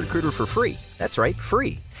try ZipRecruiter for free. That's right,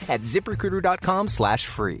 free. At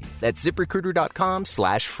ZipRecruiter.com/free. That's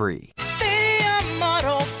ZipRecruiter.com/free.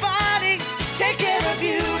 Auto Body, take care of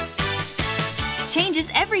you. Changes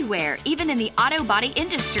everywhere, even in the auto body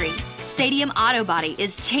industry. Stadium Auto Body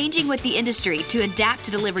is changing with the industry to adapt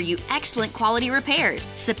to deliver you excellent quality repairs,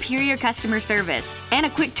 superior customer service, and a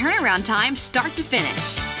quick turnaround time start to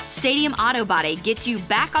finish. Stadium Auto Body gets you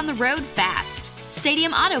back on the road fast.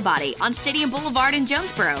 Stadium Auto Body on Stadium Boulevard in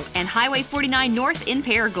Jonesboro and Highway 49 North in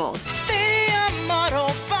Paragould. Stadium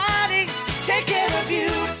Auto Body, take care of you.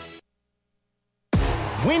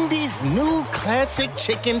 Wendy's new classic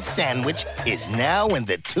chicken sandwich is now in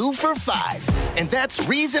the 2 for $5, and that's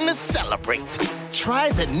reason to celebrate.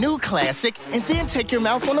 Try the new classic and then take your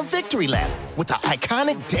mouth on a victory lap with the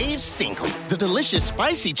iconic Dave's Single, the delicious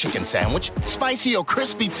spicy chicken sandwich, spicy or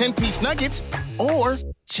crispy 10-piece nuggets, or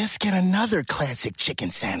just get another classic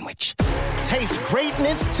chicken sandwich. Taste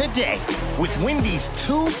greatness today with Wendy's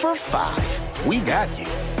 2 for $5. We got you.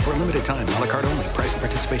 For a limited time, a la carte only. Price and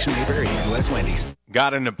participation may vary. U.S. Wendy's.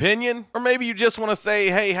 Got an opinion? Or maybe you just want to say,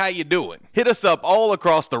 hey, how you doing? Hit us up all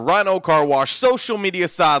across the Rhino Car Wash social media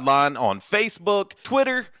sideline on Facebook,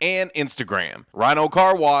 Twitter, and Instagram. Rhino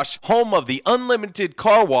Car Wash, home of the unlimited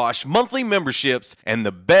car wash monthly memberships and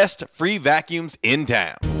the best free vacuums in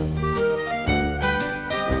town.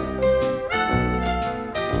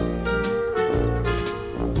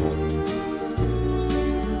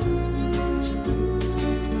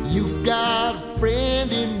 You've got a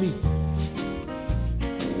friend in me.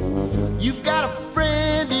 You've got a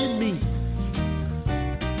friend in me.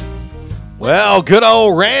 Well, good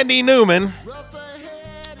old Randy Newman.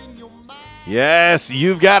 Yes,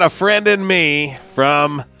 you've got a friend in me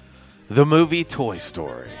from the movie Toy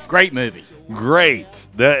Story. Great movie. Great.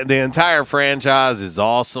 The entire franchise is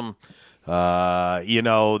awesome.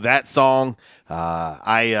 That song,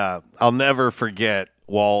 I'll never forget,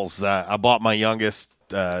 Walls. I bought my youngest,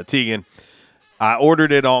 Tegan. I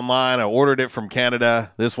ordered it online. I ordered it from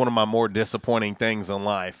Canada. This is one of my more disappointing things in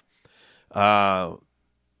life. I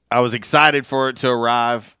was excited for it to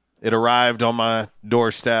arrive. It arrived on my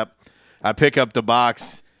doorstep. I pick up the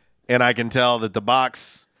box, and I can tell that the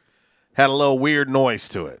box had a little weird noise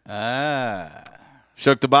to it.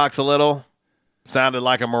 Shook the box a little. Sounded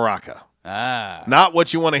like a maraca. Not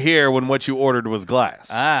what you want to hear when what you ordered was glass.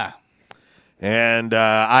 And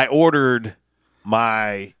I ordered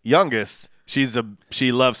my youngest. She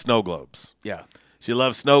loves snow globes. Yeah. She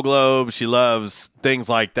loves snow globes. She loves things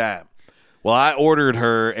like that. Well, I ordered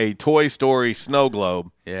her a Toy Story snow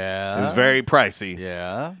globe. Yeah. It was very pricey.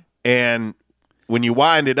 Yeah. And when you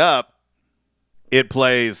wind it up, it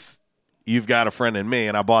plays You've Got a Friend in Me.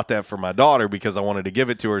 And I bought that for my daughter because I wanted to give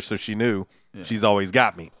it to her so she knew she's always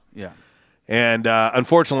got me. Yeah. And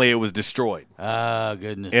unfortunately, it was destroyed. Oh,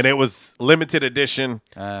 goodness. And it was limited edition,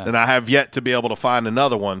 and I have yet to be able to find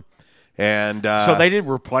another one. And so they didn't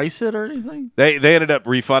replace it or anything? They ended up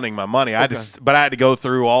refunding my money. Okay. But I had to go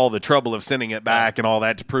through all the trouble of sending it back and all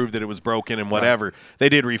that to prove that it was broken and whatever. Right. They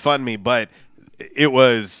did refund me, but it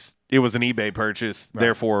was an eBay purchase. Right.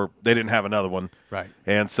 Therefore, they didn't have another one. Right.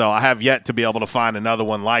 And so I have yet to be able to find another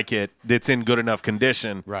one like it that's in good enough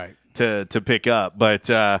condition. Right. To pick up. But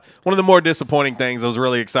one of the more disappointing things, I was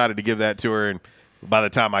really excited to give that to her, and by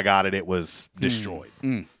the time I got it, it was destroyed.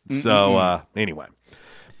 So anyway.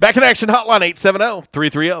 Back in action, hotline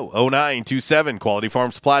 870-330-0927. Quality Farm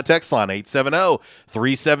Supply text line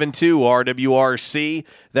 870-372-RWRC.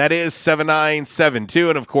 That is 7972.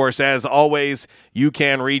 And, of course, as always, you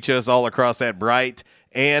can reach us all across that bright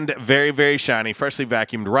and very, very shiny, freshly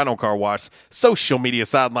vacuumed Rhino Car Wash social media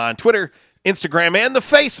sideline, Twitter, Instagram, and the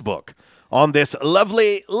Facebook on this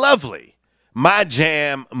lovely, lovely My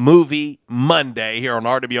Jam Movie Monday here on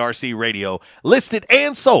RWRC Radio, listed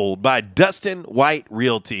and sold by Dustin White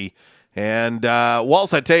Realty. And,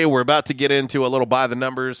 Waltz, I tell you, we're about to get into a little by the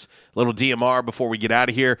numbers, a little DMR before we get out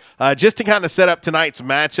of here. Just to kind of set up tonight's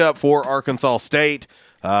matchup for Arkansas State.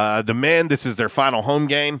 The men, this is their final home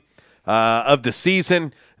game. of the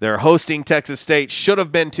season. They're hosting Texas State. Should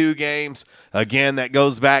have been 2 games. Again, that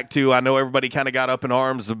goes back to, I know everybody kind of got up in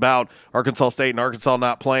arms about Arkansas State and Arkansas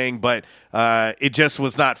not playing, but it just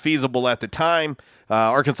was not feasible at the time.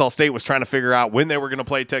 Arkansas State was trying to figure out when they were going to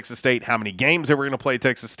play Texas State, how many games they were going to play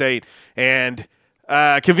Texas State, and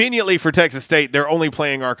conveniently for Texas State, they're only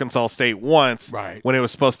playing Arkansas State once when it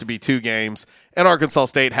was supposed to be 2 games, and Arkansas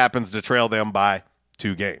State happens to trail them by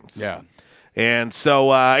 2 games. Yeah. And so,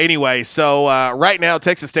 right now,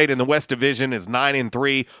 Texas State in the West Division is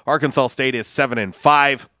 9-3. Arkansas State is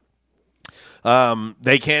 7-5.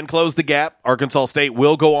 They can close the gap. Arkansas State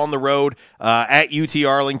will go on the road at UT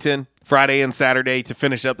Arlington Friday and Saturday to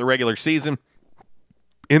finish up the regular season.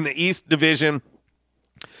 In the East Division,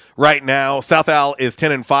 right now, South Al is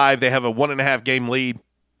 10-5. They have a 1.5 game lead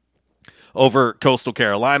over Coastal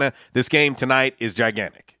Carolina. This game tonight is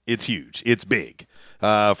gigantic. It's huge. It's big.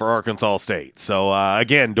 For Arkansas State. So,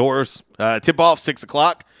 again, doors tip-off 6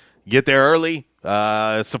 o'clock. Get there early.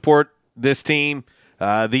 Support this team.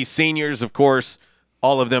 These seniors, of course,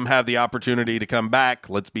 all of them have the opportunity to come back.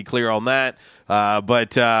 Let's be clear on that.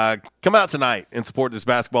 But come out tonight and support this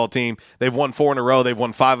basketball team. They've won 4 in a row. They've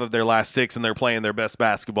won 5 of their last 6, and they're playing their best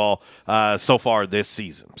basketball so far this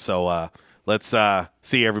season. So let's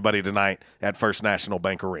see everybody tonight at First National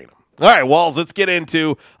Bank Arena. All right, Walls, let's get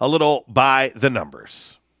into a little by the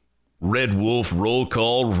numbers. Red Wolf Roll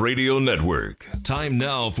Call Radio Network. Time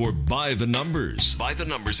now for By the Numbers. By the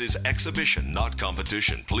Numbers is exhibition, not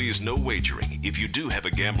competition. Please, no wagering. If you do have a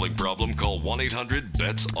gambling problem, call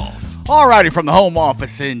 1-800-BETS-OFF. All righty, from the home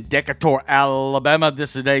office in Decatur, Alabama,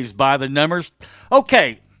 this is today's By the Numbers.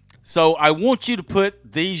 Okay, so I want you to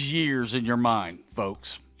put these years in your mind,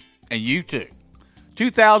 folks, and you too.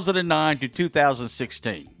 2009 to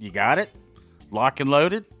 2016. You got it? Lock and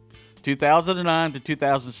loaded? 2009 to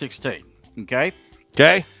 2016. Okay?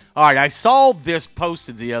 Okay. All right, I saw this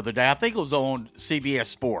posted the other day. I think it was on CBS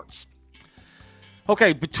Sports.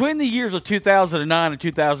 Okay, between the years of 2009 and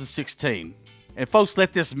 2016, and folks,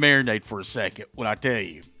 let this marinate for a second when I tell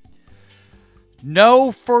you.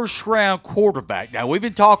 No first-round quarterback. Now, we've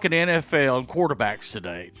been talking NFL and quarterbacks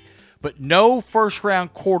today, but no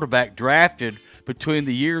first-round quarterback drafted between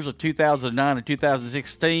the years of 2009 and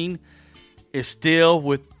 2016 is still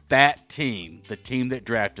with that team, the team that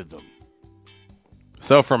drafted them.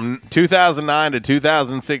 So from 2009 to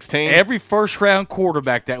 2016? Every first-round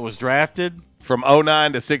quarterback that was drafted. From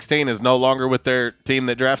 09 to 16 is no longer with their team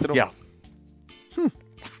that drafted them? Yeah.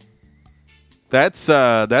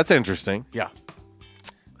 That's interesting. Yeah.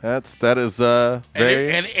 That is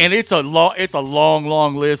very and it's a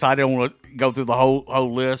long list. I don't want to go through the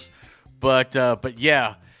whole list. But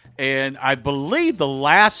yeah, and I believe the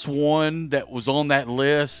last one that was on that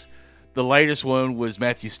list, the latest one was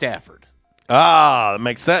Matthew Stafford. Ah, that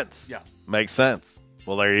makes sense. Yeah. Makes sense.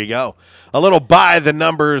 Well, there you go. A little by the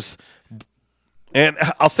numbers. And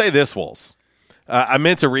I'll say this, Wolves. I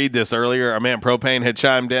meant to read this earlier. Our man Propane had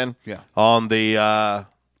chimed in on the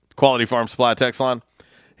Quality Farm Supply text line.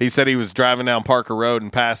 He said he was driving down Parker Road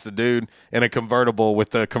and passed a dude in a convertible with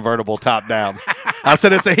the convertible top down. I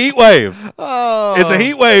said, it's a heat wave. Oh. It's a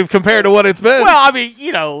heat wave compared to what it's been. Well, I mean,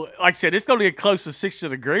 like I said, it's going to get close to 60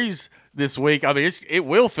 degrees this week. I mean, it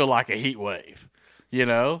will feel like a heat wave,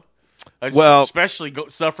 especially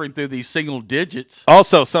suffering through these single digits.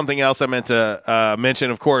 Also, something else I meant to mention,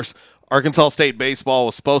 of course, Arkansas State baseball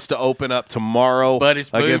was supposed to open up tomorrow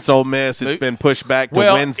against Ole Miss. It's been pushed back to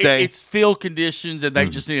Wednesday. It's field conditions, and they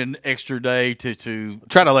just need an extra day to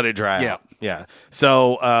try to let it dry out. Yeah.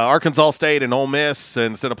 So Arkansas State and Ole Miss,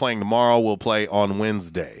 instead of playing tomorrow, will play on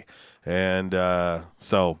Wednesday. And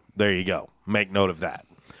so there you go. Make note of that.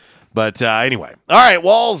 But anyway. All right,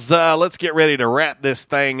 Walls, let's get ready to wrap this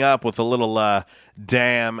thing up with a little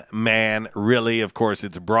Damn Man Really. Of course,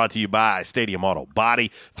 it's brought to you by Stadium Auto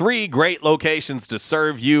Body. 3 great locations to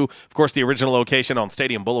serve you. Of course, the original location on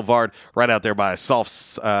Stadium Boulevard, right out there by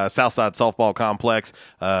Southside Softball Complex.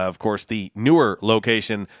 Of course, the newer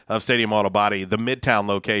location of Stadium Auto Body, the Midtown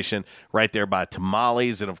location, right there by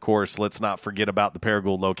Tamales. And, of course, let's not forget about the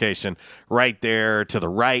Paragould location right there to the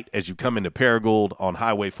right as you come into Paragould on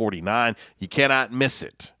Highway 49. You cannot miss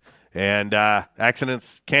it. And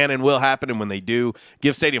accidents can and will happen, and when they do,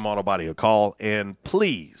 give Stadium Auto Body a call, and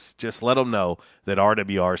please just let them know that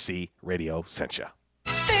RWRC Radio sent you.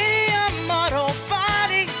 Stadium Auto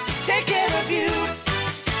Body, take care of you.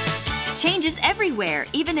 Changes everywhere,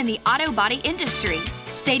 even in the auto body industry.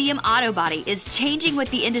 Stadium Auto Body is changing with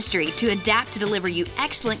the industry to adapt to deliver you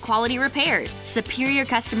excellent quality repairs, superior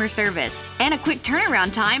customer service, and a quick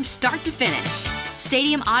turnaround time start to finish.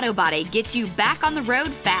 Stadium Auto Body gets you back on the road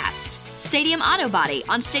fast. Stadium Auto Body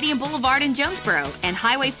on Stadium Boulevard in Jonesboro and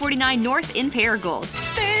Highway 49 North in Paragould.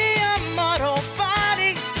 Stadium Auto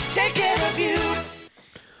Body, take care of you.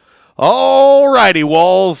 All righty,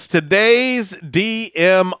 Walls. Today's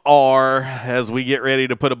DMR, as we get ready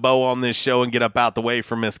to put a bow on this show and get up out the way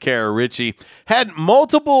from Miss Kara Ritchie, had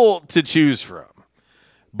multiple to choose from.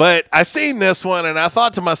 But I seen this one, and I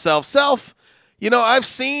thought to myself, I've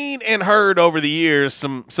seen and heard over the years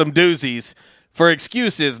some doozies for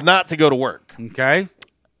excuses not to go to work. Okay.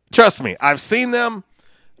 Trust me, I've seen them.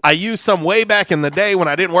 I used some way back in the day when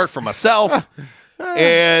I didn't work for myself.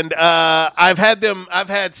 And I've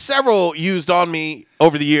had several used on me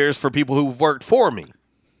over the years for people who've worked for me.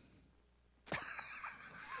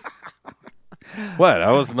 What? It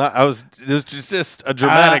was just a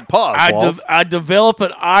dramatic pause. I develop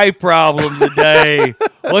an eye problem today.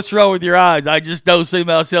 What's wrong with your eyes? I just don't see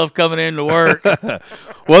myself coming into work.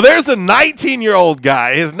 Well, there's a 19-year-old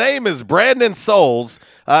guy. His name is Brandon Souls,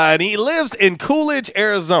 and he lives in Coolidge,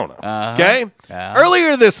 Arizona. Okay?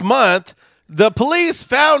 Earlier this month, the police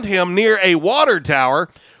found him near a water tower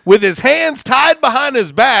with his hands tied behind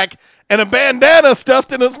his back and a bandana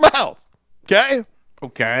stuffed in his mouth. Okay?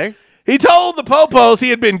 Okay. He told the Popos he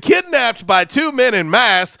had been kidnapped by two men in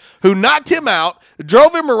masks who knocked him out,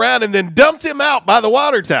 drove him around, and then dumped him out by the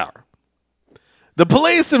water tower. The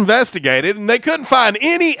police investigated, and they couldn't find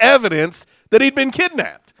any evidence that he'd been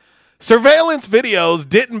kidnapped. Surveillance videos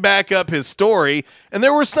didn't back up his story, and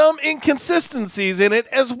there were some inconsistencies in it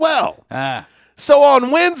as well. So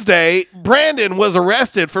on Wednesday, Brandon was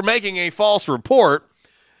arrested for making a false report.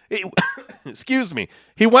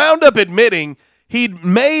 He wound up admitting he'd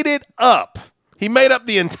made it up. He made up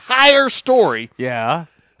the entire story. Yeah.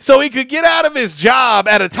 So he could get out of his job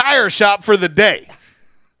at a tire shop for the day.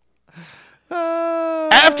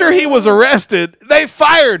 After he was arrested, they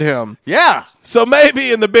fired him. Yeah. So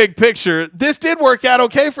maybe in the big picture, this did work out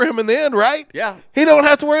okay for him in the end, right? Yeah. He don't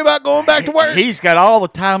have to worry about going back to work. He's got all the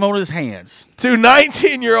time on his hands. To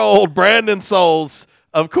 19-year-old Brandon Souls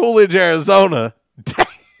of Coolidge, Arizona.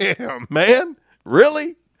 Damn, man.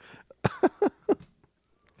 Really?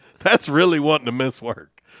 That's really wanting to miss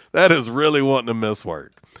work. That is really wanting to miss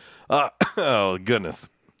work. Oh, goodness.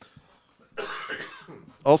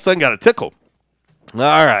 All of a sudden got a tickle.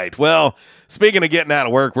 All right. Well, speaking of getting out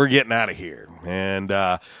of work, we're getting out of here. And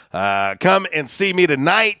come and see me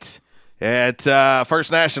tonight at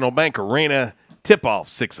First National Bank Arena. Tip-off,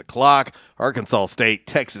 6 o'clock. Arkansas State,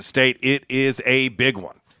 Texas State. It is a big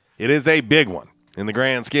one. It is a big one in the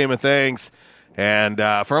grand scheme of things. And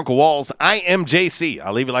for Uncle Walls, I am JC.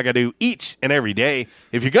 I'll leave it like I do each and every day.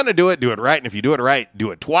 If you're going to do it right. And if you do it right,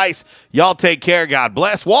 do it twice. Y'all take care. God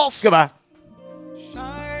bless. Walls. Goodbye.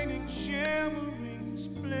 Shining, shimmering,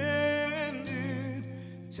 splendid.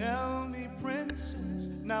 Tell me, princess,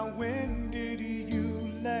 now when did you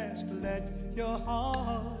last let your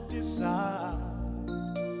heart decide?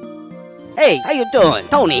 Hey, how you doing?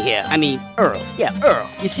 Tony here. Earl. Yeah, Earl.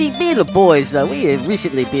 You see, me and the boys, we have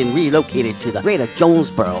recently been relocated to the greater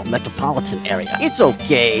Jonesboro metropolitan area. It's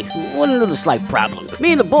okay. One little slight problem.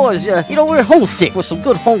 Me and the boys, we're homesick for some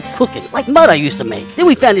good home cooking, like Mother used to make. Then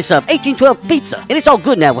we found this 1812 pizza, and it's all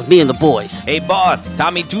good now with me and the boys. Hey, boss,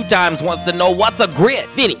 Tommy 2 times wants to know what's a grit.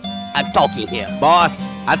 Vinny, I'm talking here. Boss,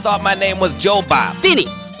 I thought my name was Joe Bob. Vinny!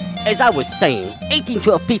 As I was saying,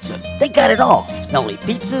 1812 Pizza, they got it all. Not only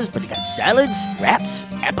pizzas, but they got salads, wraps,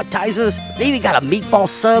 appetizers. They even got a meatball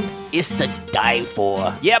sub. It's to die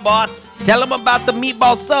for. Yeah, boss. Tell them about the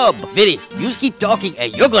meatball sub. Vinny, you just keep talking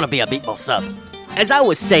and you're gonna be a meatball sub. As I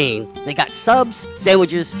was saying, they got subs,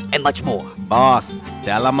 sandwiches, and much more. Boss,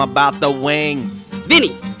 tell them about the wings.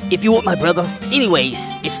 Vinny, if you want my brother, anyways,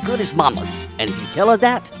 it's good as Mama's. And if you tell her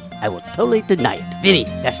that, I will totally deny it. Vinny,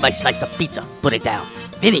 that's my slice of pizza. Put it down.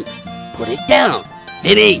 Vinny, put it down.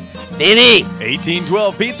 Vinny!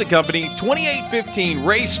 1812 Pizza Company, 2815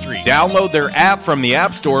 Ray Street. Download their app from the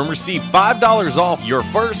App Store and receive $5 off your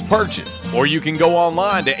first purchase. Or you can go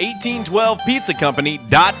online to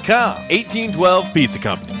 1812pizzacompany.com. 1812 Pizza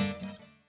Company.